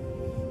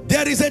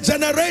 There is a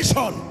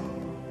generation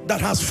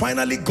that has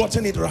finally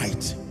gotten it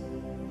right.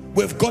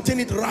 We've gotten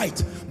it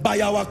right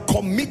by our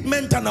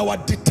commitment and our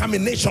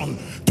determination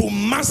to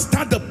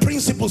master the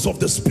principles of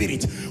the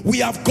Spirit. We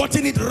have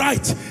gotten it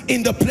right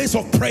in the place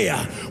of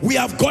prayer. We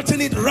have gotten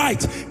it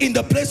right in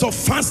the place of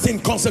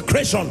fasting,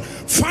 consecration.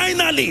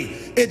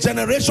 Finally, a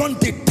generation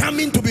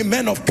determined to be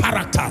men of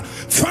character.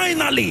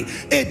 Finally,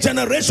 a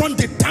generation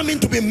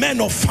determined to be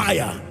men of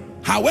fire.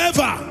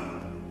 However,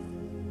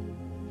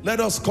 let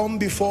us come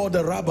before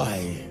the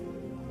rabbi,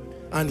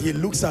 and he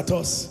looks at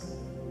us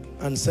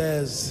and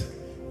says,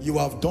 you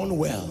have done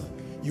well.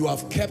 You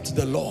have kept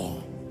the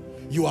law.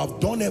 You have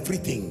done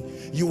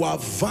everything. You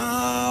have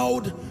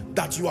vowed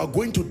that you are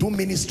going to do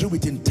ministry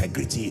with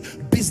integrity,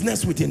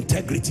 business with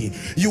integrity.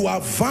 You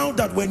have vowed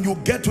that when you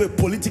get to a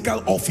political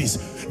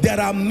office, there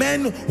are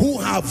men who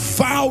have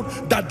vowed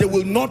that they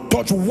will not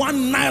touch 1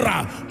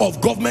 naira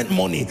of government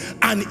money.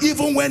 And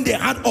even when they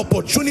had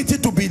opportunity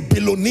to be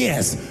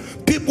billionaires,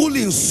 people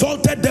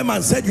insulted them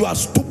and said, you are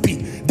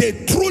stupid.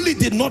 They truly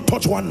did not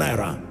touch 1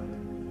 naira.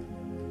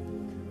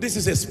 This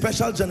is a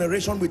special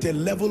generation with a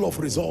level of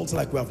results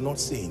like we have not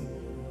seen.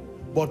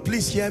 But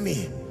please hear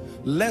me,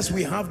 lest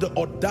we have the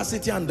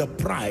audacity and the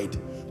pride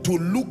to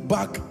look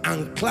back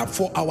and clap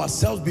for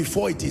ourselves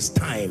before it is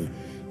time.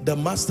 The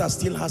Master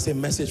still has a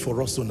message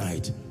for us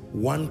tonight.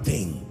 One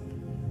thing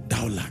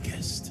thou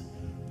lackest.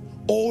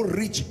 O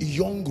rich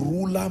young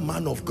ruler,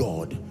 man of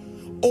God.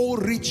 O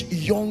rich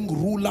young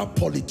ruler,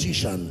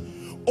 politician.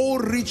 O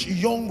rich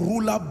young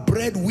ruler,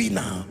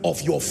 breadwinner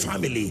of your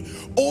family.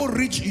 O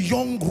rich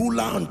young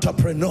ruler,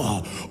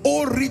 entrepreneur.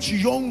 O rich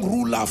young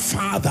ruler,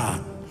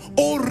 father.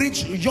 O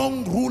rich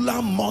young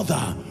ruler,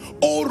 mother.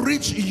 O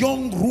rich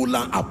young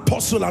ruler,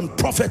 apostle and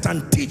prophet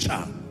and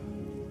teacher.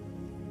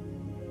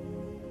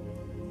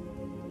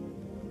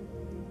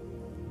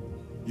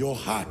 Your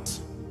heart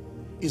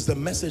is the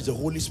message the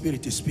Holy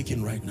Spirit is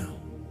speaking right now.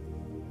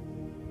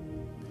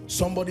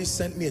 Somebody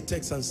sent me a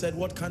text and said,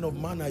 what kind of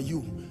man are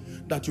you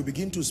that you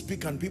begin to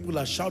speak and people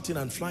are shouting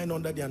and flying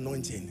under the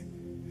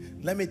anointing?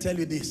 Let me tell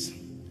you this,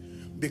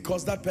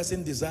 because that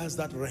person desires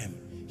that realm,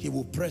 he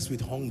will press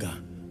with hunger,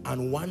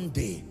 and one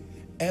day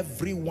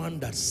everyone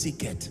that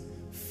seeketh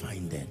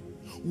findeth.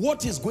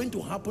 What is going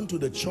to happen to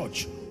the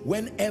church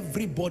when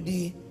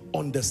everybody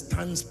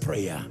understands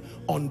prayer,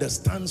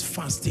 understands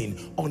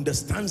fasting,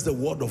 understands the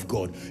word of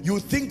God? You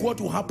think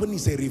what will happen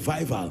is a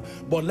revival,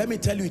 but let me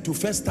tell you, it will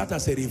first start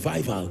as a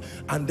revival,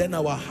 and then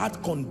our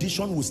heart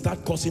condition will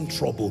start causing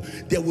trouble.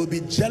 There will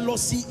be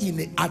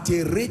jealousy at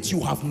a rate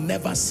you have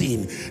never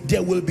seen.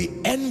 There will be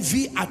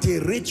envy at a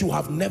rate you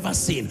have never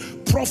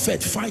seen.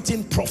 Prophet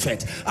fighting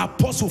prophet,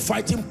 apostle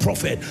fighting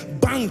prophet,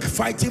 bank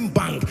fighting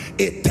bank,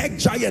 a tech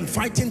giant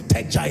fighting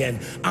tech giant,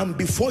 and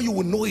before you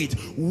will know it,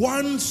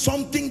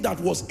 something that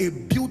was a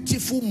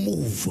beautiful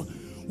move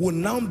will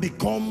now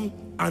become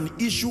an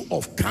issue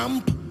of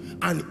camp,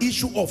 an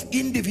issue of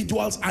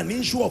individuals, an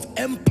issue of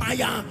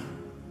empire,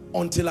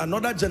 until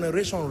another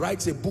generation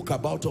writes a book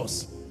about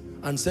us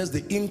and says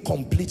the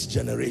incomplete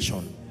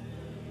generation.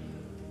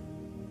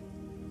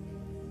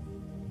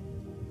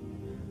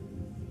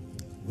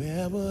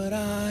 Where would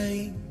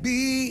I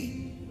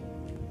be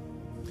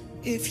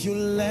if you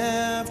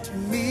left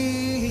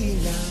me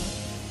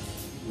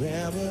now?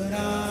 Where would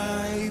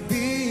I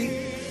be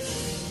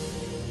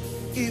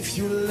if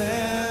you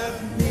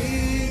left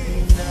me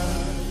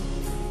now?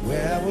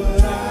 Where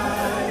would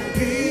I be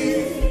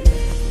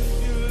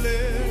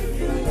if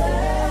you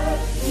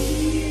left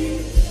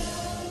me?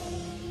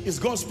 Is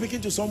God speaking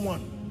to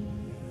someone?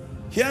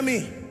 Hear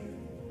me.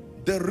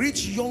 The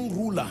rich young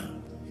ruler,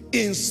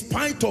 in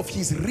spite of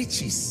his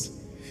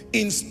riches,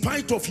 in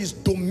spite of his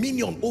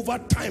dominion over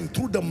time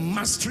through the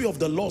mastery of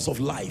the laws of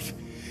life,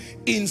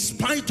 in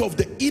spite of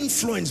the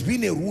influence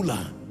being a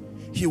ruler,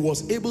 he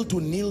was able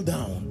to kneel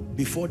down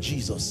before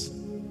Jesus.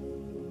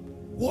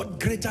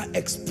 What greater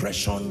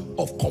expression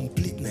of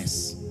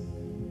completeness?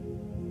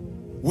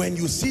 When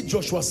you see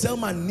Joshua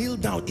Selman kneel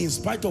down in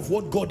spite of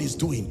what God is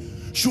doing,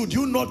 should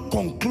you not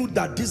conclude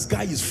that this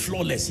guy is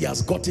flawless, he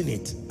has gotten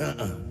it?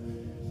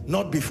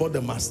 Not before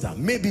the master.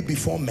 Maybe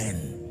before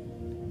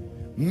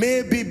men,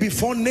 maybe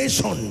before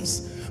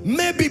nations,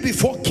 maybe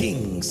before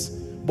kings,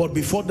 but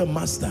before the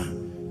master,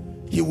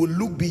 he will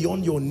look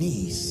beyond your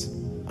knees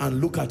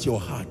and look at your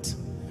heart,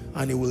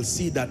 and he will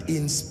see that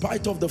in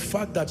spite of the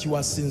fact that you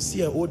are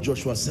sincere, oh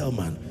Joshua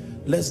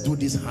Selman, let's do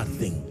this hard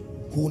thing.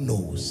 Who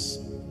knows?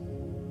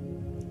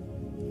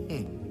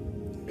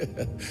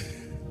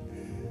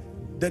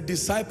 The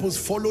disciples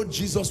followed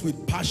Jesus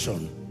with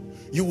passion.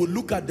 You will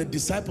look at the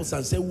disciples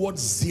and say, what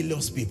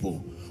zealous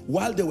people.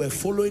 While they were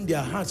following,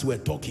 their hearts were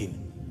talking.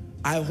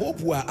 I hope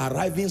we are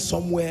arriving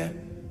somewhere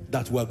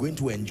that we are going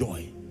to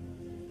enjoy.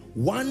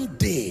 One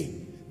day,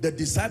 the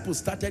disciples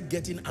started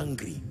getting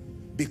angry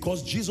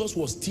because Jesus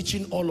was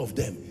teaching all of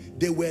them.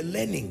 They were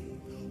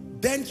learning.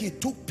 Then he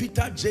took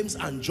Peter, James,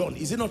 and John,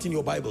 is it not in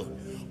your Bible,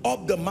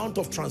 up the Mount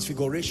of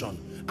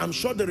Transfiguration. I'm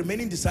sure the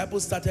remaining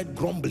disciples started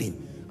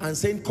grumbling and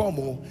saying, come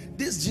on,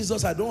 this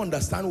Jesus, I don't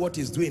understand what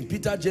he's doing.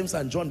 Peter, James,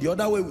 and John. The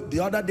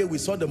other day we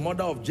saw the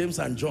mother of James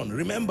and John.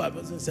 Remember?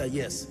 The person said,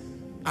 yes.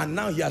 And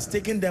now he has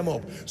taken them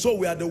up. So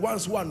we are the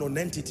ones who are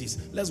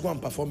non-entities. Let's go and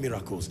perform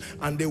miracles.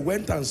 And they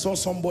went and saw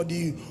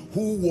somebody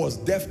who was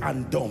deaf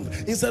and dumb.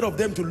 Instead of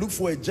them to look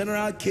for a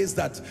general case,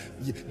 that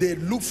they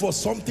look for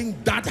something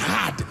that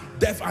hard,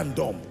 deaf and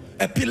dumb.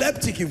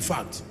 Epileptic, in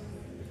fact.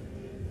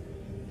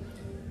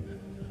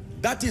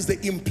 That is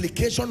the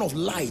implication of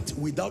light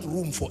without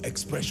room for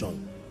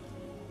expression.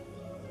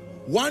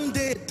 One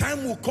day,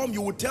 time will come,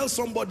 you will tell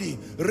somebody,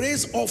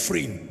 raise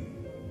offering,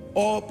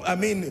 or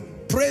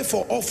pray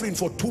for offering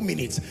for 2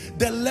 minutes.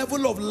 The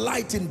level of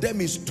light in them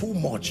is too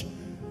much.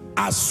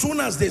 As soon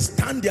as they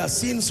stand, they are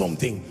seeing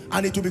something,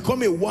 and it will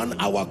become a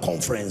 1-hour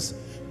conference.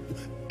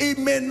 It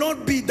may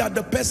not be that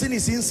the person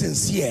is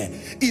insincere,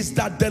 it's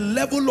that the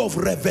level of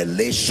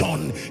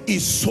revelation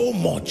is so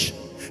much.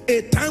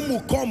 A time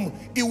will come,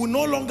 it will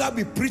no longer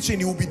be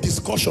preaching, it will be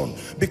discussion,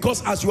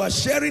 because as you are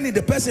sharing it,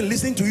 the person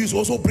listening to you is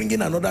also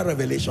bringing another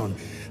revelation.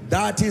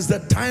 That is the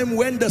time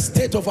when the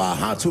state of our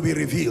hearts will be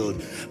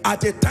revealed.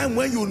 At a time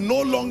when you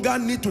no longer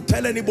need to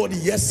tell anybody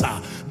yes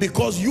sir,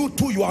 because you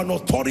too, you are an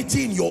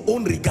authority in your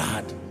own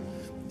regard.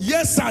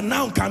 Yes sir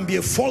now can be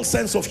a false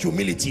sense of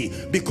humility,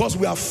 because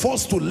we are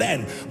forced to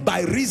learn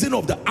by reason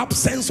of the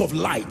absence of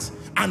light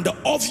and the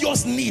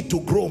obvious need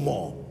to grow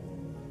more.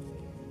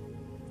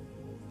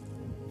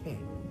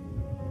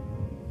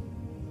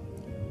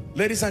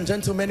 Ladies and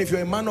gentlemen, if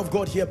you're a man of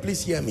God here,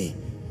 please hear me.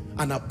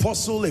 An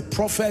apostle, a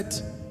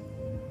prophet,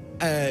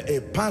 a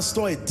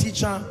pastor, a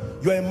teacher,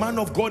 you're a man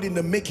of God in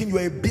the making,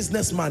 you're a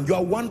businessman, you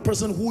are one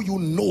person who you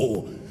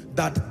know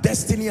that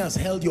destiny has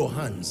held your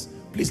hands.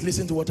 Please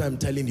listen to what I'm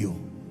telling you.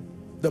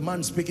 The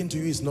man speaking to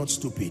you is not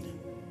stupid.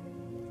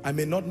 I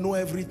may not know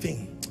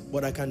everything,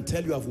 but I can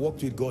tell you I've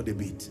walked with God a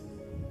bit.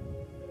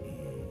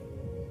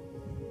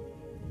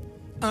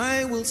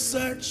 I will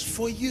search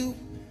for you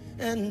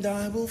and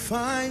I will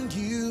find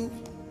you.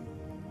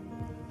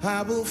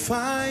 I will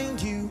find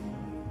you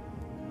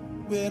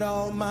with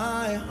all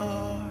my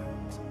heart.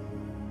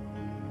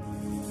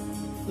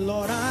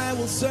 Lord, I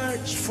will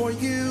search for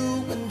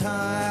you and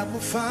I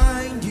will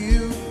find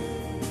you.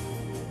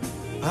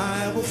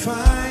 I will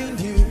find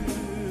you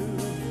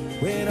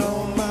with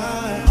all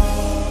my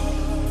heart.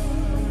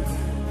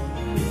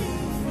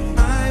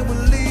 I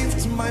will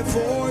lift my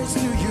voice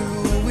to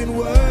you in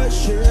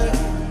worship.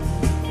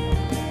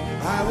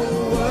 I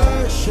will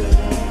worship.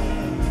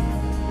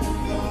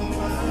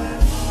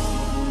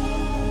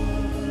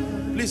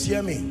 Please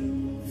hear me.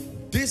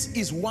 This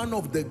is one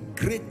of the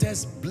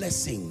greatest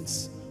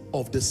blessings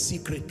of the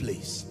secret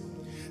place.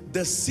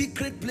 The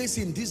secret place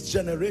in this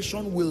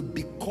generation will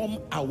become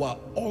our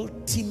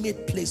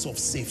ultimate place of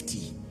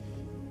safety.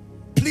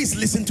 Please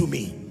listen to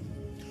me.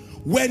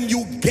 When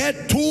you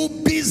get too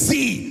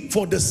busy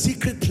for the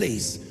secret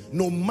place,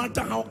 no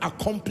matter how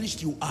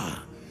accomplished you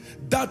are,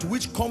 that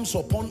which comes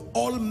upon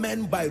all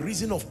men by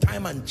reason of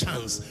time and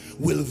chance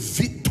will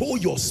veto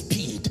your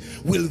speed,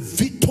 will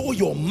veto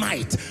your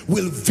might,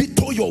 will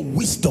veto your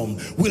wisdom,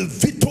 will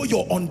veto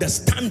your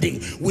understanding,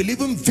 will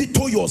even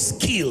veto your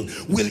skill,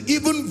 will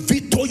even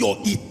veto your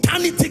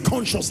eternity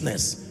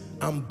consciousness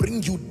and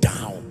bring you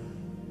down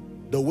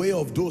the way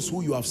of those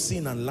who you have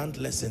seen and learned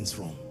lessons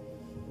from.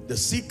 The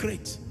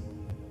secret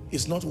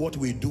is not what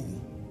we do.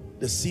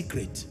 The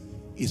secret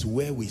is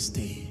where we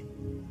stay.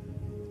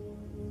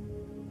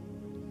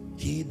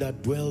 He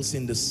that dwells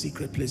in the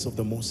secret place of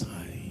the Most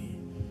High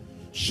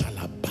shall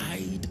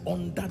abide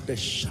under the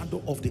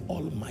shadow of the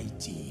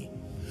Almighty.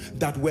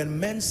 That when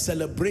men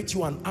celebrate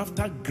you and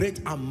after great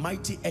and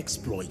mighty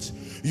exploits,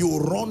 you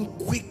run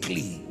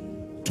quickly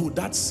to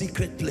that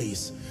secret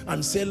place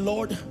and say,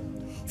 Lord,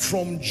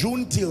 from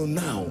June till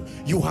now,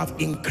 you have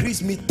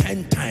increased me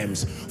 10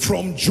 times.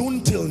 From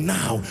June till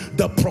now,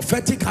 the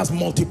prophetic has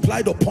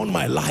multiplied upon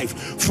my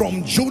life.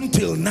 From June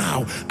till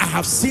now, I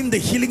have seen the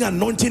healing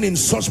anointing in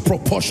such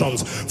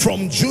proportions.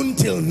 From June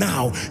till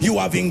now, you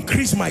have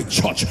increased my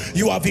church.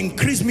 You have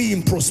increased me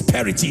in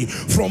prosperity.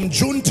 From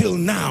June till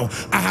now,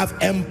 I have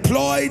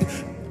employed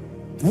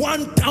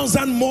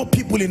 1,000 more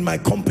people in my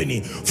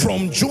company.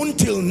 From June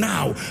till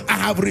now, I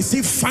have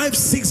received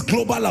 5-6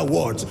 global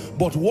awards.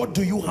 But what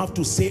do you have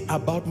to say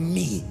about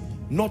me?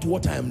 Not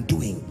what I am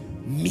doing,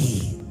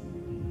 me.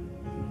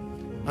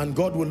 And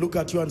God will look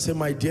at you and say,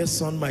 my dear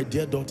son, my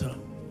dear daughter,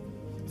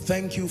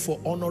 thank you for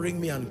honoring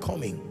me and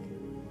coming.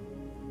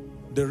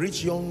 The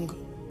rich young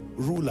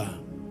ruler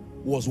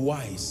was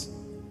wise.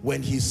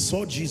 When he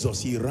saw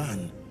Jesus, he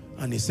ran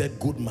and he said,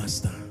 good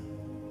master,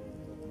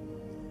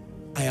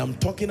 I am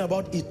talking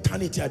about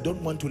eternity. I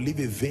don't want to live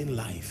a vain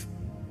life,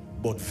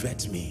 but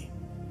vet me.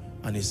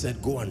 And he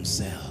said, go and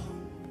sell.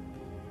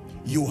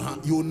 You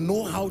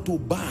know how to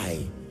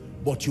buy,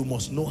 but you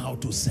must know how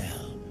to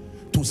sell.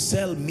 To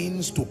sell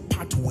means to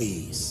part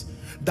ways.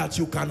 That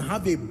you can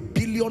have $1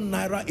 billion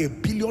naira,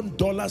 $1 billion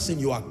in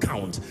your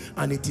account,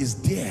 and it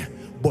is there,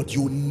 but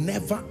you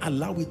never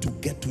allow it to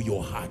get to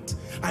your heart.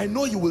 I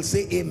know you will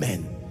say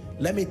amen.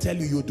 Let me tell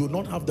you, you do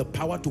not have the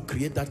power to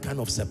create that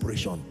kind of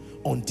separation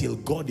until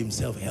God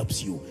himself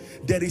helps you.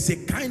 There is a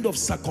kind of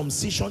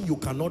circumcision you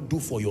cannot do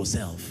for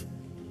yourself.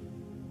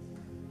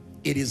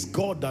 It is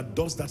God that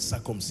does that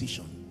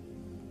circumcision.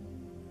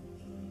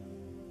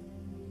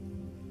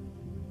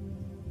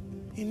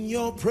 In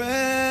your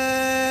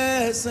presence,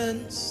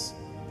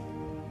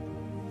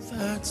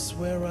 that's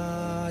where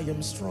I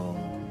am strong.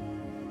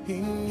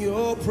 In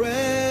your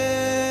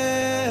presence,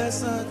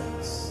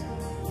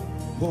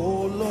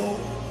 oh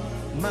Lord,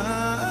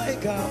 my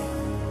God.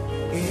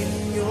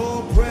 In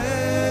your presence,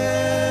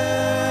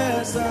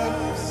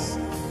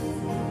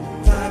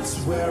 that's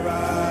where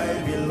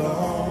I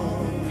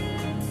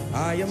belong.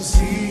 I am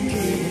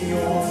seeking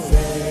your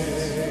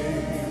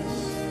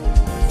face,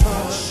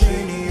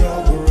 touching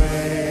your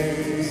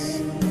grace.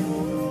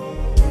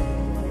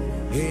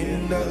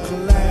 In the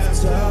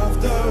cleft of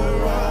the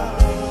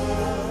rock,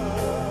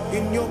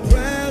 in your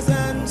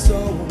presence,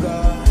 oh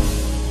God.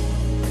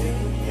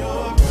 In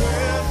your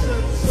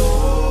presence, oh.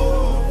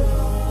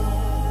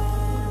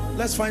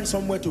 Let's find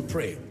somewhere to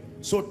pray.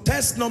 So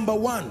test number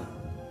 1,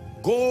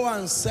 go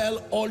and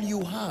sell all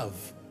you have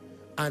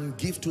and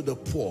give to the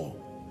poor.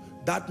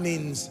 That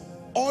means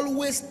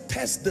always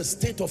test the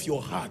state of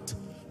your heart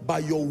by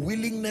your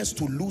willingness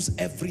to lose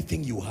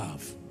everything you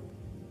have.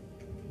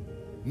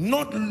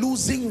 Not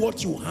losing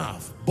what you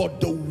have, but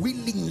the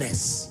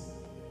willingness.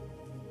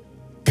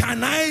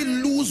 Can I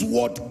lose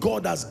what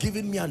God has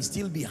given me and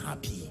still be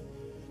happy?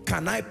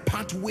 Can I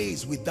part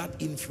ways with that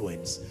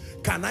influence?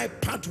 Can I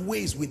part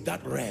ways with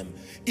that realm?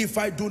 If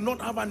I do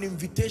not have an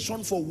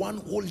invitation for 1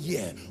 whole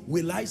year,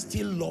 will I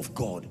still love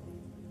God?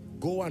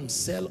 Go and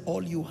sell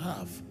all you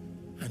have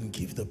and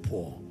give the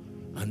poor.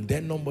 And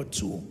then number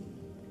 2,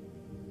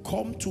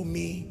 come to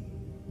me,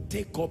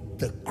 take up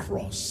the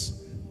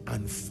cross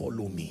and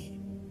follow me.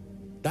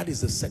 That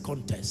is the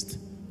second test.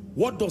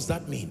 What does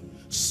that mean?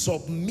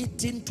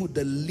 Submitting to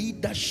the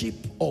leadership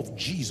of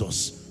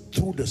Jesus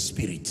through the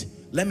Spirit.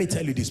 Let me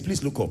tell you this,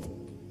 please look up.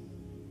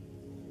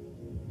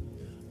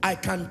 I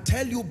can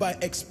tell you by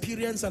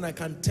experience, and I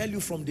can tell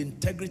you from the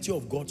integrity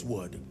of God's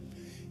word,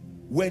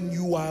 when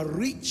you are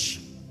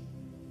rich,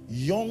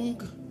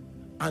 young,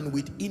 and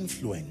with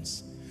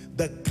influence,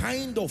 the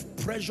kind of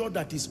pressure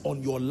that is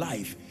on your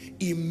life,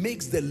 it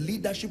makes the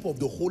leadership of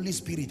the Holy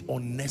Spirit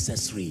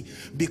unnecessary,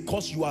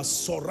 because you are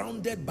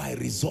surrounded by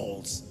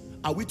results.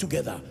 Are we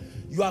together?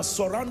 You are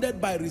surrounded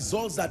by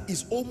results that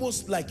is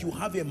almost like you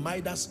have a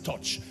Midas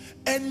touch.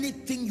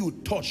 Anything you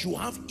touch, you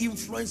have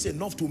influence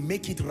enough to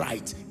make it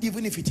right,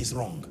 even if it is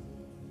wrong.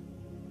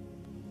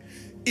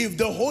 If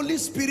the Holy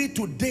Spirit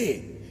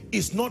today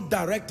is not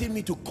directing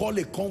me to call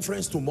a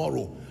conference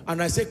tomorrow,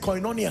 and I say,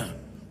 Koinonia,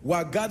 we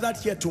are gathered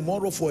here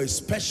tomorrow for a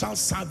special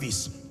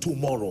service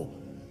tomorrow,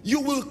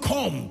 you will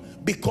come,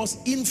 because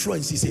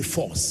influence is a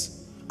force.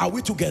 Are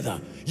we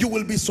together? You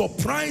will be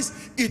surprised.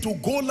 It will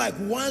go like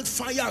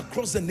wildfire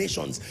across the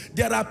nations.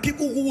 There are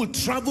people who will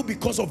travel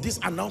because of this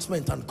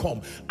announcement and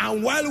come.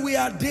 And while we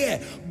are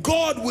there,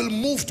 God will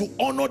move to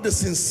honor the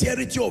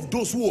sincerity of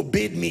those who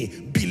obeyed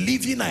me,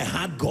 believing I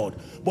had God.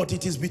 But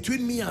it is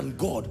between me and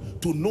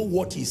God to know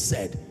what he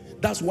said.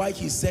 That's why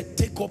he said,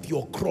 take up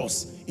your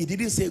cross. He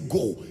didn't say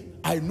go.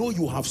 I know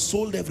you have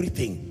sold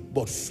everything,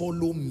 but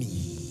follow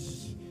me.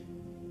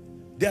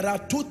 There are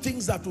 2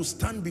 things that will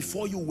stand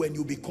before you when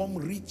you become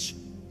rich,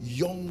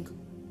 young,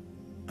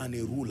 and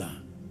a ruler.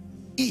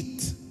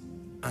 Eat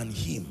and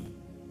him.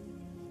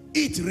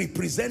 It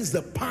represents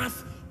the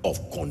path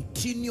of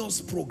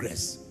continuous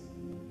progress.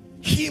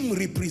 Him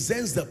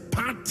represents the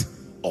path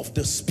of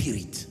the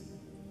Spirit.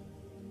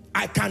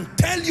 I can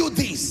tell you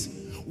this,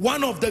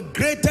 one of the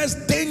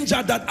greatest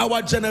danger that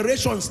our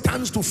generation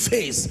stands to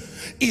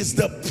face is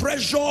the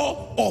pressure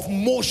of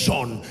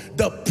motion,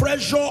 the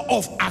pressure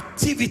of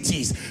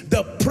activities,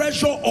 the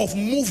pressure of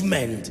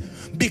movement.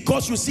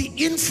 Because you see,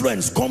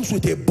 influence comes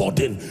with a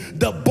burden.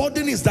 The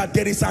burden is that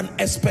there is an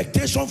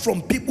expectation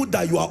from people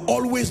that you are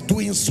always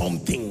doing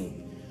something.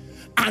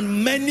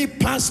 And many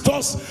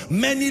pastors,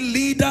 many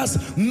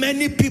leaders,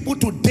 many people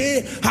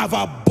today have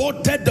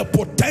aborted the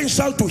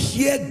potential to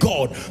hear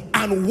God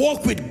and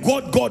walk with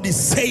what God is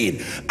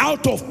saying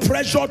out of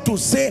pressure to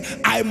say,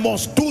 I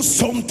must do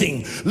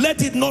something.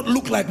 Let it not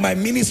look like my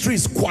ministry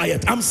is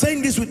quiet. I'm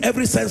saying this with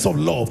every sense of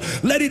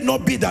love. Let it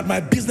not be that my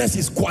business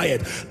is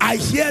quiet. I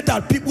hear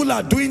that people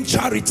are doing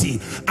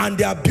charity and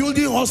they are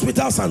building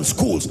hospitals and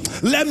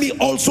schools. Let me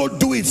also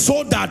do it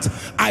so that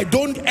I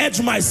don't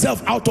edge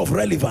myself out of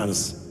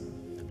relevance.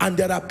 And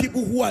there are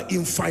people who are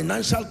in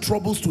financial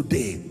troubles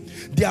today.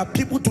 There are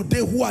people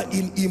today who are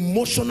in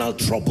emotional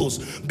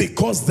troubles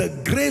because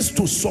the grace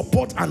to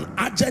support an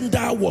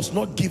agenda was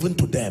not given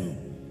to them.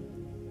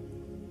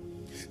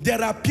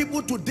 There are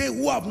people today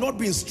who have not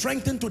been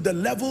strengthened to the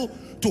level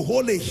to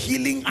hold a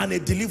healing and a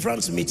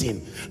deliverance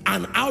meeting.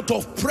 And out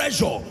of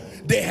pressure,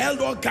 they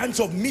held all kinds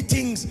of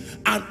meetings,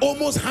 and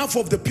almost half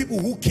of the people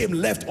who came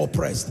left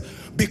oppressed.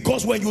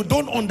 Because when you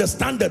don't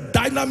understand the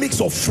dynamics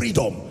of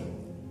freedom,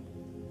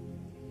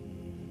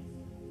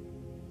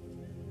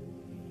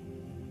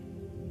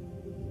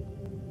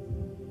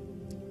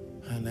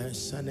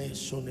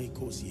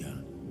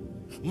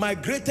 my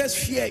greatest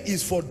fear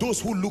is for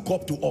those who look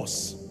up to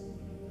us.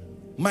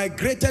 My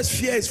greatest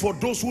fear is for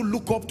those who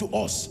look up to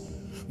us,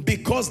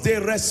 because they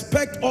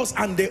respect us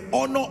and they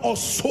honor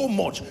us so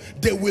much.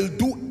 They will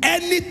do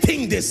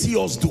anything they see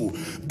us do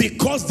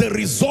because the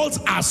results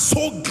are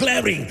so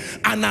glaring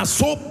and are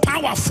so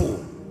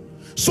powerful.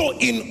 So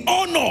in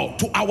honor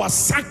to our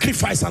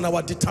sacrifice and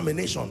our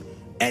determination,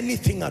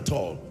 anything at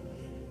all.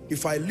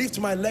 If I lift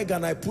my leg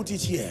and I put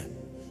it here,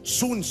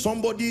 soon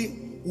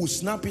somebody will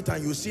snap it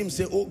and you see him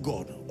say, oh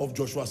God of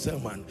Joshua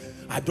Selman,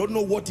 I don't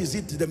know what is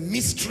it, the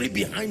mystery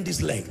behind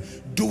this leg.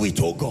 Do it,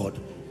 oh God.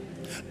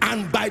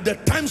 And by the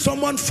time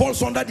someone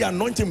falls under the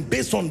anointing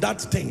based on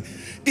that thing,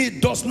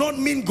 it does not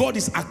mean God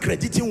is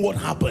accrediting what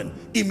happened.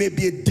 It may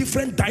be a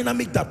different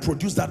dynamic that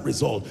produced that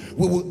result.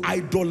 We will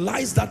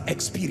idolize that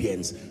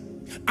experience.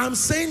 I'm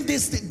saying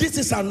this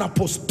is an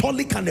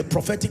apostolic and a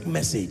prophetic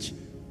message.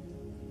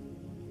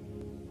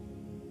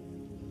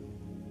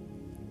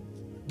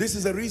 This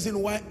is the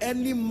reason why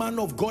any man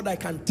of God, I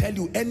can tell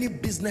you, any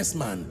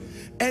businessman,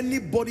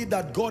 anybody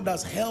that God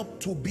has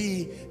helped to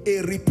be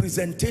a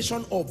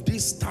representation of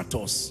this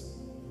status,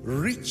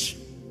 rich,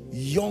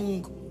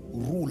 young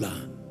ruler,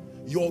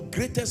 your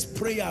greatest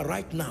prayer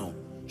right now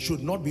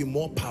should not be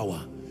more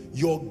power.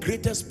 Your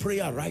greatest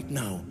prayer right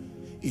now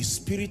is,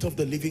 Spirit of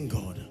the living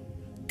God,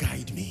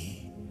 guide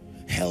me,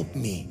 help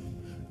me.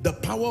 The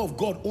power of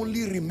God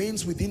only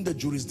remains within the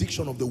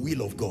jurisdiction of the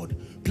will of God.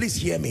 Please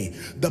hear me.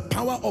 The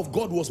power of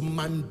God was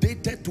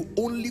mandated to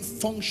only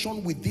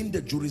function within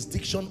the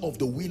jurisdiction of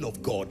the will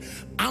of God.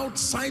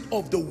 Outside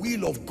of the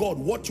will of God,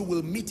 what you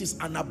will meet is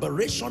an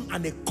aberration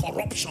and a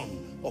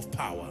corruption of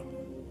power.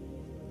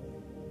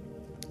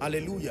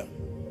 Hallelujah.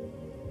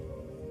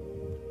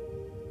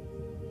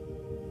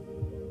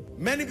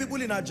 Many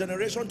people in our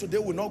generation today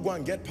will not go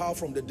and get power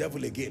from the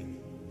devil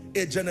again.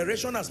 A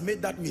generation has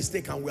made that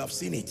mistake and we have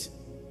seen it.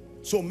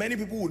 So many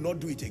people will not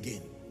do it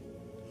again.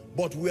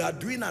 But we are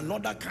doing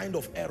another kind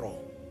of error.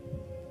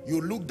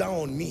 You look down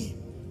on me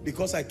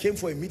because I came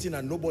for a meeting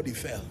and nobody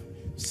fell.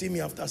 See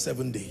me after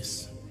 7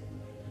 days.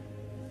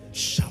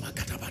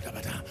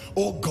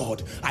 Oh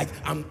God,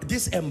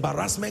 this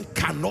embarrassment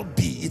cannot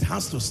be. It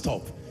has to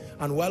stop.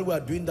 And while we are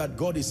doing that,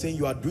 God is saying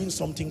you are doing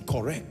something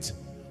correct,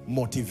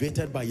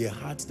 motivated by a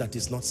heart that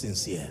is not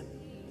sincere.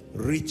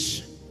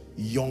 Rich,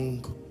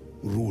 young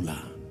ruler.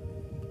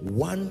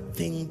 One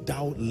thing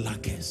thou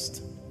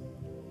lackest,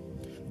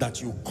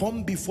 that you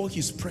come before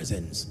his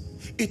presence.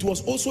 It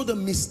was also the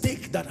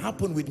mistake that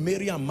happened with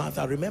Mary and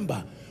Martha.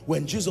 Remember,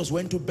 when Jesus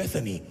went to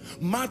Bethany,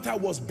 Martha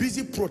was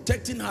busy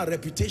protecting her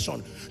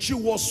reputation. She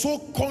was so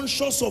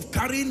conscious of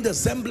carrying the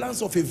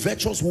semblance of a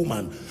virtuous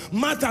woman.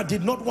 Martha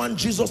did not want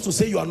Jesus to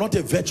say, you are not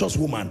a virtuous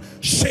woman.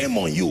 Shame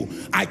on you.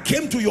 I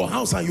came to your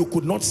house and you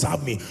could not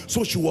serve me.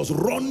 So she was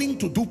running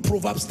to do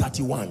Proverbs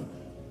 31.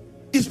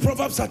 Is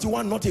Proverbs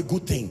 31 not a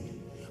good thing?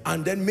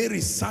 And then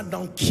Mary sat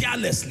down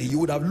carelessly. You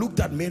would have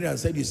looked at Mary and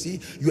said, you see,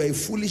 you are a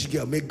foolish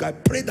girl. May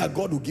God pray that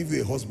God will give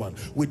you a husband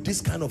with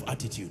this kind of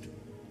attitude.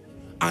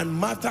 And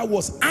Martha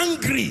was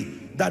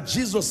angry that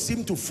Jesus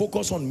seemed to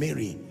focus on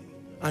Mary.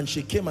 And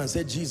she came and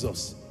said,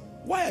 Jesus,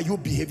 why are you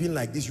behaving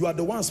like this? You are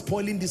the one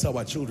spoiling this,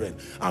 our children.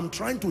 I'm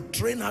trying to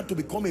train her to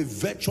become a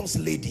virtuous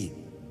lady.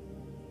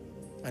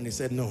 And he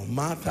said, no,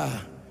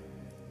 Martha,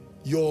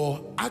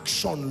 your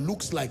action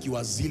looks like you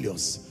are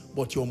zealous,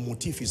 but your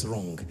motive is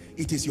wrong.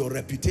 It is your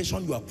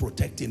reputation you are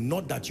protecting,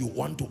 not that you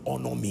want to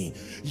honor me.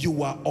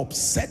 You are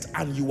upset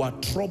and you are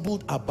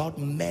troubled about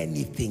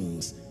many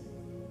things.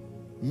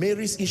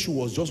 Mary's issue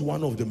was just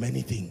one of the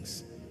many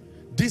things.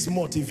 This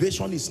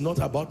motivation is not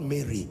about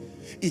Mary.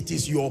 It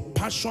is your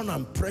passion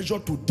and pressure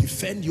to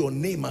defend your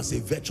name as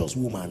a virtuous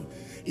woman.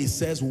 It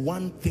says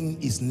one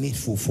thing is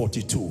needful,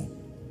 42.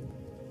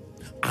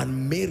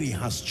 And Mary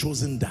has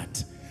chosen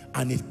that,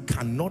 and it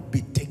cannot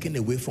be taken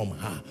away from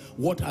her.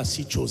 What has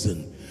she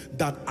chosen?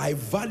 That I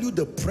value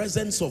the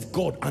presence of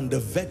God and the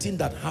vetting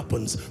that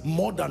happens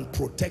more than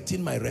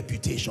protecting my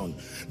reputation.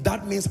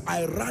 That means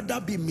I rather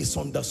be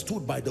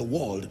misunderstood by the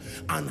world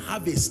and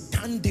have a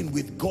standing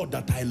with God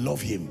that I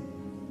love him,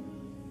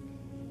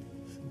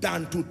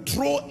 than to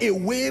throw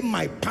away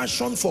my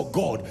passion for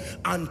God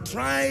and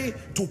try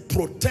to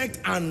protect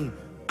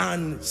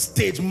and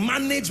stage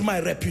manage my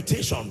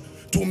reputation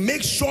to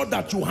make sure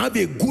that you have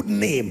a good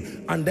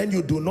name and then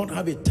you do not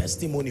have a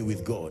testimony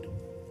with God.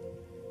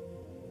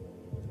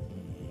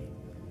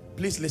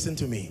 Please listen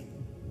to me.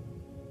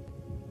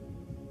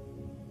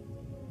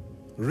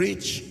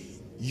 Rich,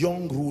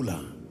 young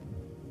ruler,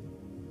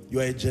 you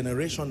are a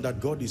generation that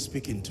God is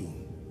speaking to.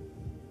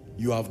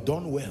 You have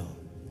done well.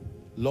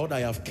 Lord, I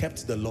have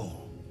kept the law.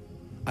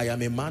 I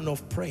am a man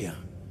of prayer.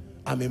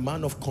 I'm a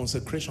man of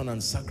consecration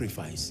and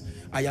sacrifice.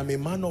 I am a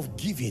man of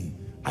giving.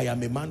 I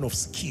am a man of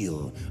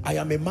skill. I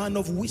am a man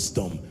of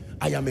wisdom.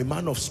 I am a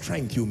man of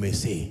strength, you may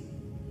say.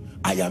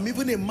 I am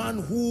even a man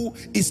who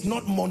is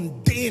not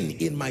mundane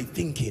in my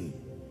thinking.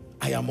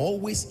 I am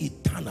always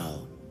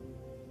eternal.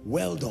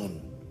 Well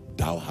done.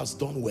 Thou hast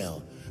done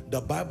well. The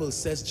Bible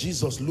says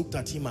Jesus looked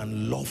at him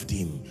and loved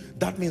him.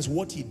 That means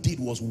what he did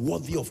was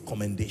worthy of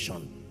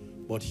commendation.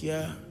 But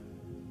here,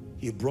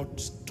 he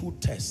brought two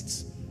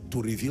tests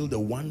to reveal the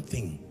one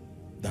thing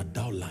that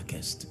thou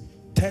lackest.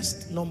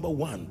 Test number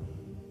one,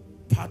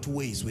 part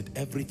ways with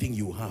everything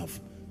you have.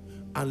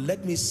 And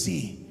let me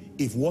see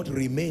if what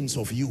remains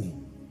of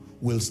you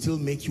will still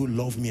make you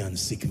love me and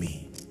seek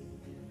me.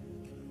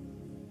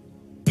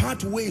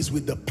 Part ways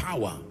with the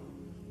power.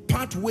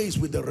 Part ways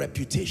with the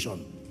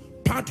reputation.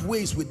 Part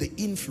ways with the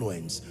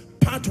influence.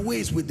 Part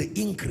ways with the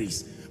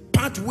increase.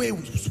 Part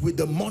ways with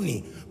the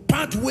money.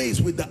 Part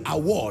ways with the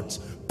awards.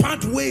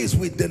 Part ways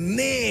with the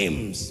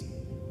names.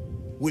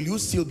 Will you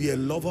still be a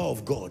lover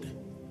of God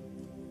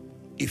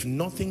if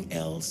nothing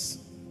else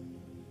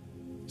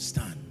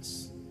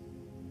stands?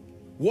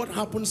 What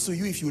happens to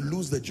you if you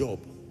lose the job?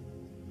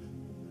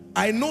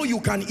 I know you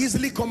can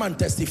easily come and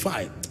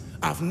testify,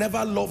 I've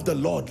never loved the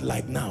Lord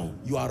like now.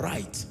 You are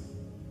right.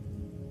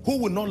 Who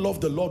would not love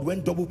the Lord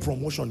when double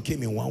promotion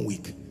came in 1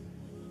 week?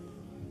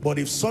 But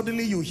if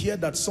suddenly you hear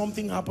that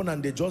something happened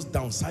and they just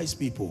downsize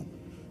people,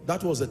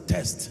 that was a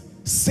test.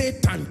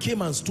 Satan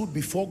came and stood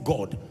before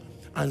God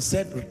and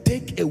said,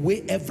 take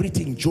away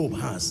everything Job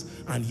has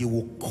and he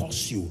will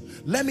curse you.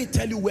 Let me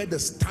tell you where the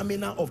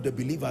stamina of the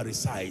believer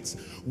resides.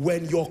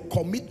 When your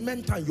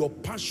commitment and your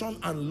passion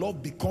and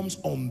love becomes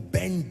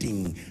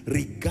unbending,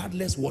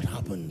 regardless what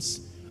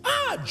happens.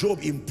 Job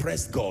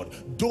impressed God.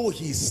 Though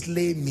he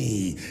slay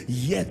me,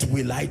 yet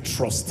will I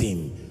trust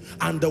him.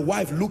 And the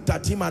wife looked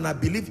at him, and I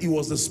believe it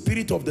was the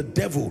spirit of the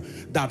devil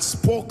that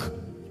spoke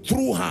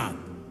through her.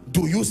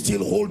 Do you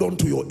still hold on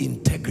to your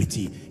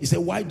integrity? He said,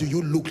 why do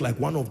you look like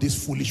one of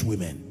these foolish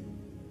women?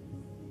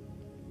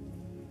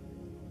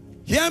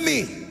 Hear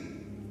me.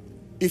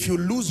 If you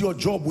lose your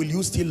job, will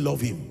you still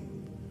love him?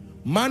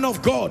 Man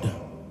of God,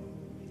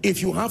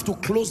 if you have to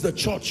close the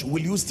church,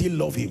 will you still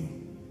love him?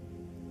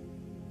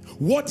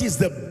 What is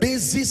the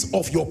basis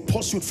of your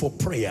pursuit for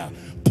prayer,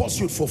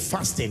 pursuit for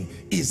fasting?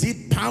 Is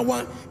it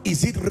power?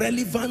 Is it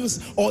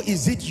relevance? Or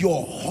is it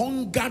your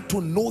hunger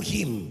to know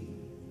him?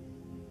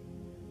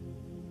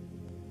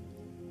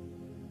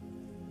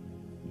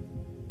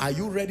 Are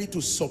you ready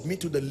to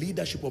submit to the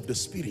leadership of the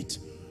Spirit?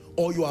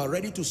 Or you are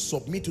ready to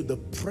submit to the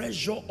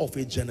pressure of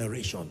a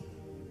generation?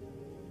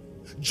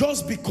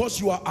 Just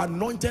because you are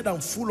anointed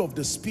and full of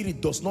the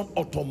Spirit does not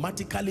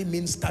automatically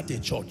mean start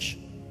a church.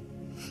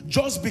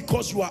 Just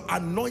because you are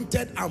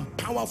anointed and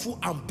powerful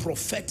and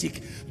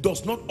prophetic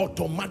does not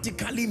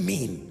automatically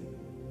mean.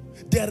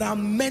 There are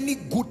many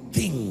good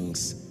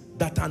things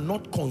that are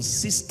not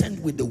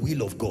consistent with the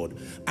will of God.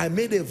 I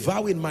made a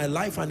vow in my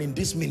life and in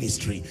this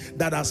ministry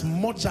that as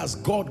much as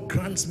God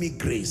grants me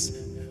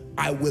grace,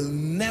 I will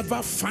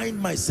never find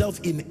myself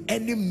in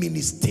any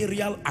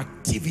ministerial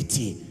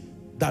activity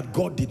that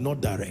God did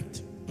not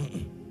direct.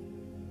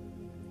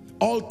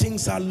 All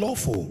things are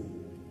lawful,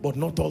 but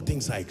not all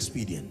things are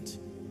expedient.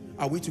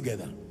 Are we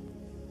together?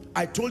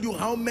 I told you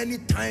how many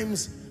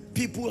times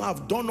people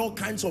have done all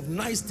kinds of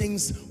nice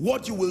things,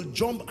 what you will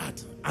jump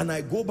at, and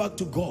I go back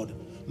to God.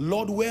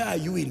 Lord, where are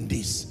you in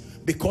this?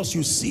 Because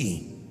you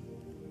see,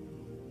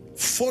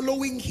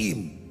 following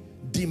him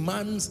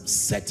demands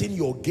setting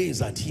your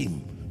gaze at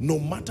him, no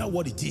matter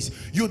what it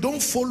is. You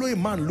don't follow a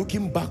man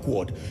looking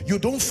backward. You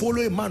don't follow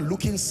a man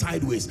looking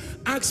sideways.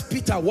 Ask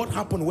Peter what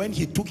happened when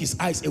he took his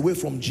eyes away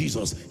from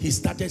Jesus. He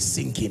started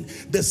sinking.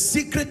 The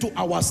secret to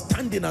our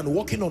standing and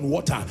walking on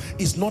water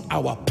is not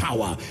our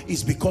power.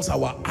 It's because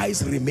our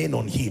eyes remain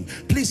on him.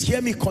 Please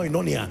hear me,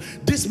 Koinonia.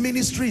 This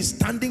ministry is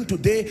standing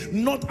today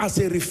not as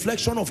a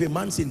reflection of a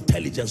man's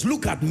intelligence.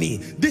 Look at me.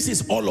 This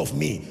is all of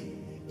me.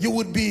 You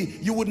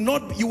would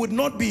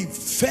not be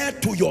fair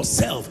to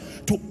yourself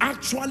to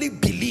actually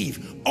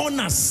believe,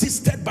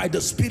 unassisted by the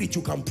Spirit,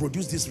 you can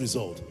produce this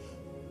result.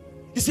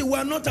 You see,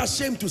 we're not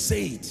ashamed to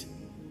say it.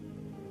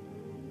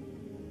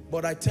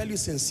 But I tell you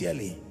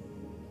sincerely,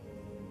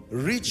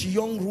 rich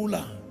young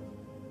ruler,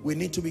 we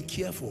need to be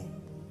careful.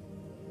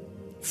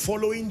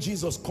 Following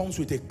Jesus comes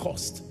with a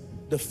cost.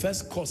 The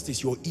first cost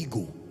is your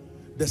ego.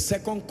 The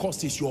second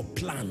cost is your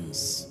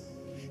plans.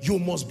 You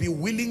must be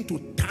willing to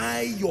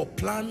tie your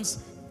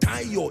plans,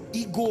 tie your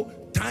ego,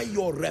 tie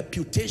your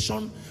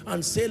reputation,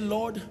 and say,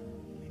 Lord,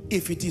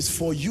 if it is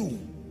for you,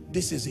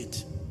 this is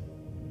it.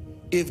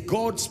 If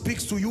God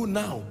speaks to you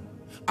now,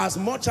 as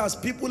much as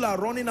people are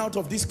running out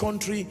of this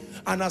country,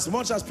 and as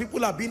much as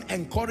people are being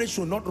encouraged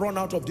to not run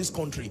out of this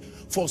country,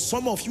 for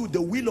some of you,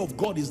 the will of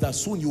God is that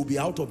soon you'll be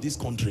out of this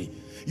country.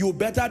 You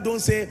better don't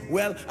say,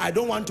 well, I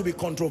don't want to be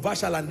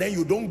controversial, and then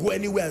you don't go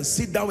anywhere and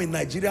sit down in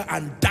Nigeria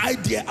and die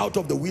there out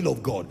of the will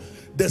of God.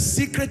 The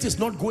secret is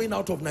not going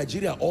out of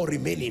Nigeria or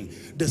remaining.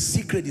 The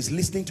secret is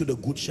listening to the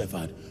Good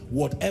Shepherd.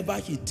 Whatever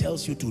he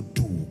tells you to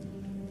do,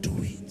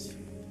 do it.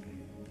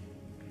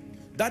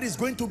 That is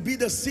going to be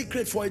the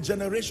secret for a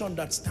generation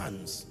that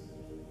stands.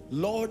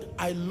 Lord,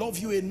 I love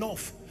you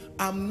enough.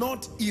 I'm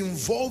not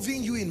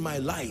involving you in my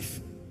life.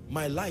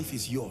 My life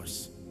is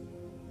yours.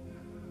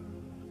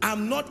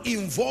 I'm not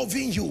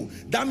involving you.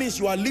 That means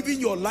you are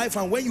living your life,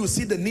 and when you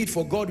see the need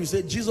for God, you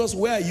say, Jesus,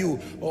 where are you?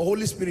 Or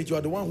Holy Spirit, you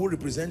are the one who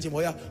represents him. Oh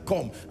yeah,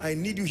 come, I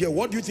need you here.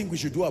 What do you think we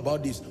should do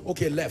about this?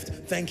 Okay, left.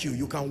 Thank you.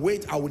 You can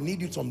wait. I will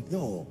need you some.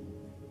 No.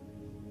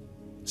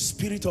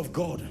 Spirit of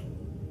God,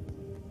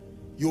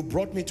 you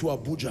brought me to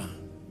Abuja.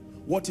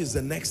 What is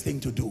the next thing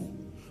to do?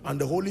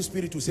 And the Holy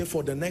Spirit will say,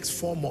 for the next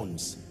 4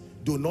 months,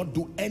 do not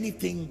do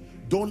anything.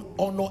 Don't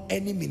honor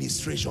any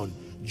ministration.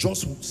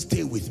 Just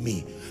stay with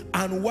me.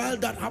 And while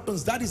that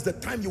happens, that is the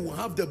time you will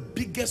have the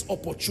biggest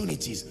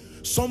opportunities.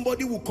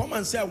 Somebody will come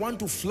and say, I want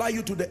to fly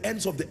you to the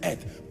ends of the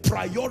earth.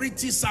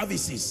 Priority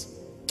services.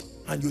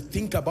 And you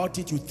think about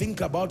it. You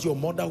think about your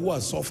mother who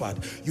has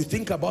suffered. You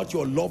think about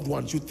your loved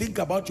ones. You think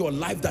about your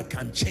life that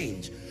can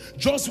change.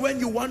 Just when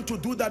you want to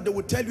do that, they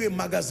will tell you a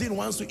magazine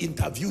wants to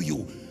interview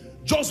you.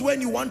 Just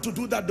when you want to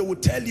do that, they will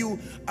tell you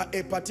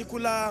a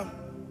particular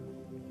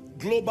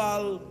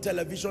global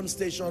television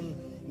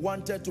station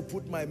wanted to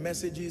put my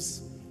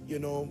messages, you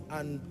know,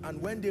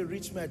 and when they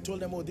reached me, I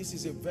told them, oh, this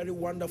is a very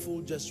wonderful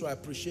gesture, I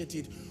appreciate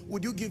it.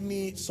 Would you give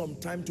me some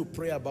time to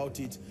pray about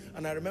it?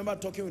 And I remember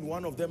talking with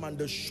one of them, and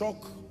the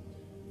shock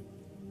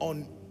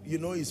on, you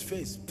know, his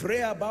face.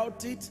 Pray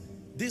about it?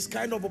 This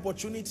kind of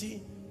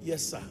opportunity?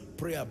 Yes, sir,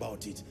 pray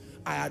about it.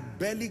 I had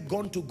barely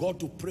gone to God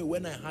to pray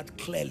when I had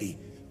clearly,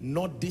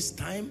 not this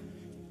time.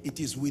 It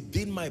is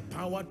within my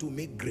power to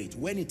make great.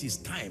 When it is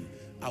time,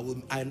 I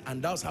will,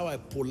 and that's how I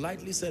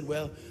politely said,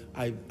 well,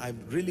 I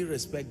really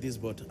respect this,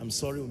 but I'm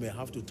sorry, we may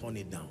have to turn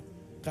it down.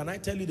 Can I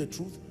tell you the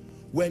truth?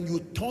 When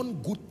you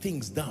turn good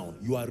things down,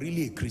 you are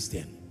really a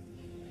Christian.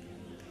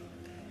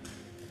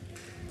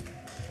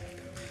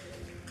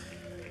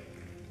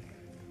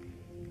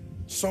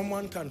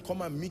 Someone can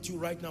come and meet you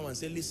right now and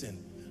say,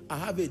 listen, I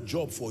have a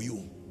job for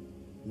you.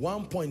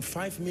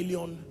 1.5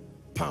 million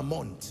per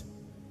month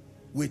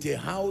with a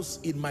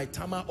house in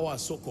Maitama or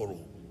Asokoro.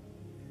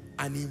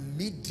 And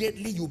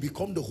immediately you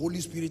become the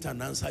Holy Spirit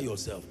and answer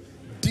yourself,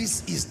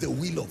 this is the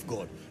will of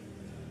God.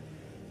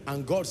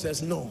 And God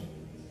says no.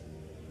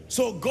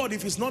 So God,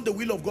 if it's not the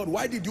will of God,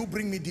 why did you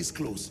bring me this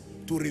close?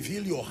 To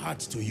reveal your heart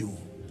to you.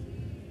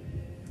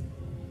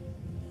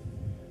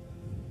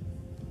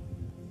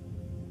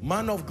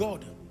 Man of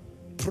God,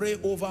 pray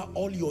over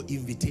all your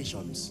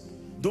invitations.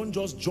 Don't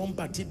just jump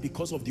at it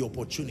because of the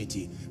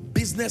opportunity.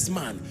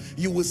 Businessman,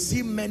 you will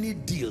see many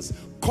deals.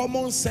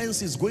 Common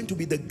sense is going to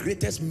be the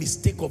greatest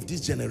mistake of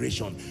this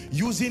generation.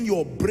 Using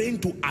your brain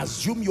to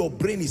assume your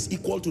brain is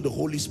equal to the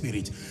Holy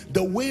Spirit.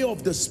 The way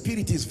of the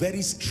Spirit is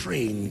very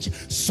strange,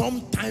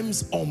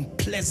 sometimes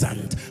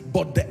unpleasant,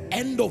 but the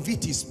end of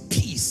it is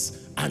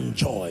peace and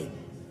joy.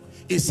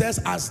 It says,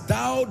 as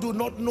thou do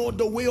not know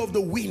the way of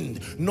the wind,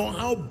 nor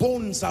how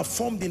bones are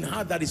formed in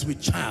her that is with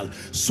child,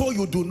 so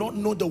you do not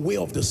know the way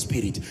of the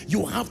Spirit.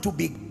 You have to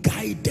be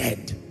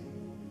guided.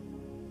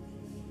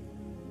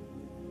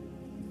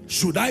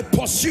 Should I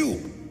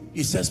pursue?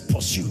 It says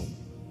pursue.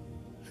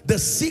 The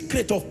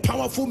secret of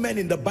powerful men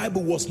in the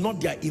Bible was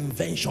not their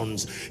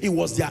inventions. It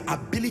was their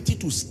ability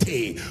to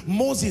stay.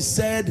 Moses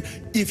said,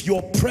 if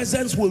your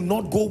presence will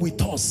not go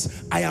with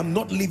us, I am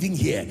not living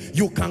here.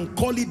 You can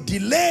call it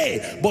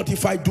delay, but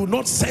if I do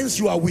not sense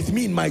you are with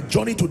me in my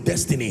journey to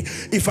destiny,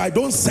 if I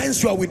don't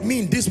sense you are with me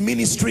in this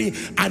ministry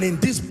and in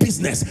this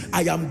business,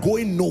 I am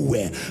going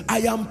nowhere. I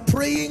am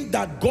praying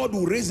that God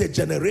will raise a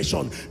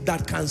generation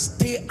that can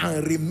stay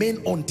and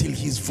remain until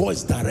his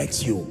voice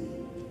directs you.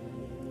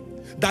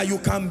 That you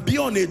can be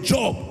on a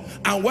job,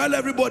 and while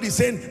everybody is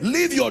saying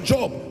leave your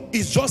job,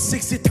 it's just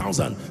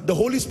 60,000, the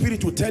Holy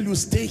Spirit will tell you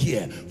stay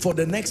here for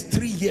the next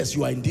 3 years.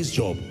 You are in this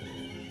job.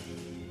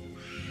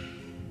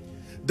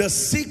 The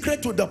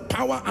secret to the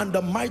power and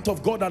the might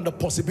of God and the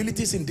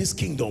possibilities in this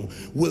kingdom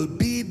will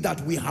be that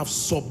we have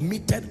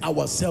submitted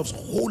ourselves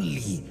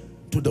wholly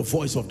to the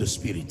voice of the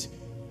Spirit.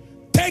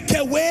 Take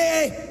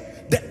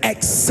away the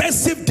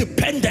excessive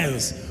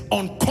dependence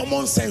on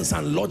common sense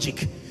and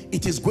logic.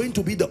 It is going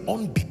to be the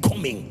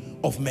unbecoming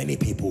of many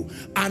people.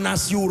 And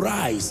as you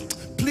rise,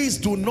 please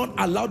do not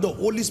allow the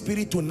Holy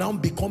Spirit to now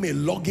become a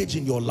luggage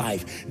in your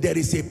life. There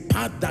is a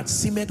path that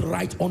seemeth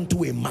right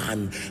unto a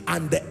man,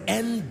 and the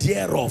end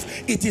thereof.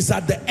 It is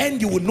at the end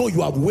you will know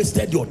you have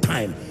wasted your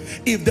time.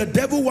 If the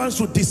devil wants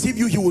to deceive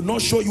you, he will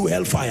not show you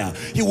hellfire.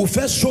 He will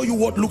first show you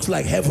what looks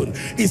like heaven.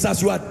 It's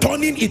as you are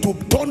turning, it will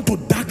turn to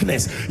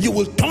darkness. You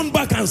will turn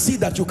back and see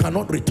that you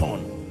cannot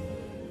return.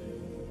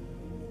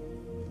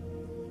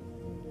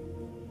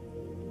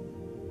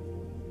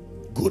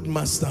 Good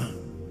master,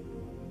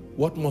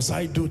 what must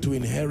I do to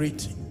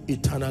inherit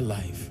eternal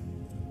life?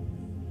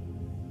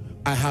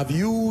 I have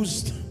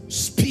used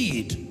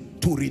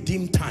speed to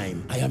redeem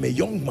time. I am a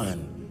young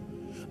man.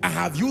 I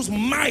have used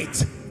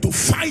might to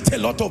fight a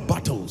lot of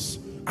battles.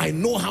 I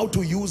know how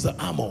to use the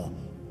armor.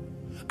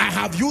 I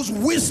have used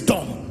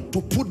wisdom to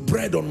put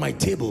bread on my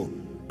table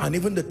and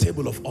even the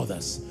table of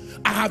others.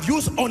 I have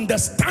used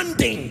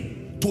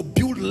understanding to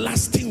build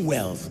lasting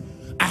wealth.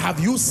 I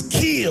have used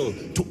skill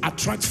to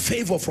attract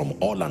favor from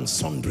all and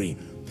sundry.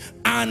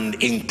 And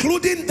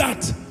including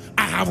that,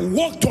 I have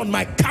worked on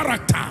my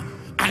character.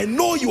 I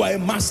know you are a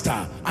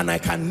master and I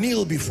can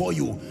kneel before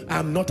you. I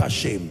am not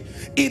ashamed.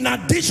 In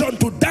addition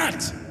to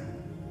that,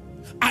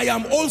 I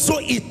am also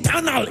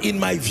eternal in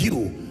my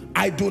view.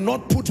 I do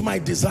not put my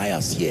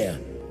desires here.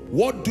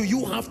 What do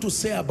you have to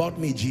say about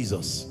me,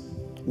 Jesus?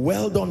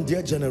 Well done,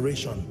 dear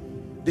generation.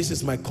 This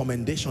is my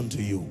commendation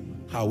to you.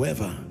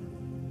 However,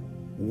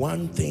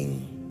 one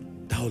thing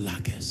thou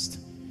lackest.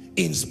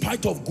 In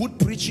spite of good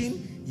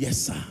preaching, yes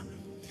sir.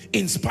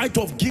 In spite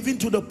of giving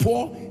to the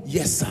poor,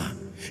 yes sir.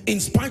 In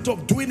spite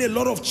of doing a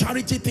lot of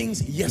charity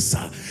things, yes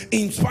sir.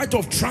 In spite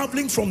of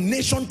traveling from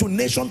nation to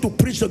nation to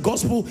preach the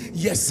gospel,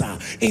 yes sir.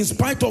 In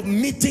spite of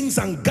meetings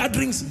and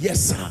gatherings, yes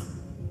sir.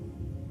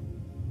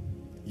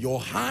 Your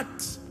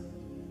heart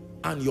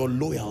and your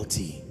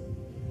loyalty,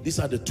 these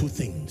are the two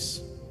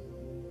things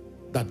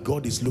that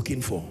God is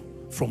looking for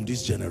from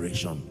this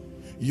generation.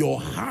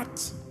 Your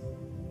heart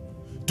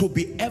to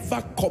be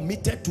ever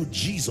committed to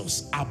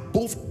Jesus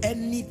above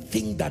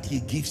anything that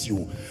he gives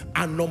you,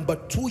 and number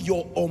two,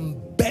 your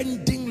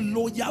unbending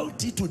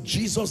loyalty to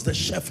Jesus the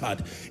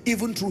shepherd,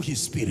 even through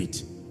his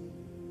spirit,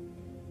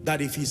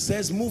 that if he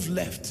says move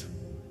left,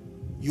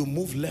 you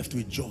move left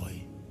with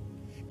joy.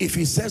 If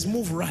he says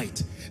move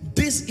right,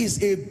 this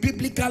is a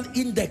biblical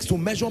index to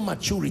measure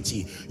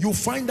maturity. You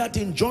find that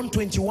in John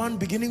 21,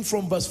 beginning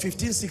from verse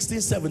 15,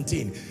 16,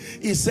 17.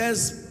 It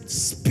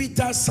says,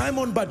 Peter,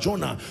 Simon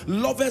Bar-Jonah,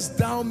 lovest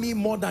thou me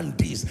more than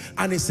this?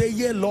 And he said,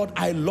 yea, Lord,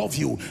 I love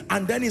you.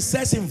 And then it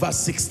says in verse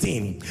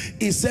 16,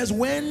 it says,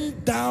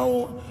 when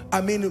thou,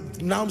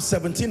 now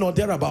 17 or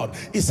thereabout,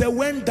 it said,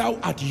 when thou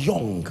art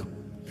young,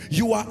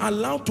 you are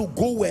allowed to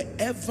go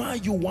wherever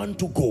you want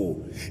to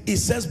go. It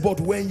says, but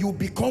when you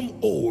become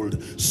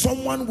old,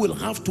 someone will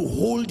have to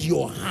hold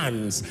your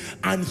hands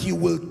and he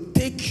will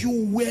take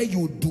you where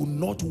you do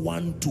not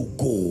want to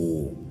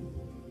go.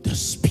 The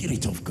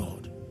Spirit of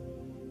God.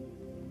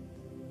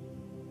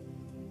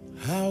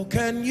 How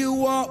can you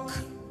walk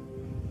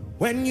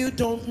when you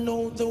don't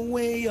know the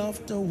way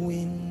of the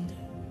wind?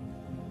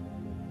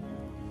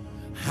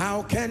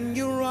 How can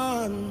you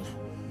run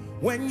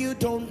when you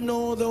don't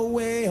know the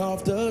way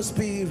of the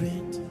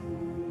Spirit?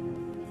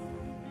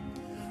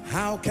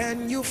 How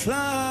can you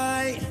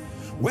fly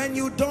when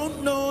you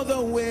don't know the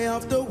way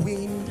of the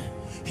wind?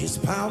 His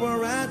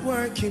power at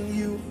work in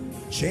you,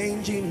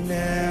 changing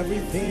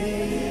everything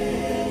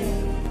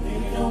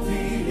in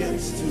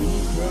obedience to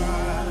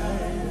Christ.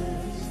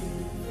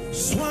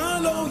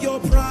 Swallow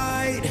your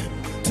pride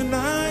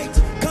tonight.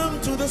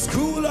 Come to the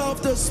school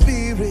of the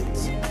Spirit.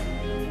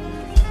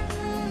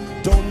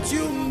 Don't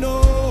you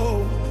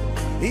know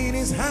in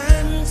his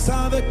hands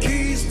are the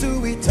keys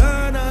to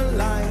eternal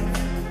life?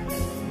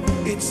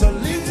 It's a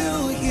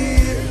little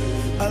here,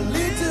 a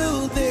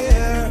little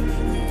there,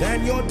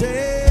 then your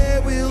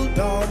day will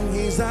dawn.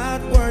 He's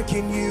at work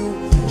in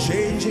you,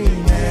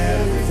 changing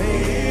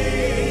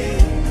everything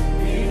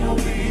in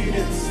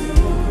obedience to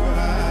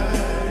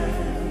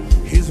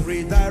Christ. He's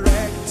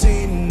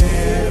redirecting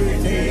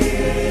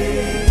everything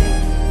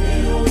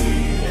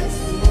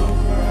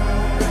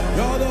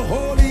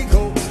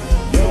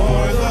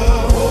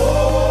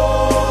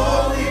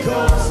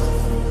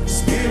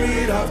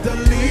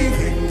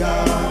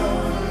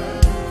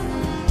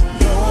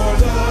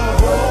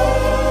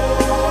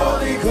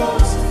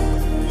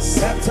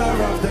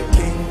center of the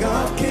King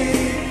of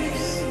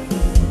Kings.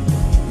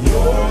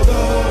 You're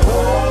the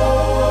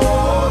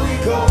Holy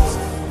Ghost,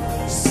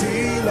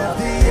 seal of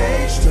the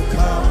age to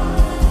come.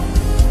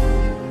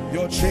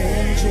 You're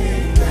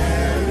changing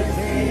everything.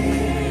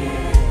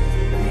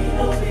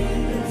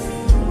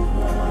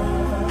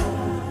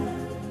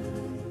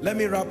 Let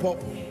me wrap up.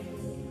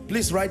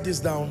 Please write this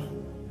down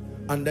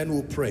and then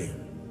we'll pray.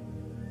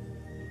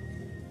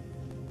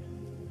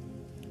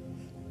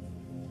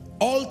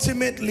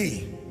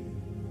 Ultimately,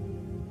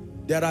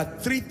 there are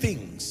three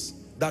things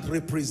that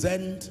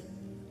represent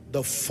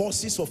the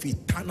forces of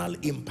eternal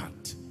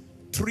impact.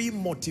 Three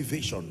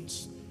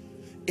motivations.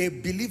 A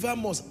believer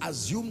must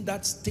assume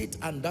that state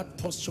and that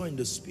posture in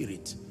the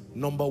spirit.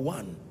 Number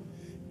one,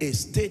 a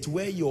state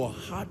where your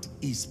heart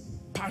is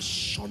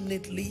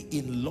passionately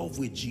in love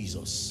with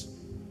Jesus.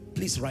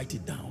 Please write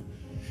it down.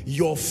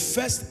 Your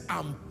first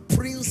and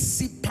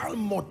principal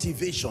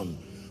motivation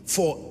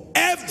for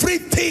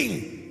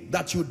everything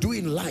that you do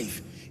in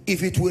life,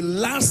 if it will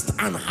last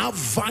and have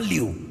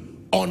value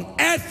on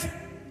earth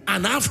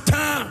and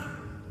after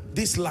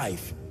this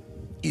life,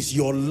 is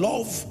your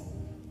love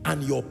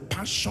and your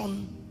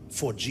passion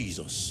for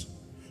Jesus.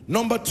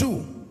 Number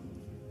two,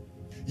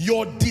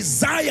 your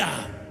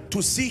desire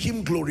to see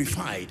him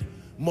glorified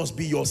must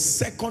be your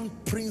second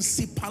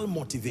principal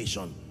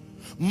motivation.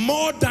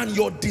 More than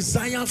your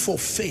desire for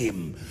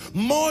fame,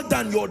 more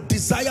than your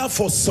desire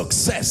for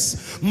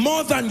success,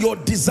 more than your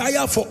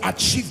desire for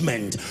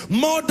achievement,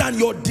 more than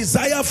your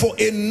desire for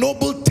a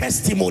noble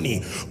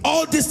testimony.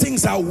 All these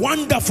things are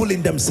wonderful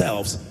in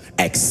themselves,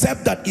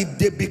 except that if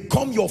they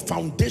become your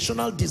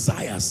foundational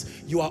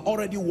desires, you are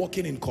already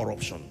walking in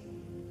corruption.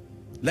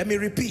 Let me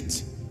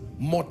repeat.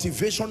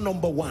 Motivation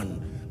number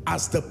one,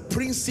 as the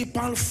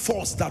principal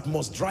force that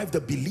must drive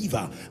the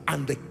believer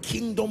and the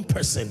kingdom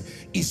person,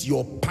 is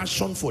your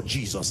passion for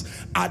Jesus.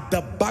 At the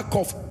back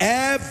of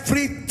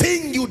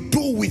everything you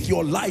do with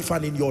your life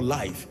and in your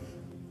life,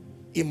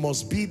 it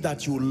must be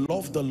that you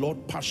love the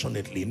Lord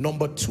passionately.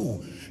 Number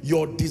two,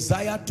 your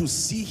desire to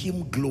see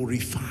him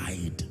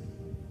glorified.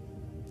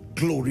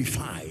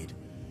 Glorified.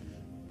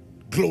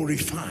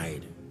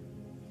 Glorified.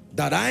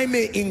 That I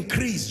may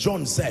increase,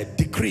 John said,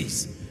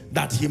 decrease,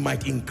 that he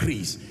might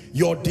increase.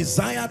 Your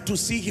desire to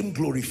see him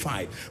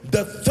glorified.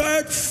 The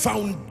third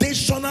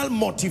foundational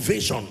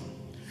motivation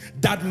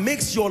that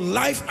makes your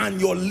life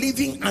and your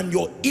living and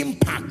your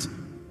impact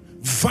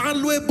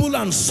valuable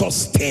and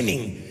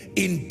sustaining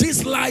in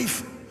this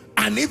life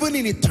and even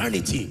in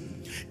eternity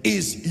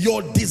is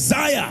your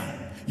desire,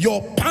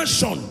 your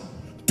passion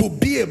to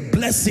be a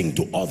blessing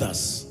to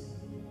others.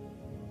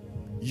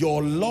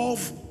 Your love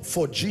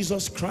for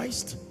Jesus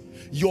Christ,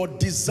 your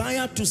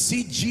desire to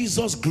see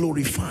Jesus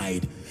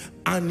glorified,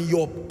 and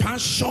your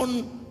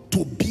passion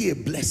to be a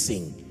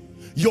blessing.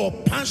 Your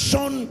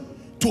passion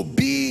to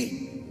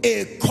be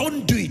a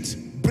conduit,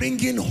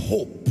 bringing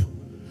hope,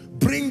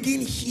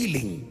 bringing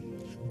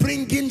healing,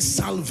 bringing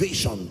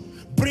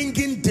salvation,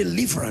 bringing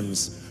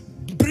deliverance,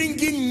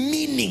 bringing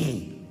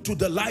meaning to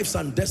the lives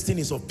and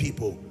destinies of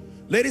people.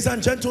 Ladies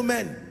and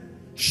gentlemen,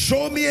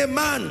 show me a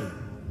man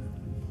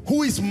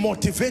who is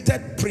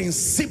motivated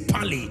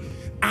principally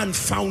and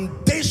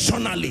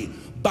foundationally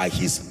by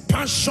his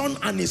passion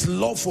and his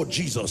love for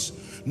Jesus.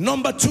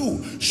 Number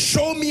two,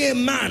 show me a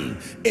man,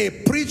 a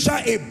preacher,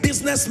 a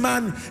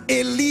businessman,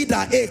 a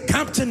leader, a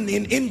captain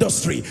in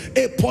industry,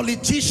 a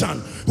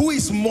politician who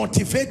is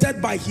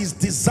motivated by his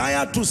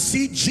desire to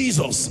see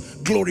Jesus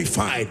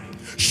glorified.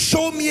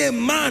 Show me a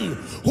man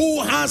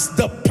who has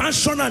the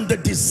passion and the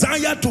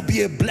desire to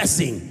be a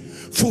blessing,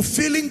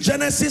 fulfilling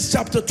Genesis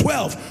chapter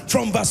 12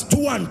 from verse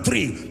 2 and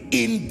 3.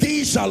 In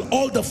thee shall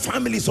all the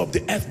families of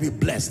the earth be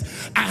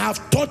blessed. I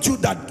have taught you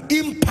that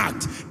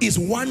impact is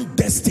one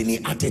destiny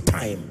at a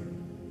time.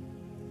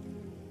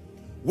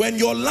 When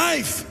your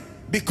life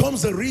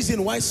becomes the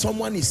reason why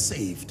someone is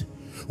saved,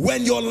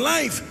 when your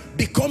life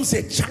becomes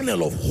a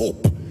channel of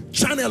hope,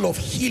 channel of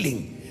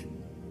healing,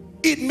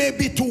 it may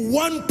be to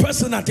one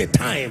person at a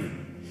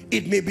time,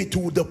 it may be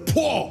to the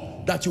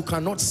poor that you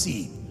cannot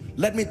see.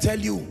 Let me tell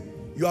you,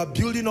 you are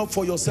building up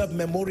for yourself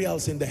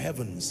memorials in the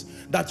heavens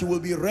that you will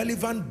be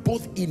relevant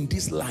both in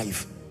this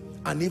life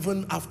and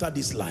even after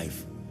this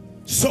life.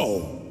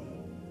 So,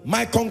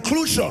 my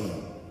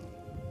conclusion,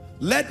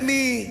 let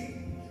me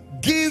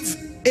give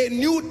a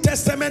New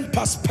Testament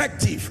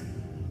perspective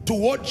to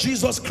what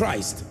Jesus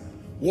Christ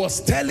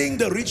was telling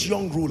the rich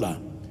young ruler.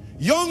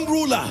 Young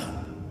ruler,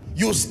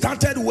 you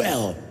started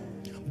well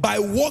by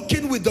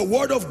walking with the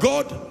Word of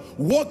God,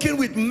 walking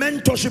with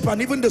mentorship and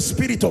even the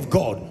Spirit of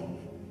God.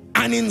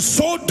 And in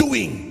so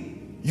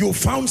doing, you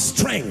found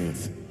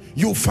strength,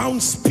 you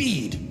found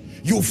speed,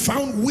 you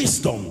found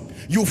wisdom,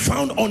 you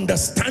found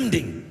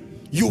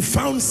understanding, you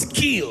found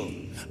skill.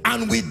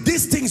 And with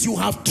these things you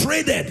have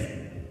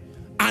traded.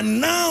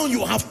 And now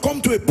you have come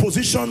to a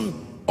position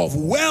of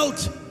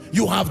wealth,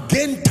 you have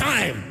gained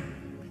time,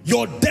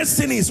 your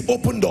destiny is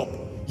opened up,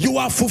 you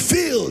are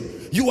fulfilled,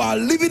 you are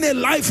living a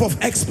life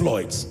of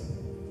exploits.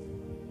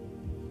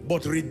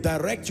 But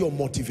redirect your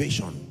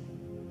motivation.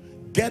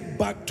 Get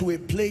back to a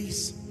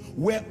place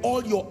where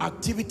all your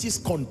activities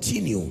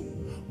continue.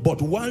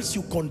 But whilst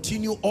you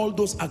continue all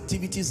those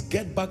activities,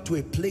 get back to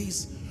a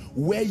place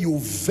where you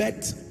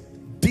vet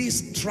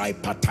these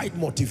tripartite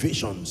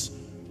motivations.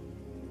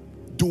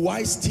 Do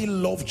I still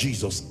love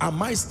Jesus?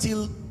 Am I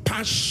still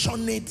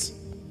passionate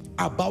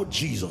about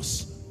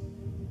Jesus?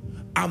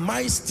 Am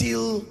I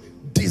still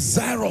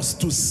desirous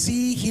to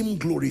see him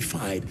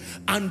glorified?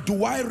 And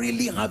do I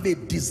really have a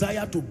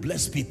desire to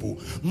bless people?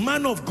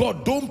 Man of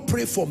God, don't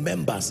pray for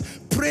members.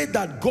 Pray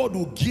that God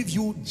will give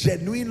you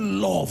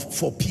genuine love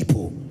for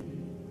people.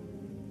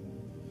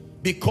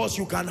 Because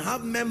you can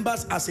have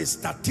members as a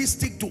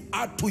statistic to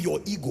add to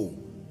your ego.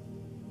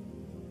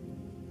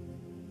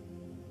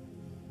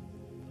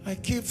 I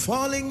keep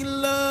falling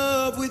in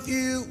love with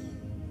you.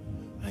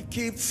 I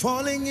keep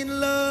falling in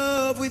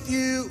love with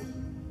you.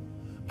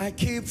 I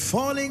keep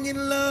falling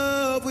in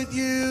love with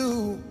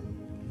you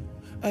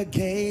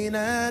again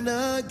and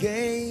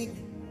again.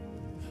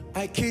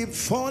 I keep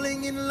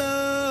falling in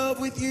love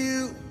with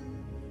you.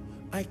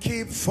 I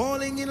keep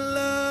falling in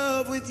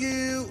love with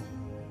you.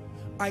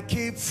 I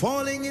keep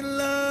falling in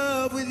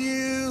love with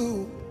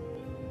you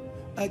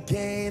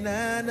again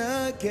and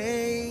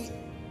again.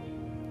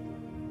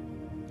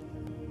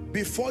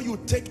 Before you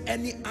take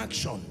any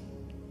action,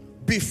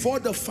 before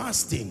the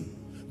fasting,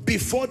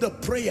 before the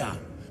prayer,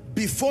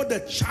 before the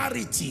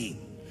charity,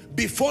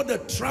 before the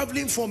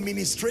traveling for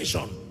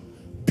ministration,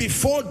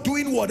 before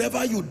doing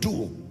whatever you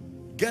do,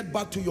 get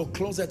back to your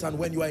closet, and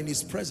when you are in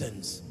his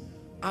presence,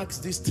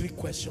 ask these 3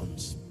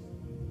 questions.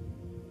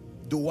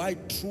 Do I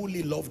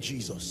truly love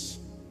Jesus?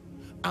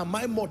 Am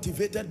I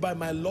motivated by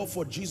my love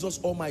for Jesus,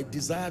 or my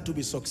desire to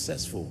be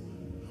successful,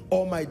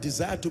 or my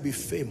desire to be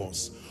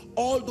famous?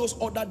 All those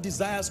other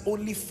desires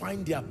only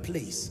find their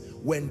place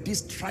when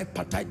these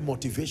tripartite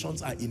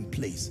motivations are in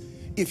place.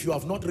 If you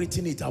have not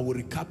written it, I will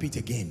recap it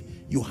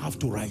again. You have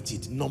to write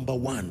it. Number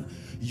 1,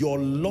 your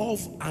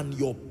love and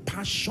your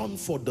passion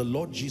for the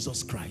Lord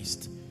Jesus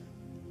Christ.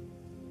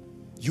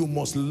 You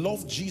must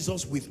love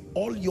Jesus with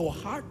all your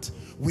heart,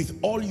 with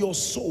all your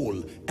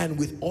soul, and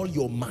with all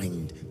your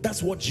mind.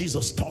 That's what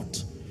Jesus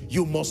taught.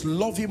 You must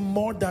love him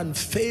more than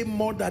fame,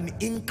 more than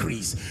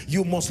increase.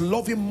 You must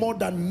love him more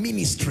than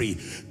ministry.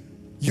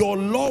 Your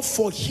love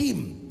for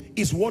him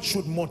is what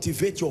should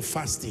motivate your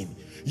fasting.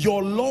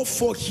 Your love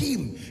for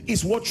him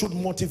is what should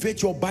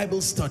motivate your Bible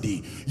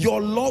study.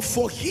 Your love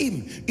for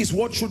him is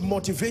what should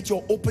motivate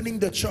your opening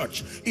the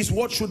church, is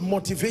what should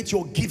motivate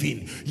your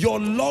giving. Your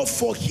love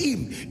for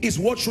him is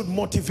what should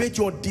motivate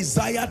your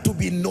desire to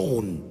be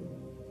known,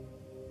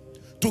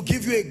 to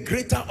give you a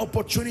greater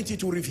opportunity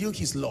to reveal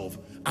his love.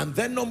 And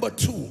then number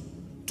 2,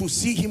 to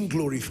see him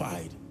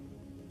glorified.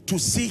 To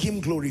see him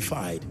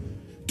glorified.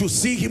 To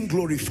see him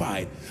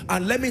glorified.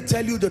 And let me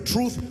tell you the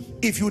truth,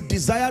 if you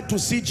desire to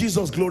see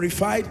Jesus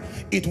glorified,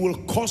 it will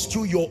cost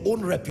you your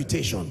own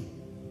reputation.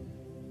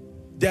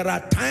 There are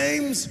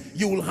times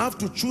you will have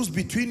to choose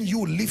between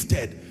you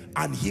lifted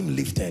and him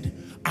lifted.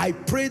 I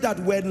pray that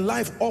when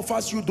life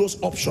offers you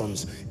those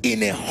options,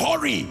 in a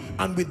hurry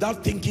and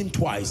without thinking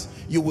twice,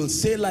 you will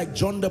say like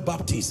John the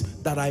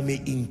Baptist, that I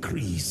may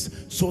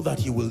increase so that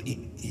he will,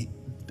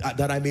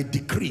 that I may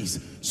decrease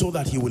so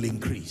that he will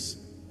increase.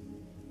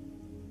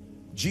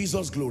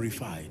 Jesus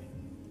glorified.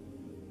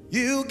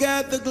 You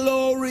get the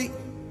glory,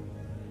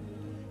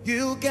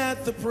 you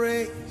get the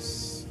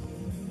praise,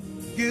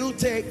 you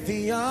take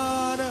the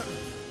honor.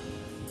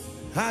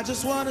 I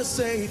just want to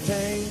say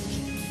thank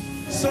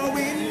you. So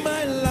in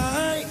my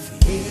life,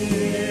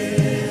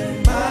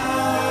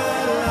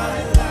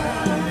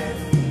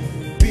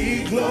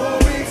 be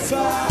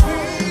glorified.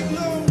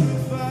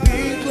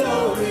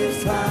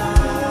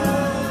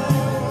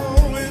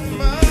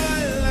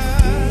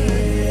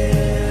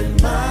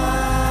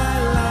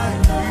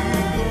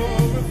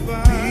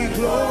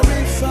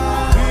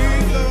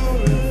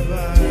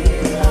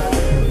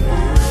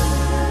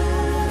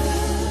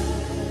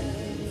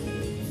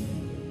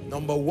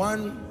 Number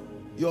 1,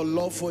 your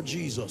love for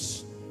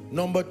Jesus.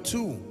 Number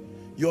 2,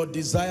 your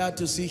desire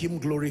to see him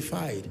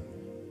glorified.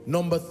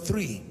 Number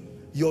 3,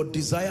 your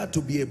desire to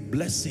be a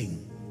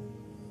blessing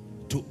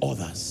to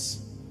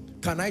others.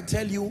 Can I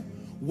tell you,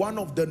 one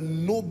of the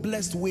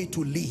noblest way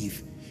to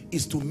live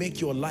is to make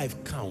your life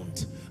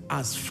count,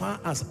 as far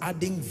as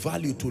adding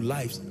value to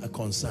lives are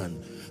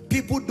concerned.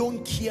 People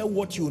don't care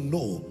what you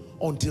know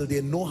until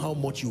they know how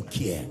much you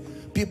care.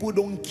 People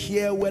don't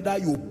care whether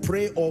you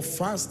pray or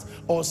fast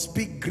or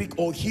speak Greek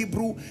or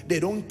Hebrew. They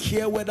don't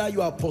care whether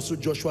you are Apostle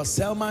Joshua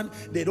Selman.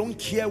 They don't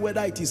care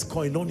whether it is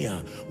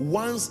koinonia.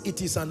 Once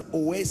it is an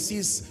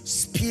oasis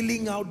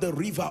spilling out the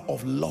river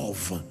of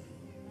love,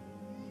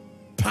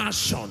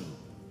 passion,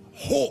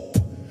 hope,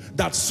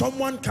 That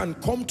someone can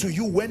come to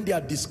you when they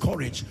are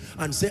discouraged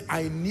and say,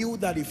 I knew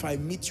that if I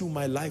meet you,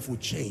 my life will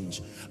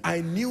change.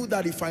 I knew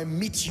that if I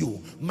meet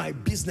you, my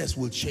business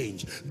will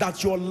change.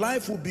 That your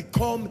life will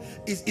become,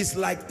 it's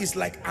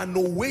like an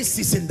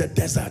oasis in the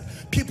desert.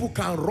 People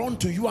can run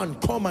to you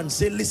and come and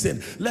say,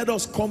 listen, let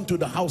us come to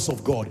the house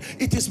of God.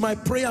 It is my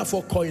prayer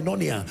for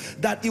Koinonia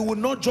that it will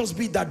not just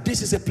be that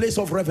this is a place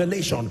of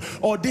revelation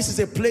or this is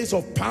a place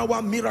of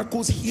power,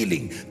 miracles,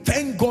 healing.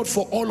 Thank God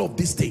for all of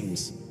these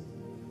things.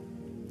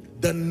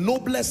 The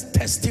noblest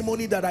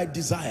testimony that I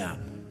desire,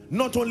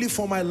 not only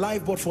for my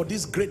life but for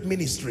this great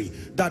ministry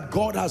that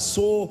God has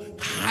so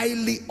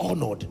highly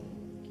honored,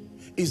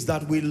 is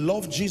that we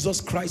love Jesus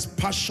Christ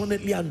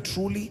passionately and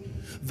truly,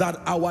 that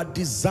our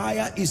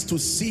desire is to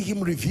see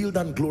him revealed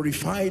and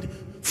glorified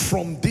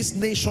from this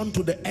nation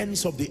to the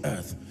ends of the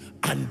earth,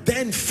 and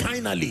then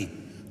finally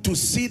to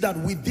see that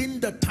within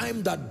the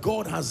time that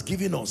God has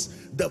given us,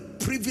 the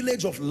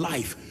privilege of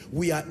life,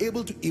 we are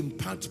able to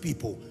impact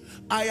people.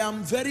 I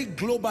am very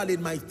global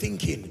in my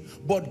thinking,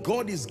 but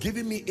God is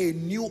giving me a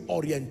new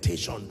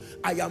orientation.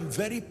 I am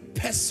very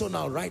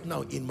personal right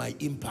now in my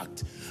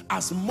impact.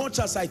 As much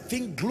as I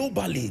think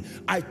globally,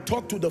 I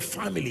talk to the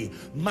family.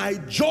 My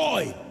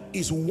joy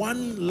is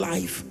one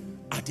life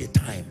at a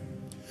time.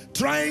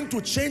 Trying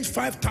to change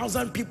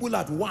 5,000 people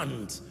at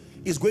once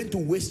is going to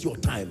waste your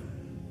time.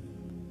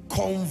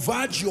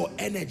 Converge your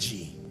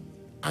energy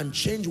and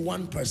change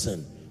one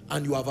person,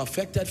 and you have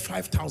affected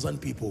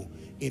 5,000 people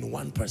in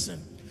one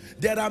person.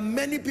 There are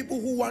many people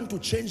who want to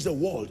change the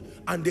world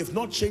and they've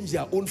not changed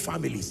their own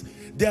families.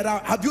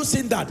 Have you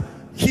seen that?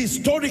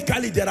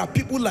 Historically, there are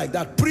people like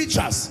that.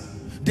 Preachers,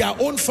 their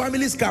own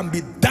families can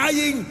be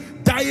dying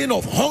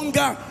of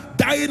hunger,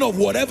 dying of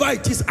whatever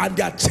it is, and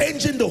they are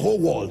changing the whole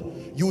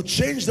world. You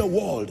change the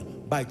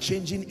world by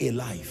changing a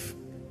life.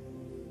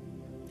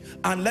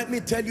 And let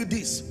me tell you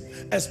this,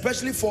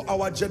 especially for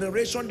our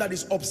generation that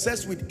is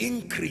obsessed with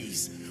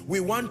increase, we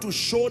want to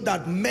show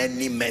that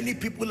many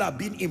people are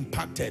being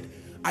impacted.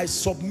 I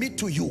submit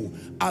to you,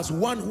 as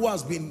one who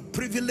has been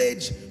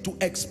privileged to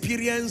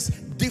experience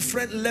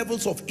different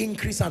levels of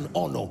increase and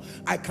honor,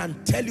 I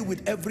can tell you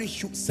with every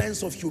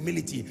sense of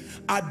humility,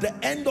 at the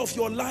end of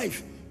your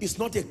life, it's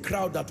not a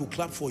crowd that will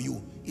clap for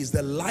you. It's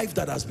the life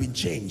that has been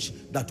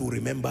changed that will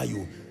remember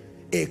you.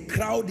 A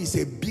crowd is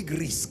a big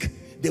risk.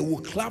 They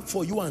will clap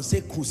for you and say,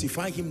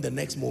 crucify him the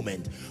next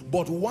moment.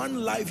 But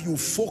one life you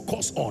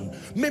focus on.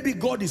 Maybe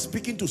God is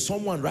speaking to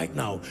someone right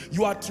now.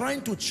 You are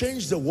trying to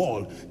change the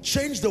world.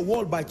 Change the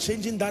world by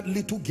changing that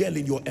little girl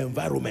in your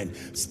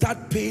environment.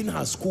 Start paying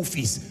her school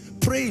fees.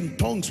 Pray in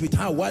tongues with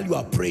her while you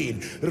are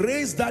praying.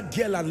 Raise that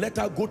girl and let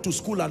her go to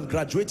school and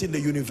graduate in the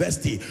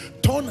university.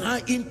 Turn her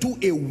into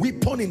a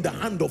weapon in the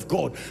hand of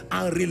God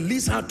and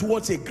release her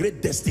towards a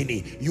great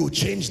destiny. You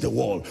change the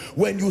world.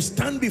 When you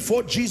stand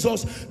before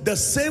Jesus, the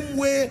same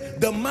way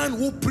the man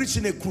who preached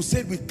in a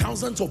crusade with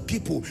thousands of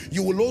people,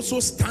 you will also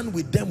stand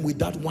with them with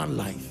that one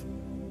life.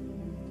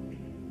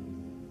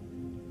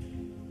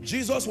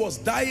 Jesus was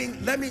dying.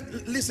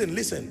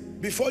 Listen,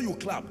 before you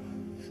clap.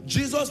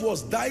 Jesus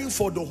was dying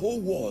for the whole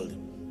world,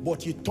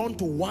 but he turned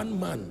to one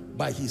man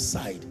by his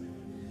side,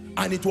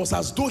 and it was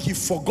as though he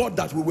forgot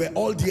that we were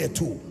all there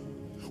too.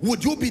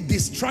 Would you be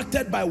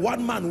distracted by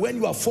one man when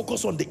you are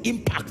focused on the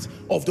impact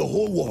of the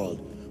whole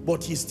world?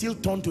 But he still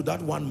turned to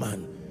that one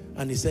man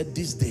and he said,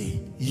 this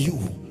day you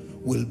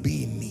will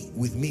be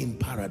with me in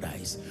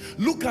paradise.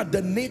 Look at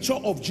the nature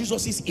of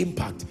Jesus's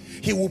impact.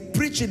 He will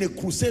preach in a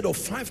crusade of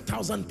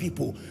 5,000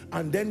 people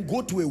and then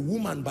go to a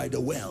woman by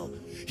the well.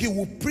 He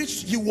will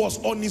preach. He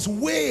was on his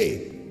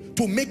way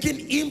to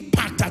making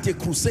impact at a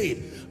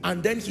crusade,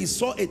 and then he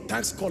saw a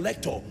tax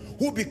collector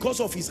who, because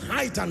of his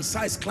height and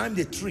size, climbed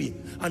a tree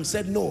and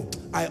said, no,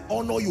 I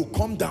honor you,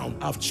 come down,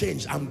 I've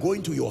changed, I'm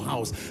going to your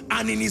house.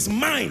 And in his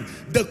mind,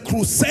 the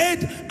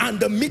crusade and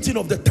the meeting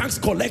of the tax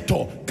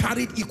collector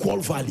carried equal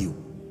value.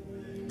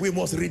 We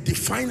must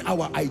redefine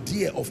our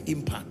idea of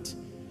impact.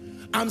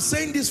 I'm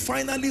saying this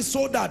finally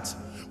so that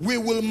we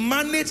will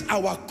manage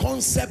our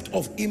concept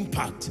of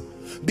impact.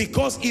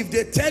 Because if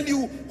they tell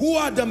you who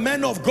are the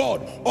men of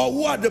God or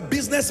who are the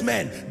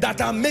businessmen that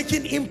are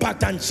making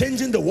impact and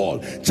changing the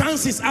world,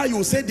 chances are you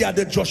will say they are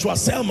the Joshua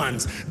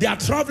Selmans. They are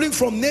traveling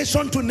from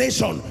nation to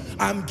nation.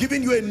 I'm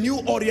giving you a new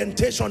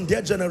orientation,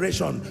 dear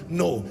generation.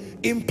 No,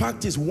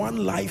 impact is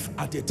one life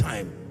at a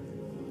time.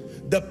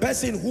 The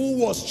person who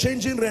was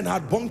changing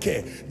Reinhard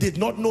Bonnke did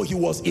not know he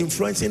was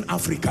influencing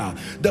Africa.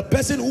 The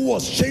person who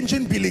was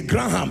changing Billy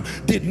Graham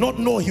did not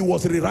know he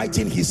was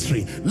rewriting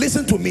history.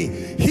 Listen to me.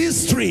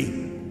 History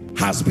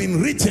has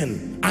been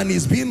written and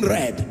is being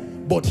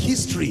read, but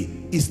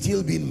history is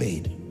still being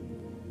made.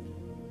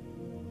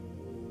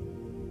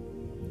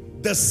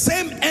 The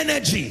same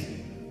energy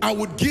I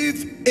would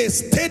give a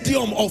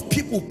stadium of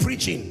people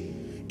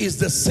preaching is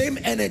the same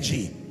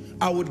energy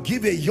I would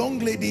give a young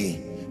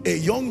lady, a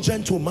young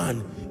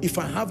gentleman, if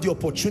I have the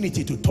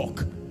opportunity to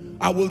talk.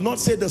 I will not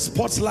say the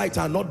spotlights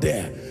are not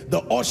there,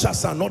 the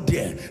ushers are not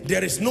there,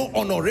 there is no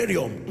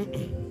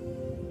honorarium.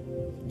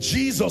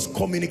 Jesus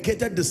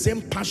communicated the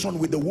same passion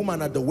with the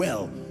woman at the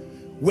well.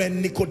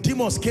 when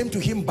Nicodemus came to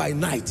him by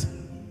night.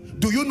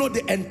 Do you know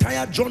the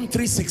entire John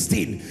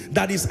 3:16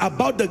 that is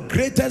about the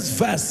greatest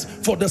verse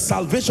for the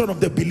salvation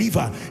of the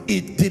believer?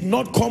 It did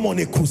not come on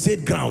a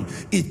crusade ground.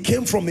 It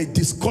came from a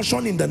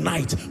discussion in the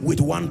night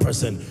with one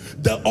person.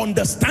 The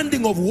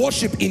understanding of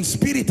worship in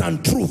spirit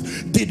and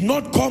truth did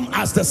not come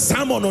as the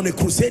sermon on a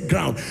crusade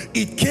ground.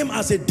 It came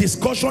as a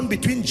discussion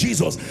between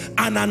Jesus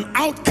and an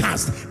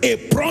outcast, a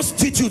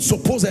prostitute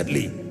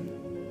supposedly.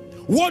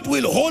 What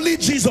will holy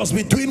Jesus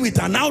be doing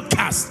with an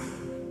outcast,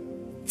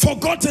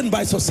 forgotten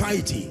by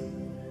society?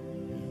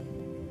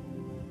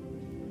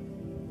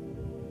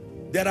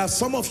 There are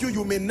some of you,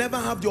 you may never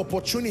have the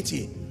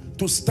opportunity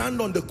to stand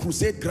on the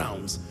crusade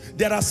grounds.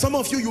 There are some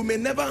of you, you may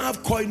never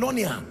have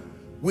koinonia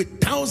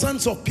with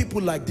thousands of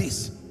people like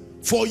this.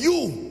 For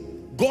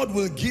you, God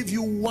will give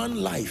you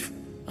one life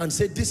and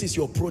say, this is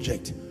your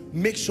project.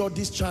 Make sure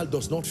this child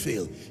does not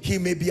fail. He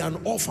may be an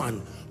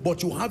orphan,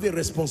 but you have a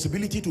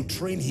responsibility to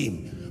train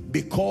him,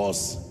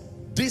 because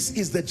this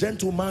is the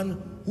gentleman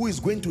who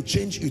is going to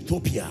change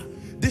Ethiopia.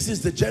 This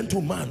is the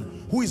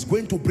gentleman who is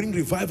going to bring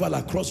revival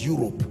across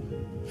Europe.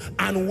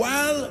 And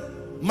while,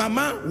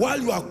 mama, while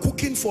you are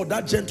cooking for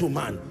that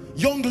gentleman,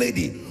 young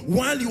lady,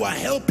 while you are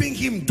helping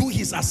him do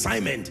his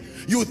assignment,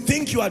 you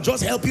think you are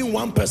just helping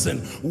one person.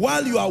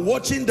 While you are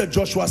watching the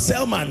Joshua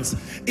Selmans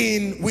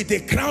with a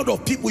crowd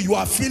of people, you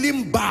are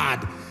feeling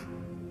bad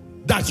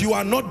that you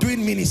are not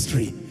doing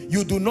ministry.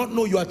 You do not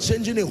know you are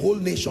changing a whole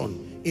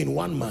nation in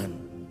one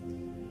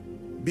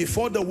man.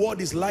 Before the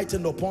word is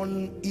lightened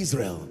upon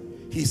Israel,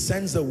 he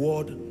sends the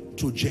word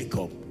to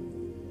Jacob.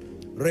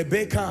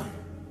 Rebecca,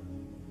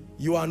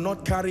 you are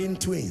not carrying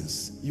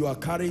twins, you are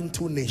carrying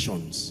two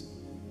nations.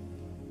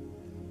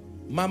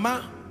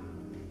 Mama,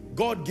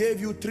 God gave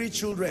you 3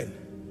 children.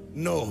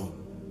 No,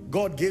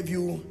 God gave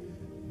you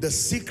the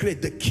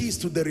secret, the keys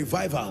to the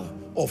revival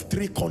of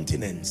 3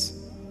 continents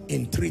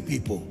in 3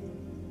 people.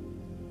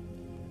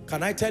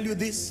 Can I tell you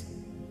this?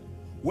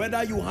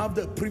 Whether you have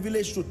the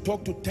privilege to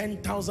talk to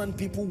 10,000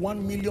 people,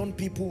 1 million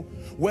people,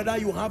 whether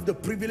you have the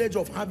privilege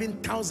of having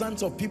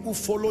thousands of people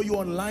follow you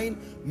online,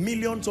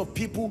 millions of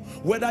people,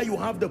 whether you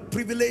have the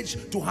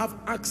privilege to have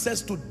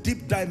access to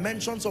deep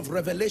dimensions of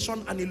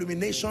revelation and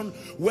illumination,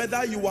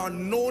 whether you are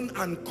known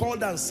and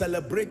called and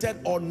celebrated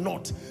or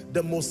not,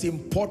 the most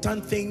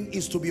important thing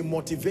is to be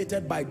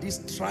motivated by these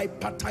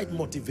tripartite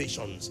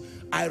motivations.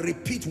 I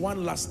repeat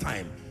one last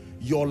time: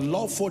 your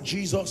love for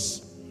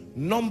Jesus.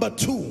 Number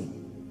 2,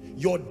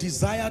 your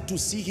desire to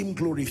see him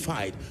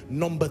glorified.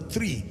 Number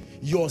 3,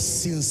 your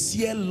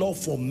sincere love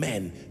for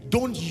men.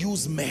 Don't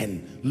use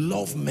men,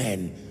 love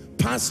men.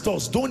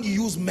 Pastors, don't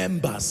use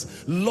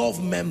members,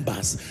 love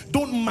members.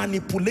 Don't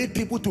manipulate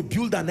people to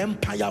build an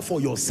empire for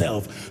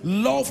yourself.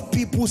 Love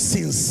people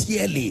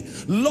sincerely.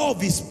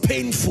 Love is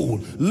painful,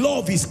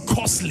 love is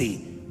costly,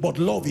 but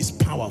love is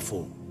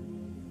powerful.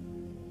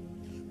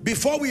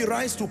 Before we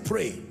rise to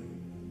pray,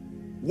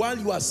 while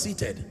you are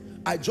seated,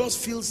 I just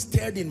feel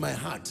stirred in my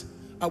heart.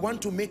 I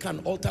want to make an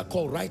altar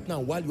call right now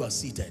while you are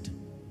seated.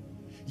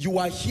 You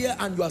are here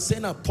and you are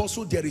saying,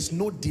 Apostle, there is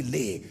no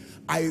delay.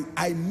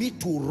 I need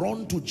to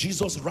run to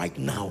Jesus right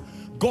now.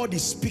 God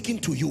is speaking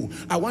to you.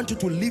 I want you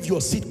to leave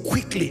your seat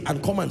quickly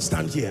and come and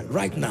stand here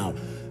right now.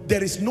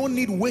 There is no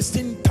need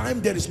wasting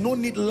time. There is no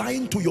need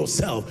lying to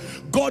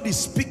yourself. God is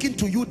speaking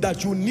to you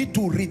that you need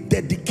to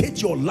rededicate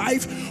your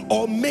life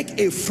or make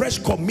a fresh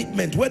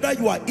commitment. Whether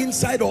you are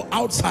inside or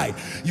outside,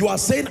 you are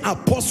saying,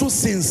 Apostle,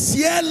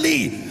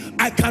 sincerely,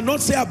 I cannot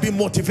say I've been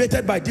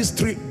motivated by these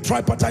 3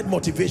 tripartite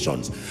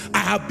motivations. I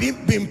have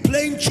been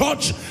playing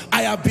church.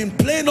 I have been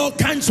playing all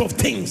kinds of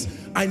things.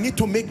 I need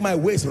to make my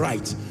ways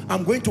right.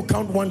 I'm going to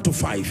count 1 to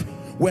 5.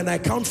 When I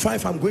count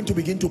 5, I'm going to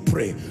begin to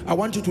pray. I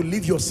want you to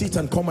leave your seat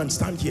and come and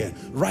stand here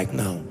right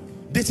now.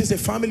 This is a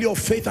family of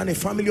faith and a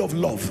family of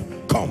love.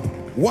 Come.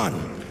 1.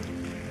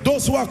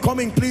 Those who are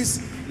coming,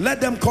 please let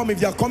them come.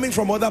 If they are coming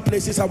from other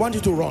places, I want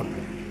you to run.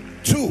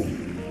 2.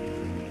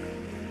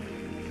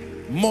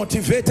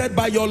 Motivated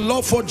by your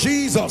love for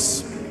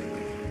Jesus,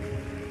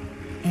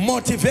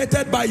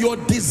 motivated by your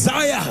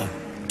desire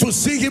to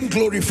see him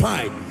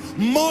glorified,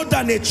 more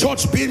than a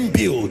church being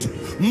built,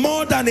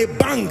 more than a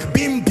bank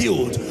being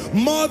built,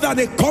 more than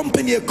a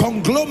company, a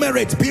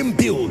conglomerate being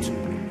built.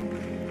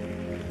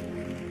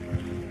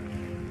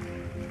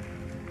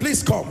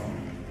 Please come.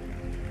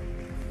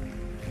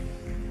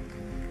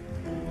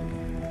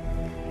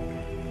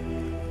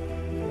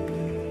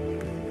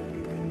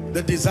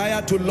 The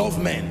desire to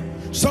love men.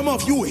 Some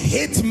of you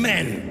hate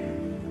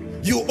men.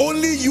 You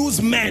only use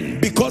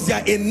men because they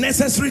are a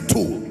necessary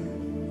tool.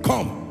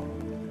 Come.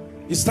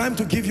 It's time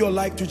to give your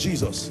life to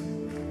Jesus.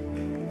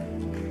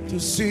 To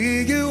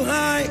see you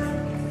high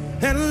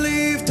and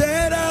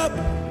lifted up.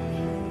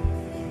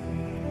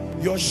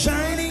 You're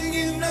shining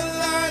in the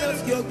light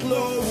of your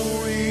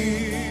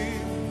glory.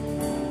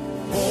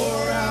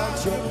 Pour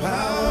out your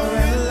power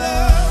and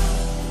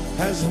love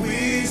as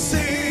we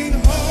sing,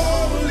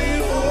 holy,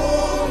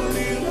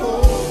 holy,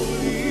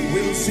 holy.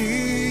 We'll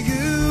see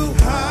you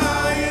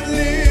high and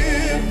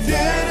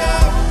lifted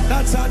up.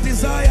 That's our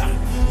desire.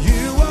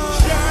 You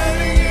are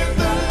shining in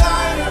the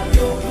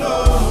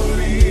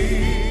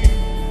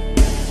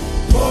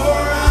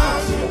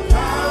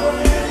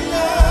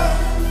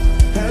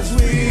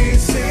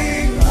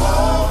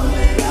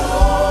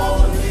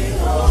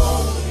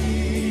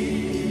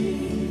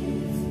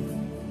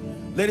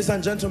Ladies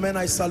and gentlemen,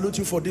 I salute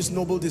you for this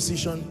noble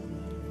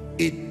decision.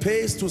 It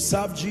pays to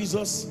serve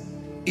Jesus,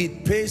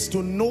 it pays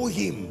to know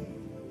him,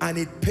 and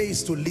it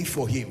pays to live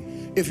for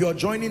him. If you're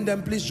joining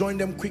them, please join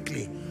them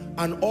quickly.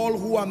 And all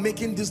who are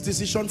making this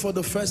decision for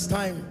the first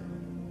time,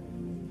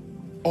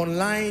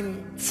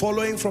 online,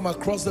 following from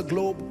across the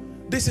globe,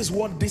 this is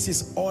what this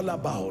is all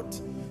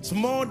about. It's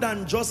more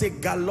than just a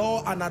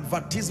galore, an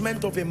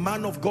advertisement of a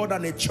man of God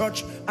and a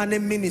church and a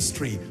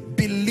ministry.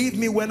 Believe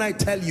me when I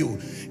tell you,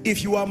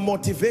 if you are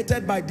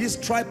motivated by this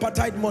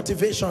tripartite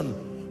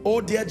motivation,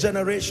 oh dear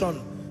generation,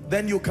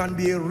 then you can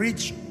be a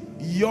rich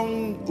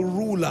young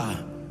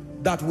ruler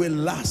that will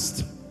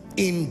last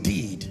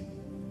indeed.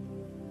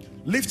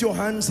 Lift your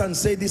hands and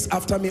say this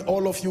after me,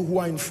 all of you who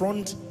are in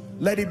front.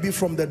 Let it be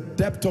from the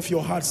depth of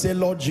your heart. Say,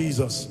 Lord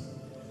Jesus,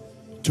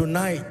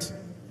 tonight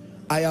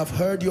I have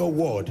heard your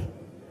word.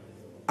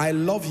 I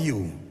love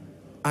you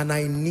and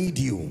I need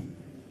you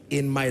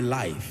in my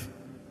life.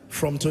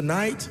 From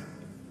tonight,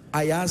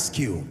 I ask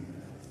you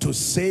to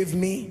save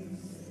me,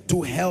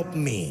 to help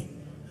me.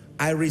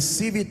 I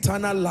receive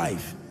eternal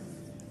life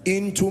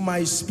into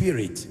my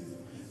spirit,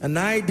 and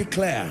I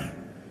declare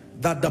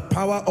that the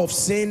power of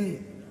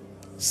sin,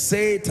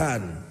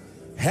 Satan,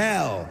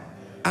 hell,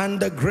 and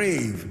the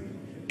grave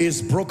is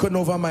broken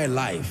over my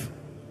life.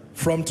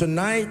 From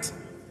tonight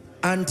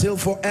until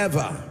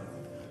forever,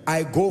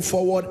 I go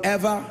forward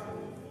ever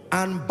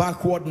and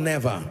backward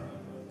never.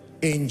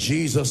 In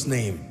Jesus'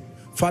 name.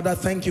 Father,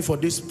 thank you for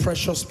these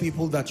precious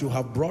people that you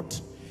have brought.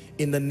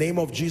 In the name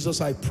of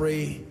Jesus, I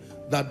pray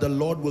that the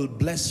Lord will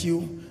bless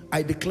you.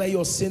 I declare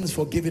your sins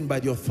forgiven by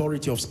the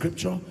authority of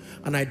Scripture,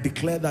 and I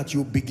declare that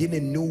you begin a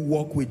new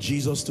walk with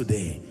Jesus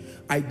today.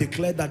 I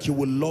declare that you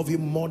will love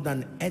him more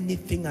than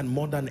anything and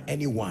more than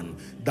anyone,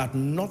 that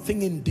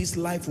nothing in this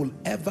life will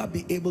ever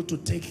be able to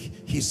take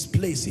his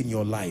place in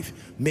your life.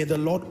 May the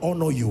Lord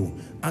honor you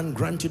and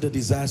grant you the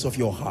desires of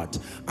your heart.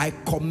 I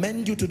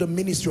commend you to the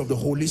ministry of the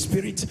Holy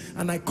Spirit,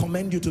 and I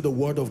commend you to the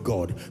word of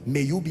God.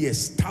 May you be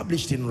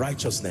established in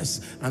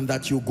righteousness, and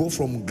that you go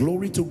from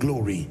glory to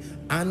glory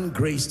and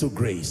grace to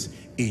grace.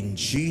 In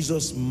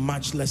Jesus'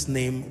 matchless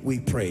name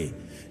we pray.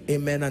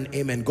 Amen and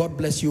amen. God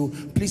bless you.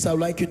 Please, I would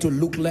like you to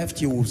look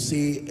left. You will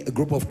see a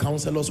group of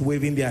counselors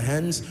waving their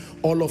hands.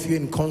 All of you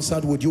in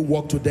concert, would you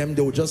walk to them?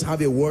 They will just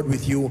have a word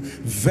with you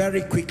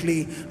very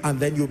quickly, and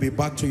then you'll be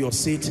back to your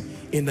seat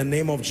in the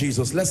name of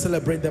Jesus. Let's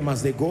celebrate them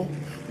as they go.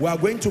 We are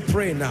going to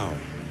pray now.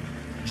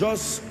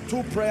 Just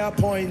 2 prayer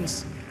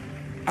points,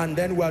 and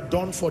then we are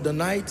done for the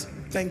night.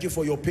 Thank you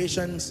for your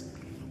patience.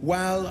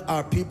 While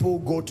our people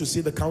go to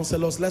see the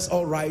counselors, let's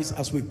all rise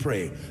as we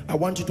pray. I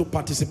want you to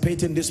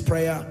participate in this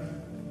prayer.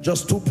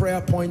 Just 2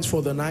 prayer points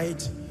for the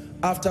night.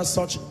 After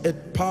such a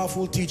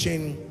powerful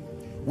teaching,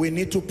 we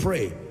need to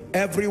pray.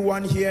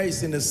 Everyone here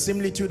is in a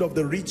similitude of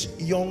the rich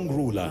young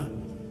ruler.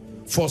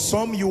 For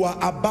some, you are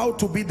about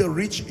to be the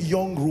rich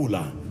young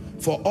ruler.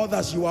 For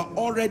others, you are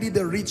already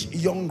the rich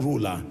young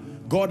ruler.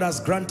 God has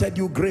granted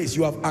you grace.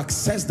 You have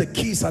accessed the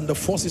keys and the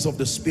forces of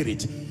the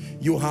Spirit.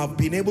 You have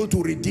been able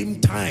to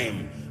redeem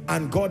time,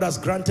 and God has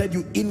granted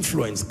you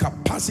influence,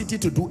 capacity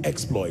to do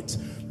exploits.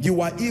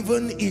 You are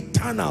even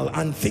eternal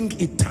and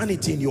think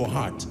eternity in your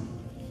heart.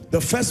 The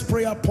first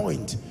prayer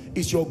point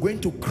is you're going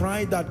to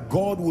cry that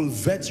God will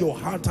vet your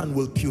heart and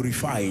will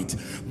purify it.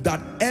 That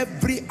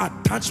every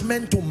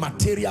attachment to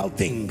material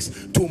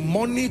things, to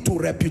money, to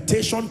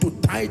reputation, to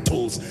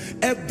titles,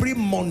 every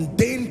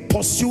mundane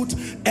pursuit,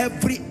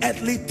 every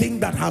earthly thing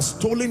that has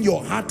stolen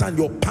your heart and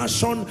your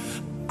passion,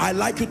 I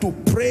like you to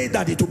pray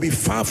that it will be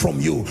far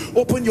from you.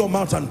 Open your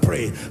mouth and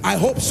pray. I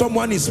hope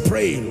someone is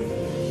praying.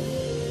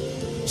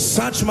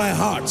 Search my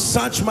heart,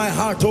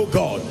 oh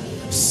God.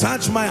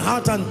 Search my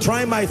heart and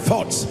try my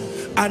thoughts,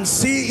 and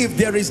see if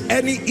there is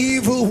any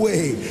evil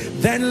way.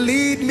 Then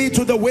lead me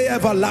to the way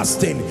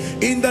everlasting.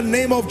 In the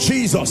name of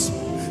Jesus,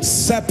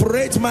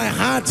 separate my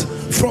heart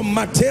from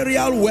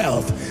material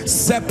wealth.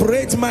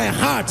 Separate my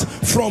heart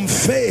from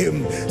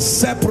fame.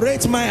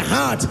 Separate my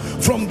heart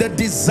from the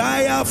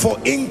desire for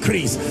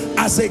increase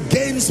as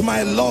against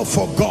my love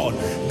for God.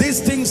 These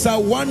things are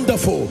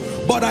wonderful,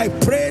 but I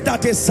pray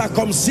that a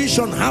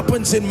circumcision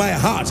happens in my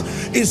heart.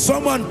 Is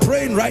someone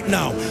praying right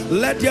now?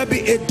 Let there be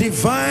a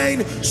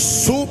divine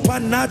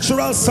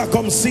supernatural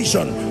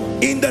circumcision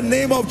in the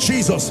name of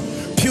Jesus.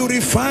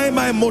 Purify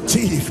my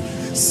motive.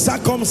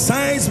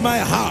 Circumcise my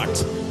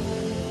heart.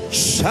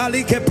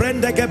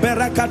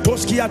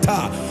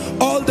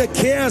 All the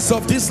cares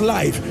of this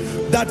life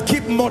that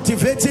keep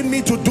motivating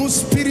me to do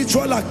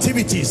spiritual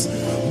activities,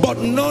 but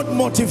not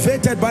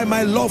motivated by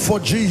my love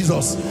for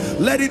Jesus,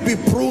 let it be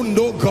pruned,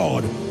 oh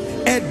God.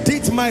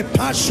 Edit my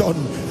passion.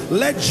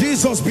 Let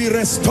Jesus be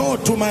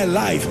restored to my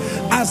life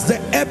as the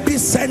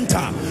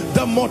epicenter,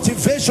 the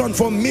motivation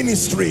for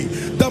ministry,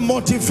 the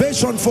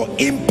motivation for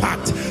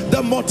impact,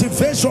 the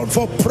motivation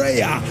for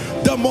prayer,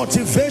 the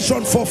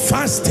motivation for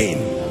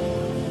fasting.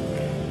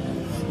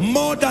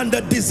 More than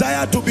the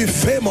desire to be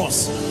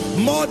famous,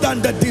 more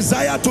than the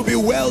desire to be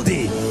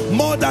wealthy,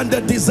 more than the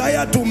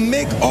desire to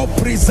make or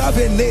preserve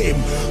a name,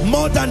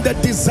 more than the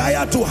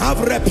desire to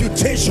have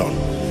reputation.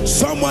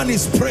 Someone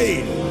is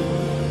praying.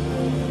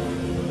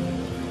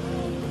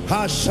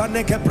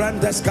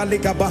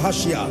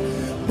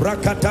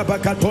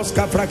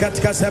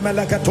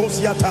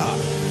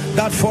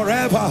 That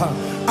forever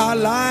our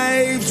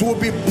lives will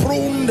be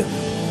pruned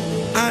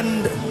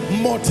and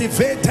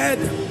motivated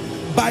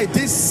by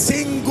this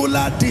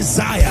singular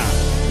desire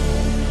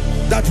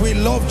that we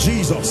love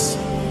Jesus.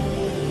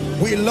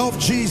 We love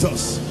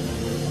Jesus.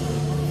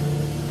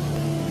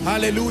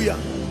 Hallelujah.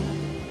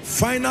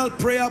 Final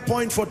prayer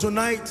point for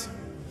tonight,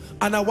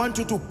 and I want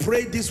you to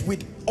pray this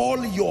with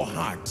all your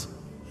heart.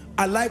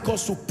 I like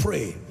us to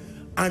pray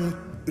and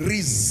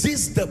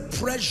resist the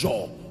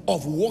pressure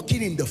of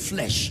walking in the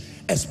flesh,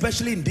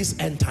 especially in this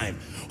end time.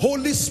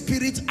 Holy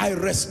Spirit, I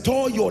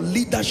restore your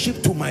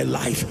leadership to my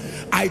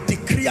life. I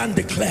decree and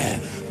declare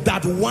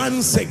that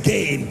once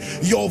again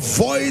your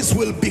voice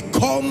will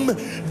become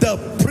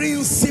the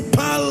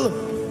principal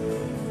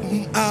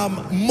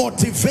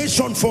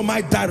motivation for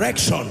my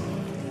direction.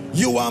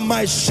 You are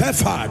my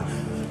shepherd.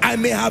 I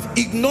may have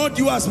ignored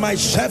you as my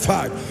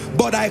shepherd,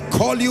 but I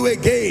call you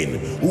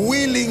again,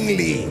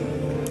 willingly,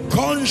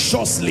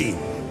 consciously,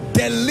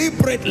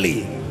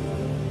 deliberately,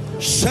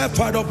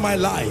 shepherd of my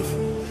life,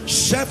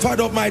 shepherd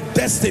of my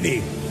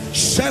destiny,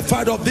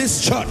 shepherd of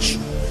this church,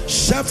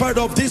 shepherd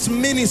of this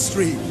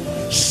ministry,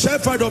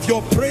 shepherd of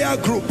your prayer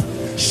group,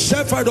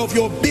 shepherd of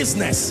your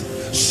business,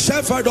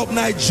 shepherd of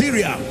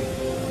Nigeria.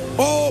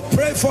 Oh,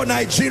 pray for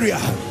Nigeria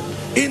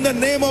in the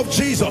name of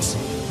Jesus,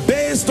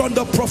 based on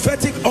the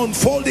prophetic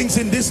unfoldings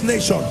in this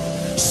nation.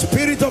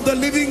 Spirit of the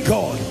living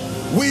God,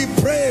 we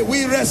pray,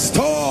 we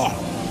restore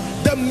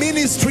the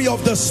ministry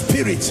of the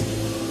Spirit.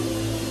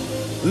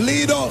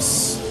 Lead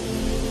us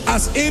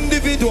as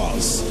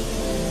individuals,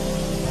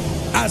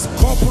 as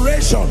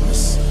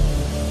corporations,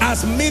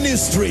 as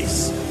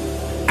ministries,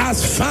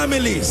 as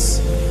families,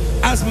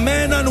 as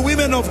men and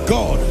women of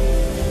God,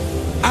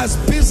 as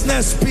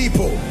business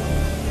people.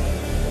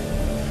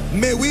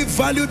 May we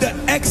value the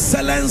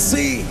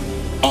excellency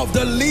of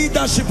the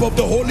leadership of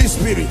the Holy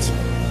Spirit.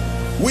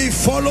 We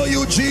follow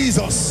you,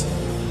 Jesus.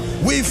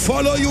 We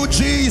follow you,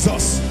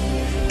 Jesus.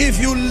 If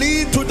you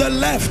lead to the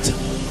left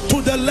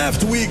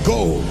we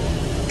go.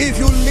 If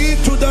you lead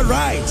to the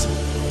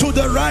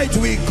right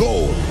we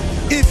go.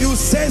 If you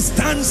say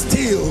stand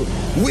still,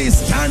 we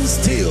stand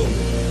still.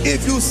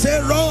 If you say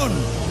run,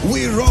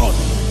 we run.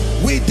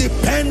 We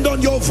depend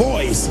on your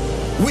voice.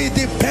 We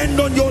depend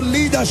on your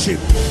leadership.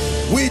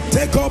 We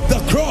take up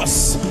the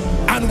cross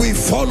and we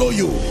follow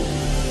you.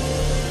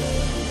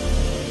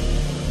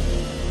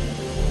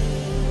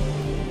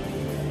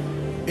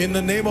 In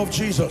the name of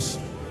Jesus.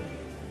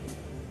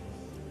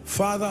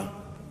 Father,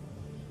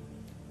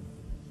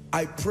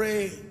 I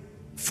pray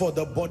for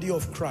the body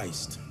of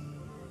Christ.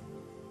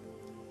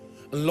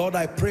 Lord,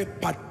 I pray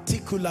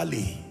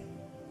particularly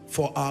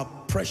for our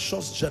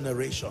precious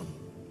generation.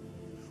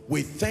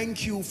 We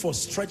thank you for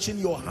stretching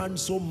your hand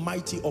so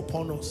mighty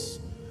upon us.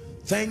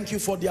 Thank you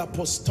for the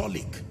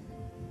apostolic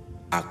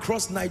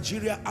across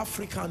Nigeria,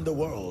 Africa, and the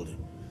world.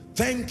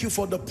 Thank you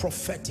for the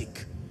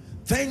prophetic.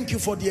 Thank you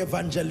for the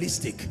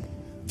evangelistic.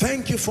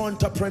 Thank you for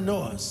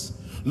entrepreneurs.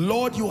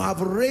 Lord, you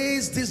have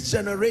raised this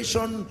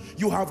generation.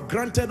 You have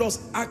granted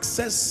us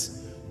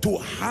access to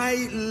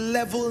high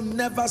level,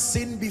 never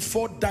seen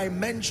before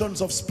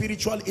dimensions of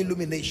spiritual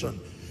illumination.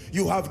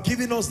 You have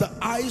given us the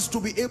eyes to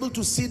be able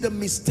to see the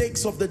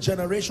mistakes of the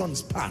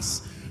generations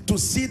past, to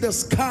see the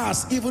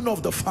scars even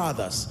of the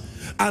fathers.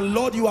 And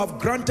Lord, you have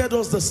granted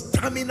us the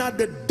stamina,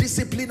 the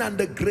discipline, and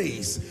the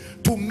grace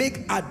to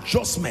make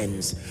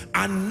adjustments.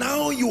 And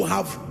now you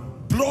have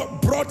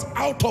brought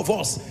out of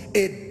us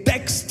a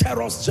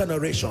dexterous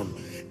generation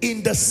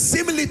in the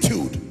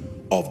similitude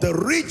of the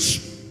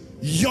rich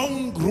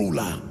young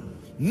ruler,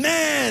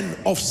 man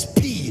of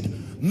speed,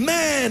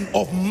 man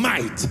of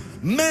might,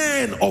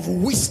 man of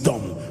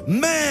wisdom,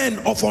 man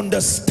of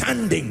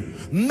understanding,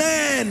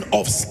 man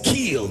of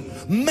skill,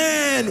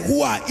 man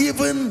who are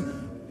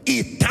even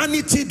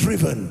eternity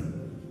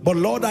driven. But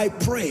Lord, I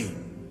pray,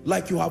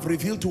 like you have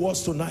revealed to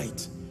us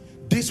tonight,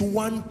 this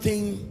one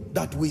thing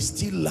that we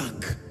still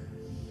lack,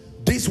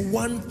 this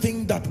one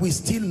thing that we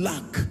still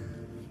lack,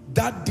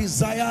 that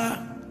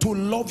desire to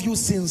love you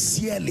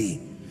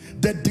sincerely,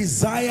 the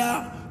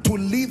desire to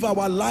live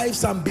our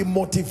lives and be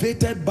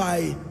motivated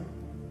by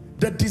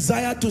the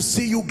desire to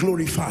see you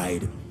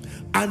glorified,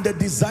 and the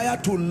desire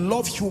to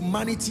love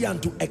humanity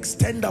and to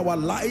extend our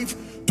life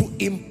to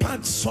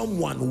impact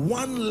someone,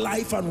 one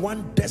life and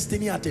one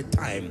destiny at a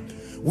time.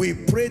 We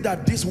pray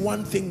that this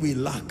one thing we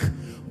lack,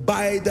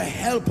 by the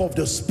help of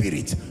the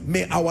Spirit,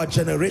 may our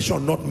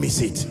generation not miss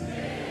it.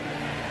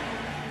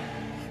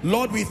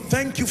 Lord, we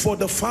thank you for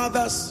the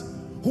fathers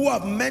who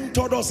have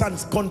mentored us and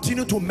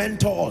continue to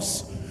mentor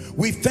us.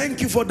 We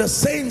thank you for the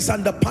saints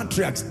and the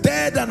patriarchs,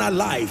 dead and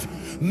alive,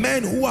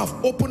 men who have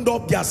opened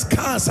up their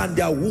scars and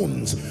their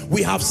wounds.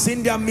 We have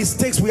seen their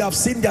mistakes, we have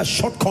seen their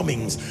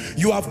shortcomings.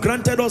 You have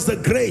granted us the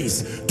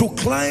grace to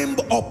climb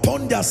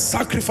upon their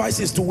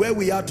sacrifices to where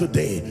we are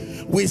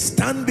today. We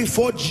stand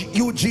before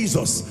you,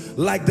 Jesus,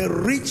 like the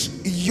rich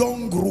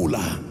young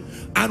ruler,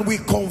 And we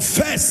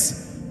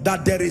confess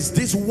that there is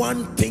this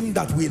one thing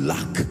that we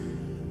lack: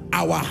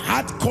 our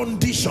heart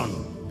condition,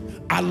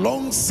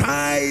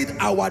 alongside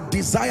our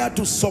desire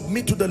to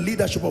submit to the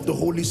leadership of the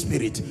Holy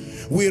Spirit.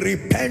 We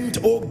repent,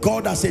 oh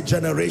God, as a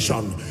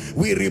generation.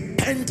 We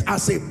repent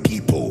as a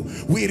people.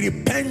 We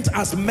repent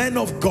as men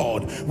of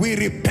God. We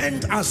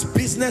repent as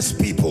business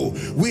people.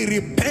 We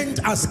repent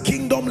as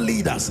kingdom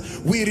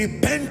leaders. We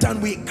repent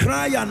and we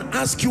cry and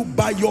ask you,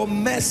 by your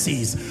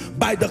mercies,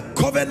 by the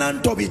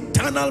covenant of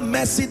eternal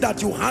mercy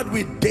that you had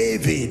with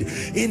David,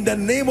 in the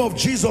name of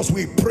Jesus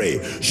we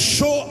pray,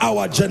 show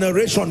our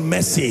generation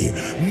mercy.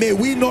 May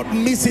we not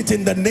miss it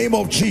in the name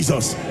of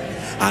Jesus.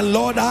 And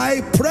Lord,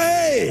 I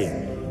pray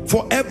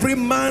for every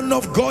man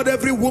of God,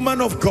 every woman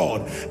of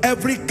God,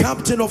 every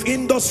captain of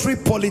industry,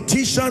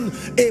 politician,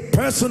 a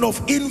person of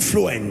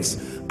influence.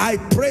 I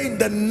pray in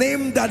the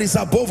name that is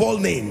above all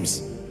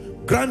names,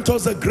 grant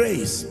us the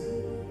grace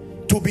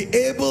to be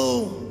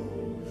able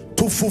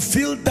to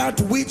fulfill that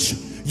which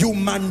you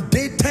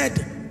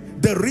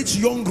mandated the rich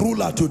young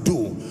ruler to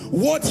do.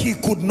 What he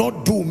could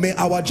not do, may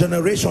our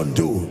generation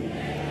do.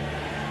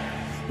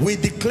 We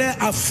declare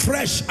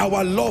afresh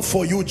our love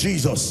for you,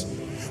 Jesus.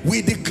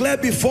 We declare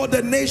before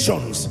the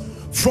nations,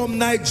 from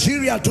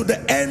Nigeria to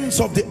the ends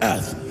of the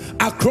earth,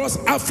 across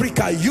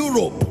Africa,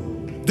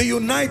 Europe, the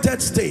United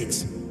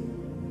States,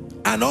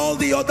 and all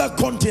the other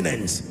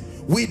continents,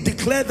 we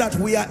declare that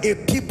we are a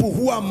people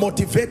who are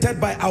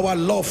motivated by our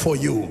love for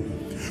you.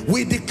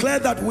 We declare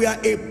that we are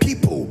a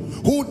people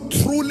who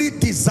truly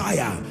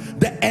desire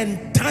the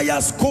entire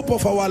scope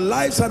of our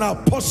lives, and our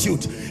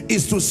pursuit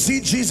is to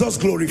see Jesus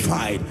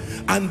glorified.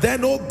 And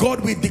then, oh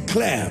God, we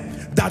declare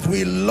that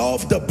we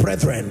love the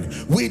brethren.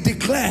 We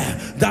declare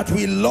that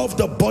we love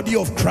the body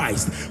of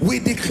Christ. We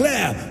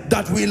declare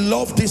that we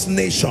love this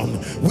nation.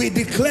 We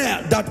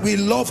declare that we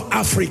love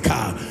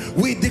Africa.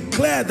 We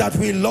declare that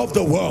we love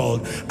the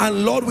world.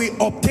 And Lord, we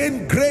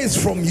obtain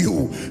grace from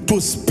you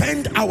to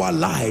spend our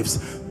lives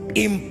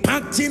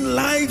impacting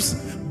lives,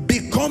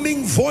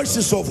 becoming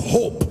voices of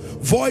hope,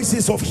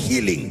 voices of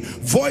healing,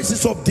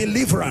 voices of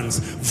deliverance,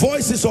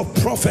 voices of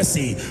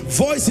prophecy,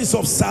 voices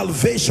of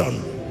salvation,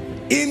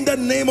 in the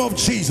name of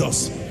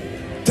Jesus.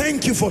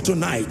 Thank you for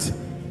tonight,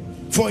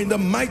 for in the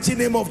mighty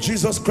name of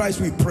Jesus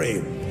Christ we pray.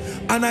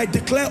 And I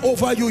declare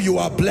over you, you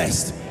are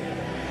blessed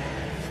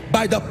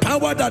by the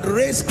power that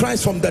raised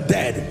Christ from the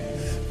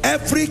dead.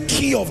 Every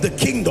key of the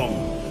kingdom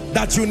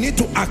that you need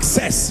to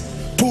access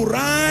to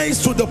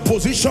rise to the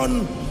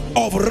position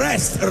of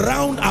rest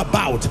round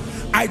about,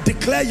 I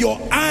declare your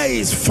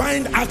eyes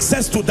find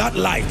access to that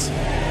light.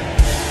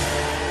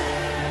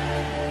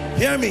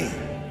 Hear me.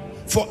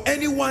 For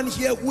anyone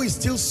here who is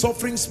still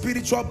suffering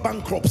spiritual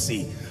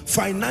bankruptcy,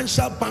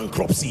 financial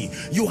bankruptcy,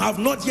 you have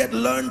not yet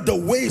learned the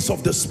ways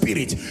of the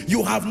Spirit,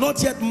 you have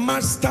not yet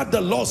mastered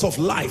the laws of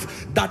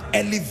life that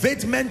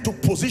elevate men to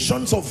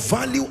positions of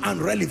value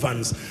and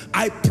relevance,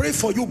 I pray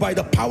for you by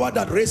the power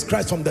that raised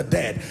Christ from the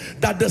dead,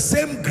 that the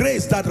same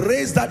grace that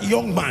raised that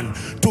young man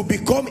to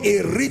become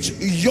a rich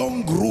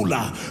young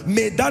ruler,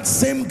 may that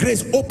same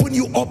grace open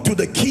you up to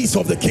the keys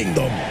of the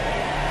kingdom.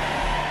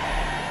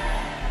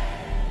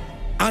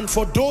 And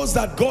for those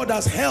that God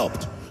has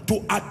helped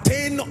to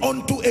attain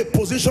unto a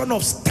position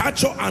of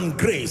stature and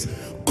grace,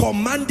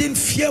 commanding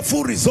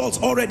fearful results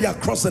already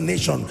across the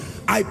nation,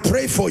 I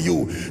pray for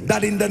you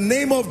that in the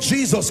name of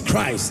Jesus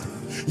Christ,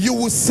 you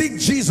will seek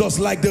Jesus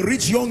like the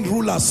rich young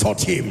ruler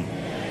sought him.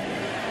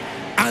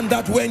 And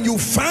that when you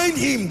find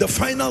him, the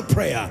final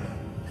prayer,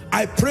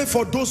 I pray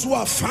for those who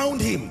have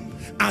found him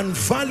and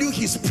value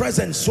his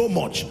presence so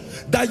much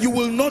that you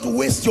will not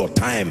waste your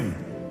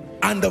time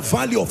and the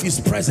value of his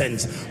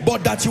presence,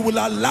 but that you will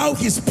allow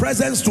his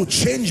presence to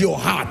change your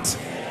heart.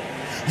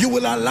 You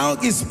will allow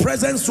his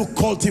presence to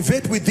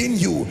cultivate within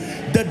you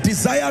the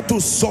desire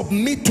to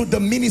submit to the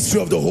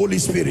ministry of the Holy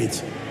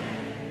Spirit.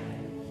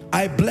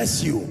 I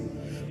bless you,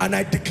 and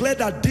I declare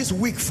that this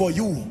week for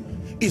you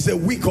is a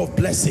week of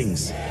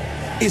blessings,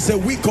 is a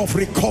week of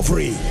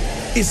recovery,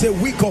 is a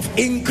week of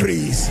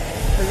increase,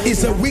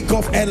 is a week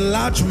of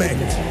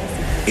enlargement,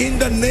 in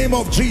the name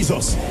of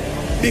Jesus.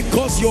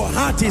 Because your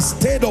heart is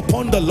stayed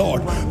upon the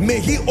Lord, may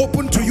he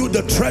open to you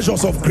the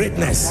treasures of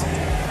greatness.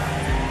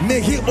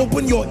 May he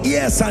open your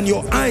ears and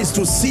your eyes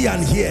to see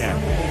and hear,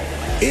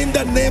 in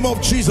the name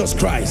of Jesus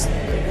Christ.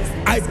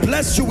 I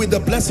bless you with the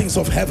blessings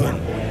of heaven.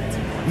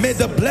 May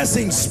the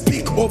blessings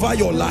speak over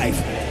your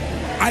life.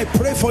 I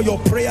pray for your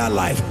prayer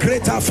life,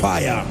 greater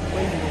fire.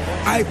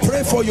 I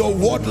pray for your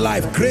word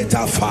life,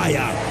 greater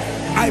fire.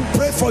 I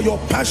pray for your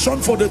passion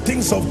for the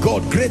things of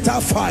God, greater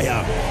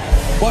fire.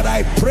 But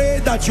I pray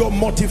that your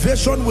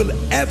motivation will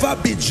ever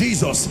be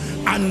Jesus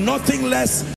and nothing less.